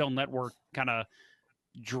 NHL Network kind of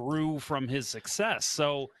drew from his success.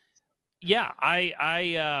 So yeah, I've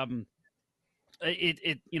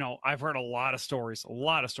heard a lot of stories.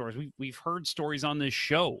 We've heard stories on this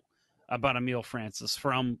show about Emile Francis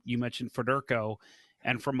from, you mentioned Fedorko,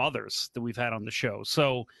 and from others that we've had on the show.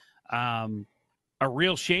 So, a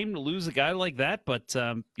real shame to lose a guy like that, but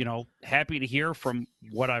happy to hear from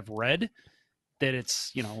what I've read that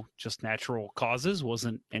it's, just natural causes,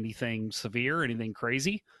 wasn't anything severe, anything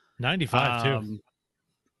crazy. 95 too.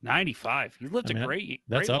 95. He lived a great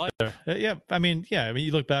up life. there. Yeah. I mean,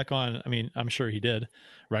 you look back on, I'm sure he did,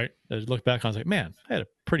 right? Look back on, it's like, man, I had a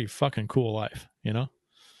pretty fucking cool life,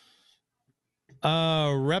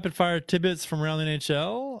 Rapid fire tidbits from around the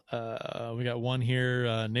NHL. We got one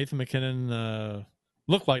here. Nathan McKinnon,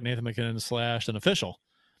 looked like Nathan McKinnon slashed an official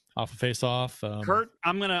off a face-off. Kurt,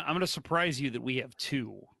 I'm gonna surprise you that we have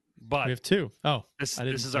two. But we have two. Oh, this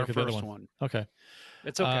is our first one. Okay,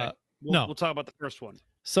 it's okay. We'll talk about the first one.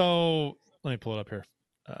 So let me pull it up here.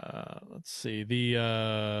 Let's see.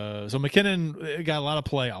 So McKinnon got a lot of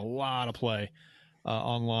play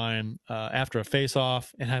online after a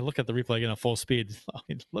face-off, and I look at the replay again at full speed.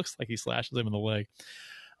 It looks like he slashes him in the leg.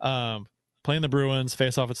 Playing the Bruins,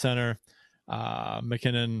 face-off at center.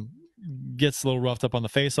 McKinnon gets a little roughed up on the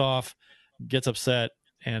face-off, gets upset,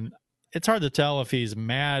 and it's hard to tell if he's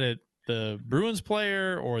mad at the Bruins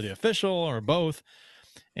player or the official or both.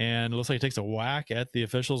 And it looks like he takes a whack at the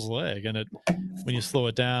official's leg. And when you slow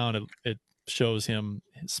it down, it shows him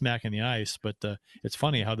smacking the ice. But it's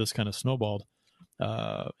funny how this kind of snowballed.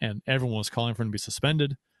 And everyone was calling for him to be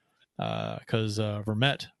suspended because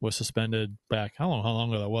Vermette was suspended back. I don't know how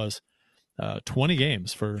long ago that was. 20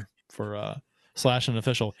 games for slashing an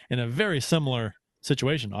official in a very similar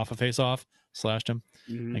situation. Off a face-off, slashed him,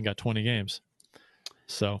 and got 20 games.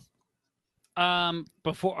 So,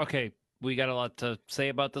 we got a lot to say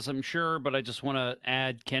about this, I'm sure, but I just want to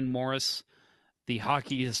add Ken Morris, the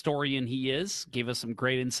hockey historian he is, gave us some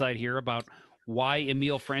great insight here about why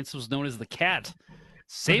Emile Francis was known as the Cat.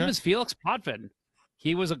 Same as Felix Potvin.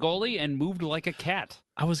 He was a goalie and moved like a cat.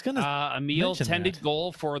 I was going to Emile tended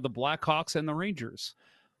goal for the Blackhawks and the Rangers.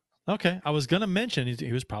 Okay, I was going to mention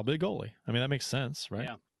he was probably a goalie. I mean, that makes sense, right?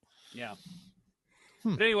 Yeah.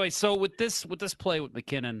 But anyway, so with this play with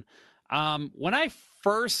McKinnon, when I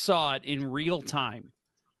first saw it in real time,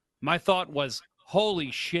 my thought was, holy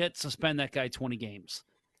shit, suspend that guy 20 games.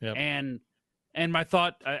 Yep. And my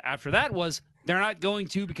thought after that was, they're not going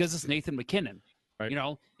to because it's Nathan McKinnon.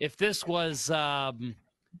 Right. If this was, oh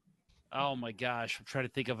my gosh, I'm trying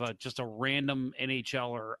to think of just a random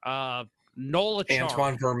NHLer. Nola Char.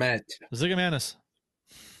 Antoine Vermette. Zigomanis.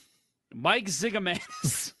 Mike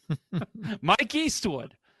Zigomanis. Mike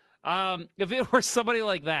Eastwood. If it were somebody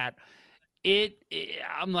like that,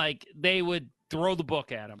 I'm like, they would throw the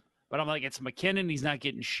book at him. But I'm like, it's McKinnon. He's not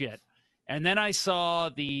getting shit. And then I saw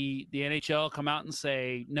the NHL come out and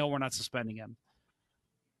say, no, we're not suspending him.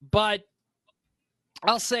 But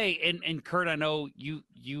I'll say, and Kurt, I know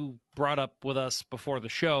you brought up with us before the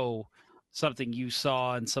show something you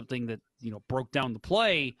saw and something that, broke down the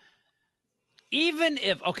play. Even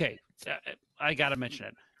if, I got to mention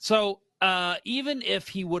it. So even if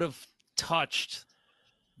he would have touched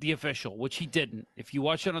the official, which he didn't. If you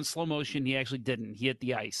watch it on slow motion, he actually didn't. He hit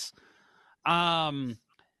the ice. I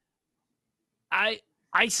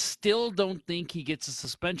still don't think he gets a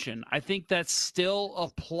suspension. I think that's still a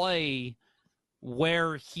play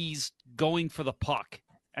where he's going for the puck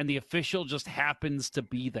and the official just happens to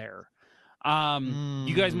be there.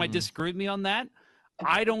 You guys might disagree with me on that.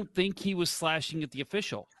 I don't think he was slashing at the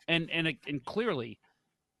official. And clearly,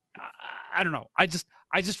 I don't know. I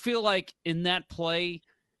just feel like in that play,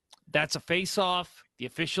 that's a face-off. The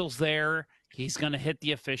official's there. He's going to hit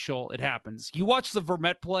the official. It happens. You watch the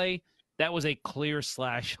Vermette play. That was a clear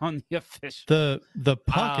slash on the official. The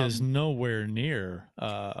puck is nowhere near.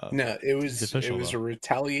 No, it was a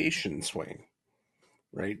retaliation swing,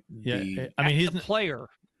 right? Yeah, he's the player.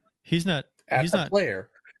 He's not. He's not player.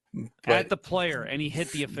 At the player, and he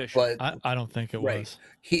hit the official. But, I don't think it was.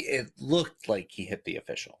 It looked like he hit the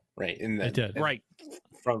official, right? It did. Right.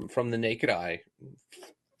 From the naked eye,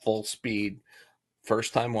 full speed,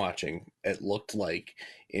 first time watching, it looked like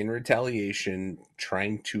in retaliation,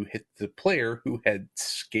 trying to hit the player who had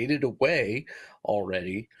skated away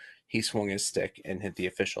already, he swung his stick and hit the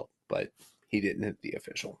official, but he didn't hit the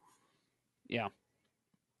official. Yeah.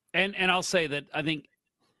 And I'll say that I think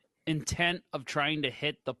intent of trying to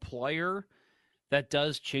hit the player, that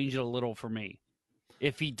does change it a little for me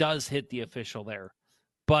if he does hit the official there.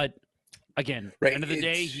 But again, at the end of the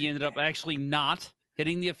day, he ended up actually not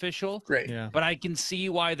hitting the official. Right. Yeah. But I can see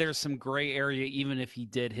why there's some gray area even if he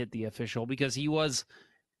did hit the official, because he was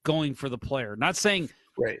going for the player. Not saying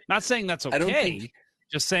that's okay.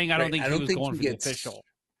 Just saying I don't think he was going for the official.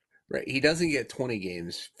 Right. He doesn't get 20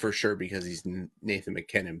 games for sure because he's Nathan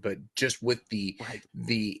McKinnon, but just with the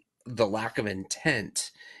lack of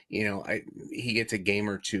intent, he gets a game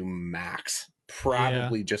or two max,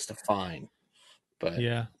 probably just a fine. But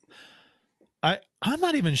yeah. I'm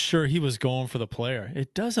not even sure he was going for the player.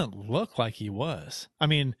 It doesn't look like he was. I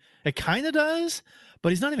mean, it kind of does, but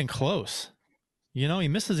he's not even close. He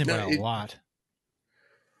misses him by a lot.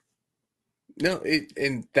 No,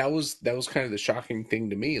 and that was kind of the shocking thing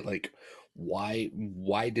to me. Like, why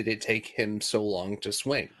did it take him so long to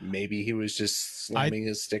swing? Maybe he was just slamming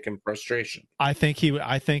his stick in frustration. I think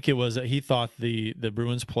it was he thought the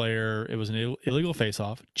Bruins player, it was an illegal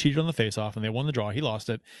faceoff, cheated on the faceoff, and they won the draw. He lost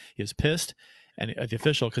it. He was pissed and at the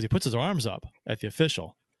official because he puts his arms up at the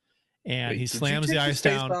official, and he slams the ice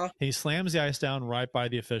down. He slams the ice down right by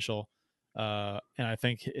the official, and I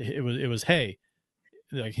think it was hey.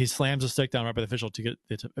 Like he slams the stick down right by the official to get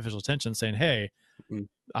the official attention, saying, "Hey,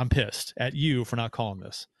 I'm pissed at you for not calling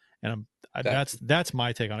this." And that's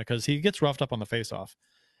my take on it, because he gets roughed up on the face-off,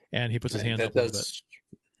 and he puts his hands up a little bit.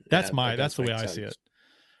 That's the way I see it.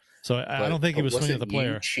 So I don't think he was swinging at the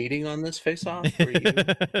player. Cheating on this face-off?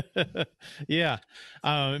 Yeah,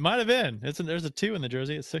 it might have been. There's a 2 in the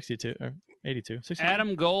jersey. It's 62 or 82. 62.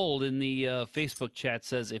 Adam Gold in the Facebook chat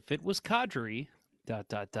says, if it was Kadri, ...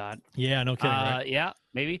 Yeah, no kidding. Right? Yeah,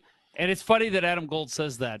 maybe. And it's funny that Adam Gold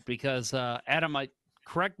says that, because Adam,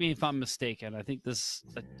 correct me if I'm mistaken. I think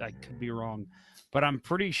I could be wrong, but I'm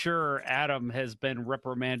pretty sure Adam has been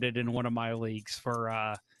reprimanded in one of my leagues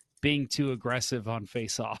for being too aggressive on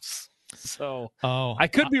face-offs. So I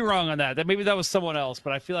could be wrong on that. Maybe that was someone else,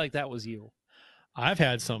 but I feel like that was you. I've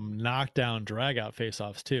had some knockdown, drag-out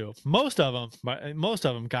face-offs too. Most of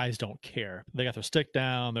them, guys don't care. They got their stick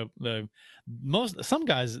down. Some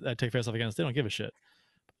guys that take face-off against, they don't give a shit,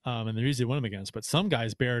 and they're easy to win them against. But some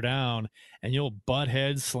guys bear down, and you'll butt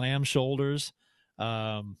heads, slam shoulders.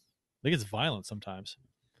 It gets violent sometimes,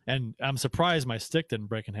 and I'm surprised my stick didn't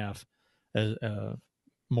break in half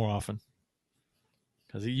more often,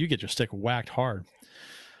 because you get your stick whacked hard.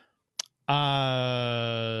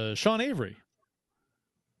 Sean Avery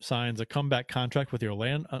signs a comeback contract with the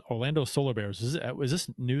Orlando Solar Bears. Is this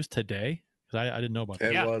news today? Because I didn't know about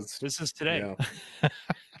that. It was. This is today. Yeah.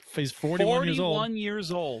 He's 41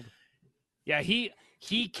 years old. Yeah, he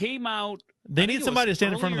came out. They need somebody to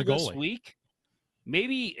stand in front of the goalie. This week.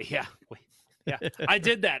 Maybe, yeah. Yeah, I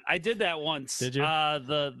did that once. Did you?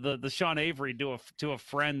 The Sean Avery to a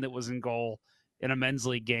friend that was in goal in a men's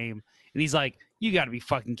league game, and he's like, "You got to be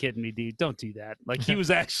fucking kidding me, dude! Don't do that." Like, he was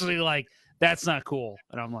actually like, "That's not cool,"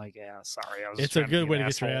 and I'm like, "Yeah, sorry." It's a good way to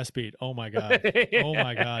get your ass beat. Oh my god! Oh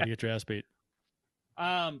my god! You get your ass beat.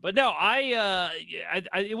 But no,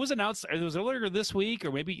 it was announced. It was earlier this week,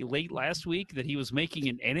 or maybe late last week, that he was making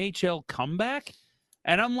an NHL comeback,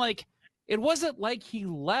 and I'm like, it wasn't like he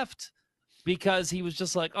left because he was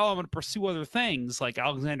just like, "Oh, I'm going to pursue other things like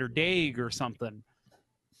Alexander Daig or something."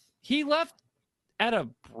 He left at a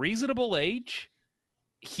reasonable age.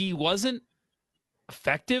 He wasn't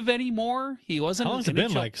effective anymore. He wasn't. How long has it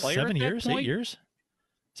been? Like 7 years, 8 years?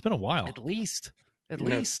 It's been a while. At least.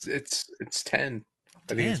 It's 10.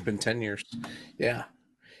 I think it's been 10 years. Yeah.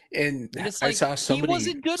 And it's I saw somebody. He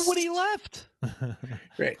wasn't good when he left.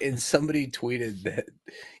 Right. And somebody tweeted that,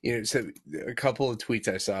 so a couple of tweets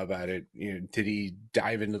I saw about it, did he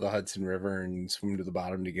dive into the Hudson River and swim to the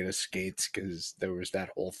bottom to get his skates? Because there was that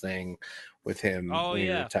whole thing with him when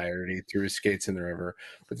he retired. He threw his skates in the river.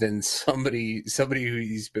 But then somebody who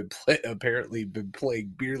he's been apparently been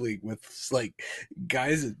playing beer league with, like,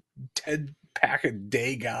 guys at 10-pack a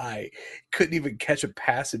day guy, couldn't even catch a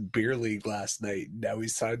pass in beer league last night. Now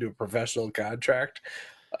he's signed to a professional contract.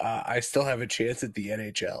 I still have a chance at the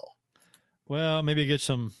NHL. Well, maybe get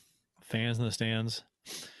some fans in the stands.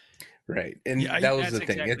 Right. And that was the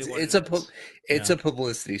thing. Exactly it's a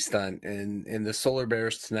publicity stunt. And the Solar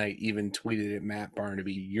Bears tonight even tweeted at Matt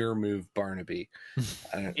Barnaby, "Your move, Barnaby."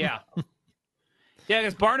 Yeah. Yeah,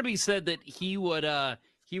 because Barnaby said that he would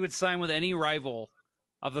sign with any rival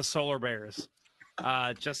of the Solar Bears,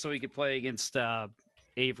 just so he could play against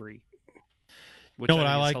Avery. Which what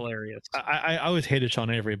I like? Hilarious. I always hated Sean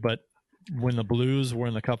Avery, but when the Blues were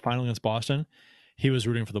in the Cup final against Boston, he was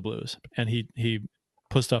rooting for the Blues, and he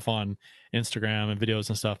put stuff on Instagram and videos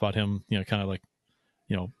and stuff about him, kind of like,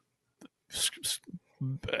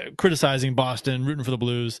 criticizing Boston, rooting for the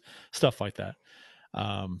Blues, stuff like that.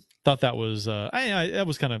 Thought that was that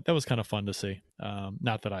was kind of fun to see.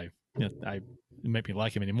 Not that I made me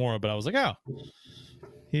like him anymore, but I was like, oh,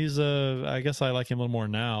 he's I guess I like him a little more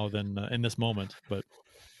now than in this moment. But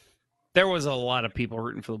there was a lot of people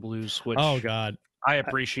rooting for the Blues, which God, I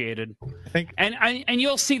appreciated. I think, and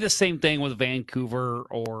you'll see the same thing with Vancouver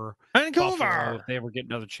or Buffalo if they ever get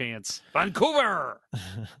another chance. Vancouver.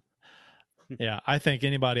 Yeah, I think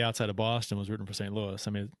anybody outside of Boston was rooting for St. Louis.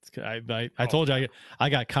 I mean, I told you I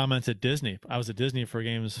got comments at Disney. I was at Disney for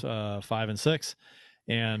games 5 and 6,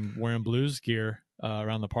 and wearing Blues gear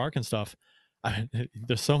around the park and stuff.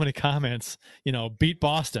 There's so many comments. Beat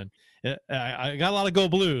Boston. I got a lot of Go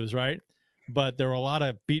Blues, right? But there were a lot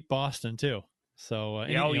of beat Boston too. So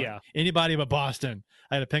anybody but Boston.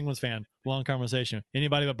 I had a Penguins fan. Long conversation.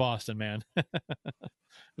 Anybody but Boston, man.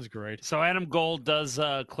 It was great. So Adam Gold does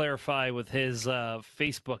clarify with his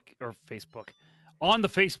Facebook on the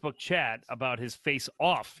Facebook chat about his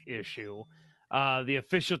face-off issue. The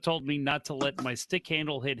official told me not to let my stick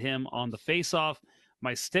handle hit him on the face-off.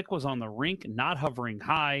 My stick was on the rink, not hovering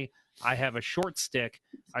high. I have a short stick.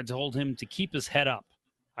 I told him to keep his head up.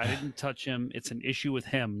 I didn't touch him. It's an issue with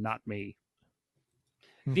him, not me.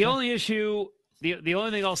 Okay. The only issue, the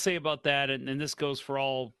only thing I'll say about that, and this goes for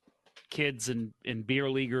all kids and beer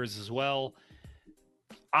leaguers as well,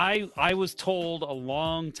 I was told a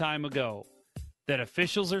long time ago that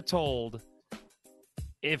officials are told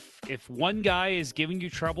if one guy is giving you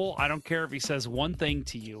trouble, I don't care if he says one thing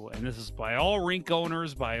to you, and this is by all rink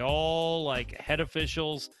owners, by all head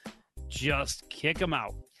officials, just kick him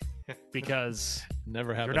out because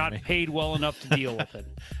never happened. You're not paid well enough to deal with it.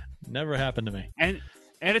 Never happened to me. And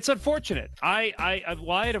it's unfortunate. I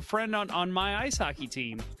had a friend on my ice hockey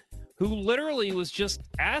team who literally was just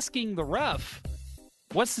asking the ref,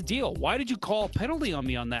 what's the deal? Why did you call a penalty on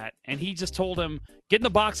me on that? And he just told him, get in the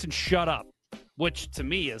box and shut up, which to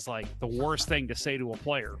me is the worst thing to say to a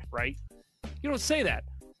player, right? You don't say that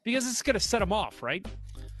because it's going to set him off, right?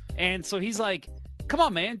 And so he's like, come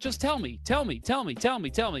on, man, just tell me. And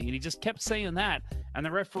he just kept saying that, and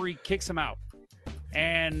the referee kicks him out.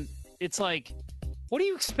 And it's like, what do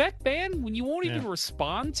you expect, man? When you won't even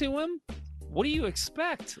respond to him? What do you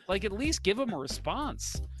expect? At least give him a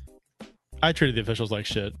response. I treated the officials like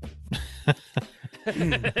shit.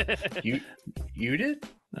 You did?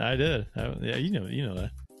 I did. Yeah, you know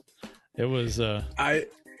that. It was. Do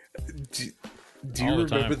you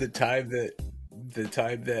remember the time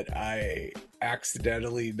that I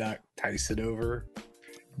accidentally knocked Tyson over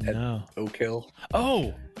at Oak Hill?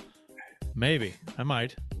 Oh, maybe I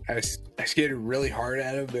might. I skated really hard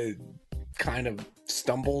at him and kind of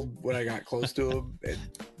stumbled when I got close to him and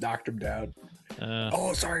knocked him down.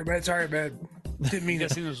 Sorry, man. Didn't mean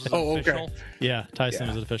to. Okay. Yeah, Tyson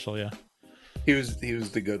was an official. Yeah, he was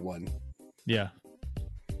the good one. Yeah.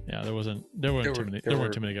 There weren't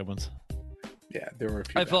too many good ones. Yeah, there were a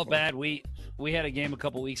few. I felt bad. We had a game a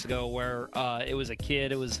couple weeks ago where it was a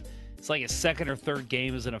kid. It's like his second or third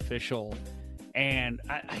game as an official, and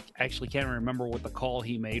I actually can't remember what the call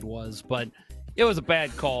he made was, but it was a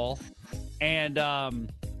bad call, and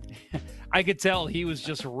I could tell he was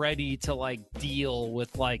just ready to deal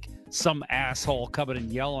with some asshole coming and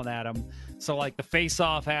yelling at him. So the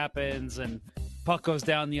face-off happens and puck goes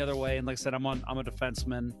down the other way, and like I said, I'm a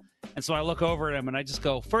defenseman, and so I look over at him and I just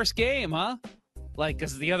go, "First game, huh?"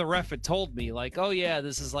 Because the other ref had told me, oh yeah,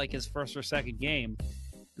 this is his first or second game.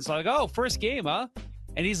 And so I go, "Oh, first game, huh?"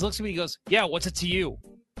 And he looks at me, he goes, "Yeah, what's it to you?"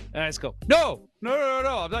 And I just go, No,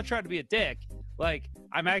 I'm not trying to be a dick.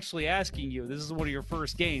 I'm actually asking you, this is one of your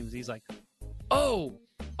first games. He's like, oh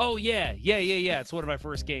yeah, it's one of my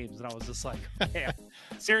first games. And I was just like, yeah,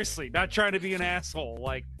 seriously, not trying to be an asshole.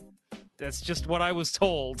 That's just what I was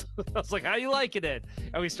told. I was like, how you liking it?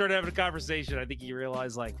 And we started having a conversation. I think he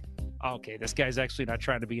realized okay, this guy's actually not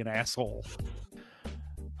trying to be an asshole.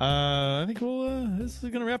 I think this is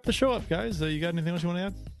going to wrap the show up, guys. You got anything else you want to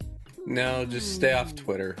add? No, just stay off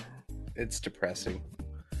Twitter. It's depressing.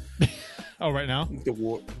 Oh, right now? The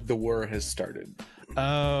war has started.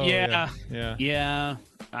 Oh, yeah.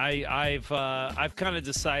 I've kind of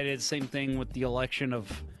decided, same thing with the election of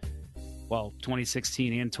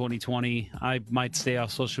 2016 and 2020. I might stay off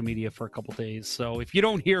social media for a couple days. So if you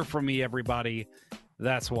don't hear from me, everybody,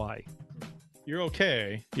 that's why. You're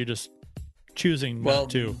okay. You're just choosing not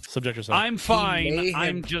to subject yourself. I'm fine.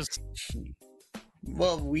 I'm just.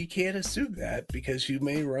 Well, we can't assume that because you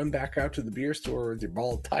may run back out to the beer store with your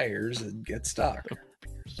bald tires and get stuck.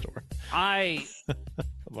 Beer store. I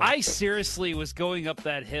seriously was going up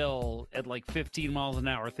that hill at 15 miles an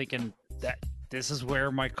hour thinking that this is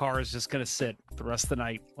where my car is just going to sit the rest of the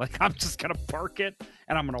night. I'm just going to park it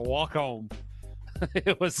and I'm going to walk home.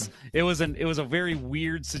 It was a very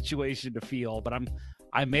weird situation to feel, but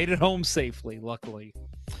I made it home safely, luckily.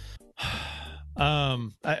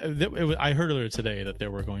 I heard earlier today that there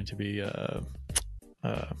were going to be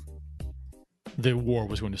the war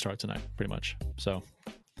was going to start tonight, pretty much. So,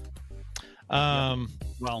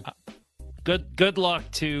 good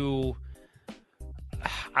luck to.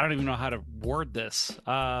 I don't even know how to word this.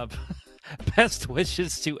 Best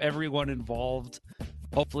wishes to everyone involved.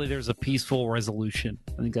 Hopefully there's a peaceful resolution.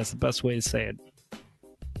 I think that's the best way to say it.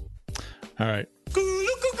 All right.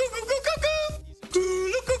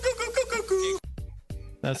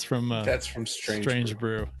 That's from Strange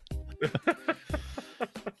Brew.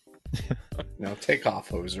 Now take off,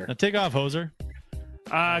 hoser. Now take off, hoser.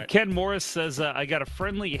 Right. Ken Morris says, I got a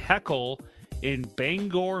friendly heckle in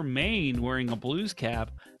Bangor, Maine, wearing a Blues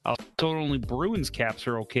cap. I was told only Bruins caps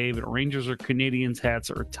are okay, but Rangers or Canadiens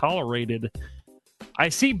hats are tolerated. I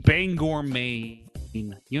see Bangor, Maine.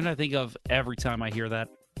 You know what I think of every time I hear that?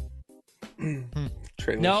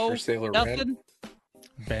 Trailers for Sailor nothing. Rent.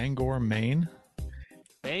 Bangor, Maine.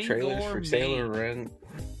 Trailers for Sailor Rent.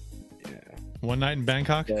 Yeah. One Night in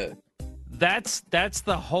Bangkok. Yeah. That's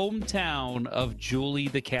the hometown of Julie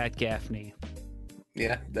the Cat Gaffney.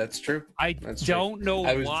 Yeah, that's true. I don't know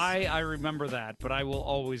why I remember that, but I will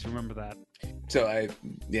always remember that. So I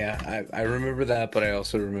remember that, but I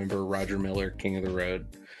also remember Roger Miller, King of the Road.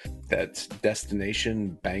 That's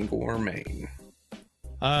Destination Bangor, Maine.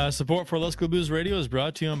 Support for Let's Go Blues Radio is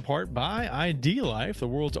brought to you in part by ID Life, the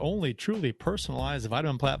world's only truly personalized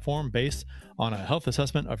vitamin platform based on a health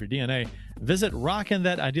assessment of your DNA. Visit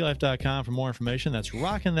rockinthatidlife.com for more information. That's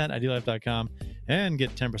rockinthatidlife.com, and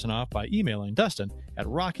get 10% off by emailing Dustin at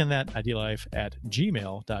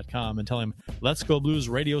rockinthatidlife@gmail.com and tell him Let's Go Blues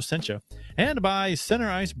Radio sent you. And by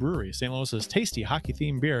Center Ice Brewery, St. Louis's tasty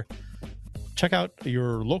hockey-themed beer. Check out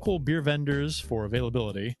your local beer vendors for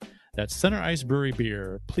availability. That's Center Ice Brewery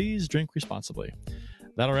Beer. Please drink responsibly.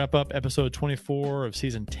 That'll wrap up episode 24 of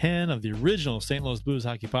season 10 of the original St. Louis Blues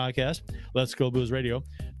Hockey Podcast, Let's Go Blues Radio.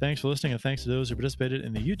 Thanks for listening, and thanks to those who participated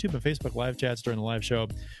in the YouTube and Facebook live chats during the live show.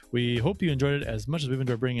 We hope you enjoyed it as much as we've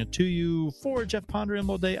enjoyed bringing it to you. For Jeff Ponder and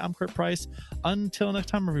Mo Day, I'm Kurt Price. Until next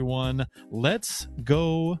time, everyone, let's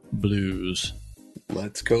go Blues.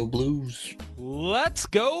 Let's go Blues. Let's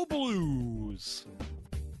go Blues.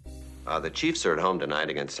 The Chiefs are at home tonight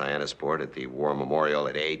against Cyanosport at the War Memorial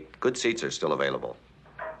at 8. Good seats are still available.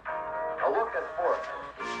 A look at sports.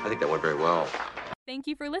 I think that went very well. Thank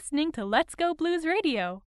you for listening to Let's Go Blues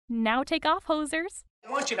Radio. Now take off, hosers.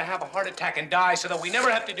 I want you to have a heart attack and die so that we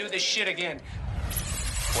never have to do this shit again.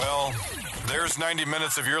 Well, there's 90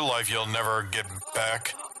 minutes of your life you'll never get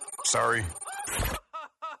back. Sorry.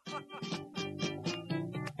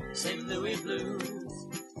 St. Louis Blues,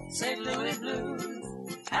 St. Louis Blues.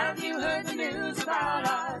 Have you heard the news about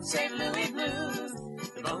our St. Louis Blues?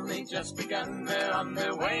 They've only just begun, they're on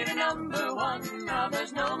their way to number one. Now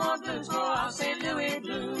there's no more blues for our St. Louis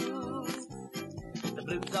Blues. The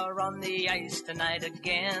Blues are on the ice tonight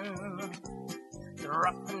again. They're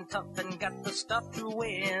rough and tough and got the stuff to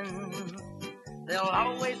win. They'll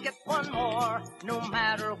always get one more, no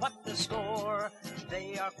matter what the score.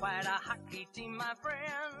 They are quite a hockey team, my friend.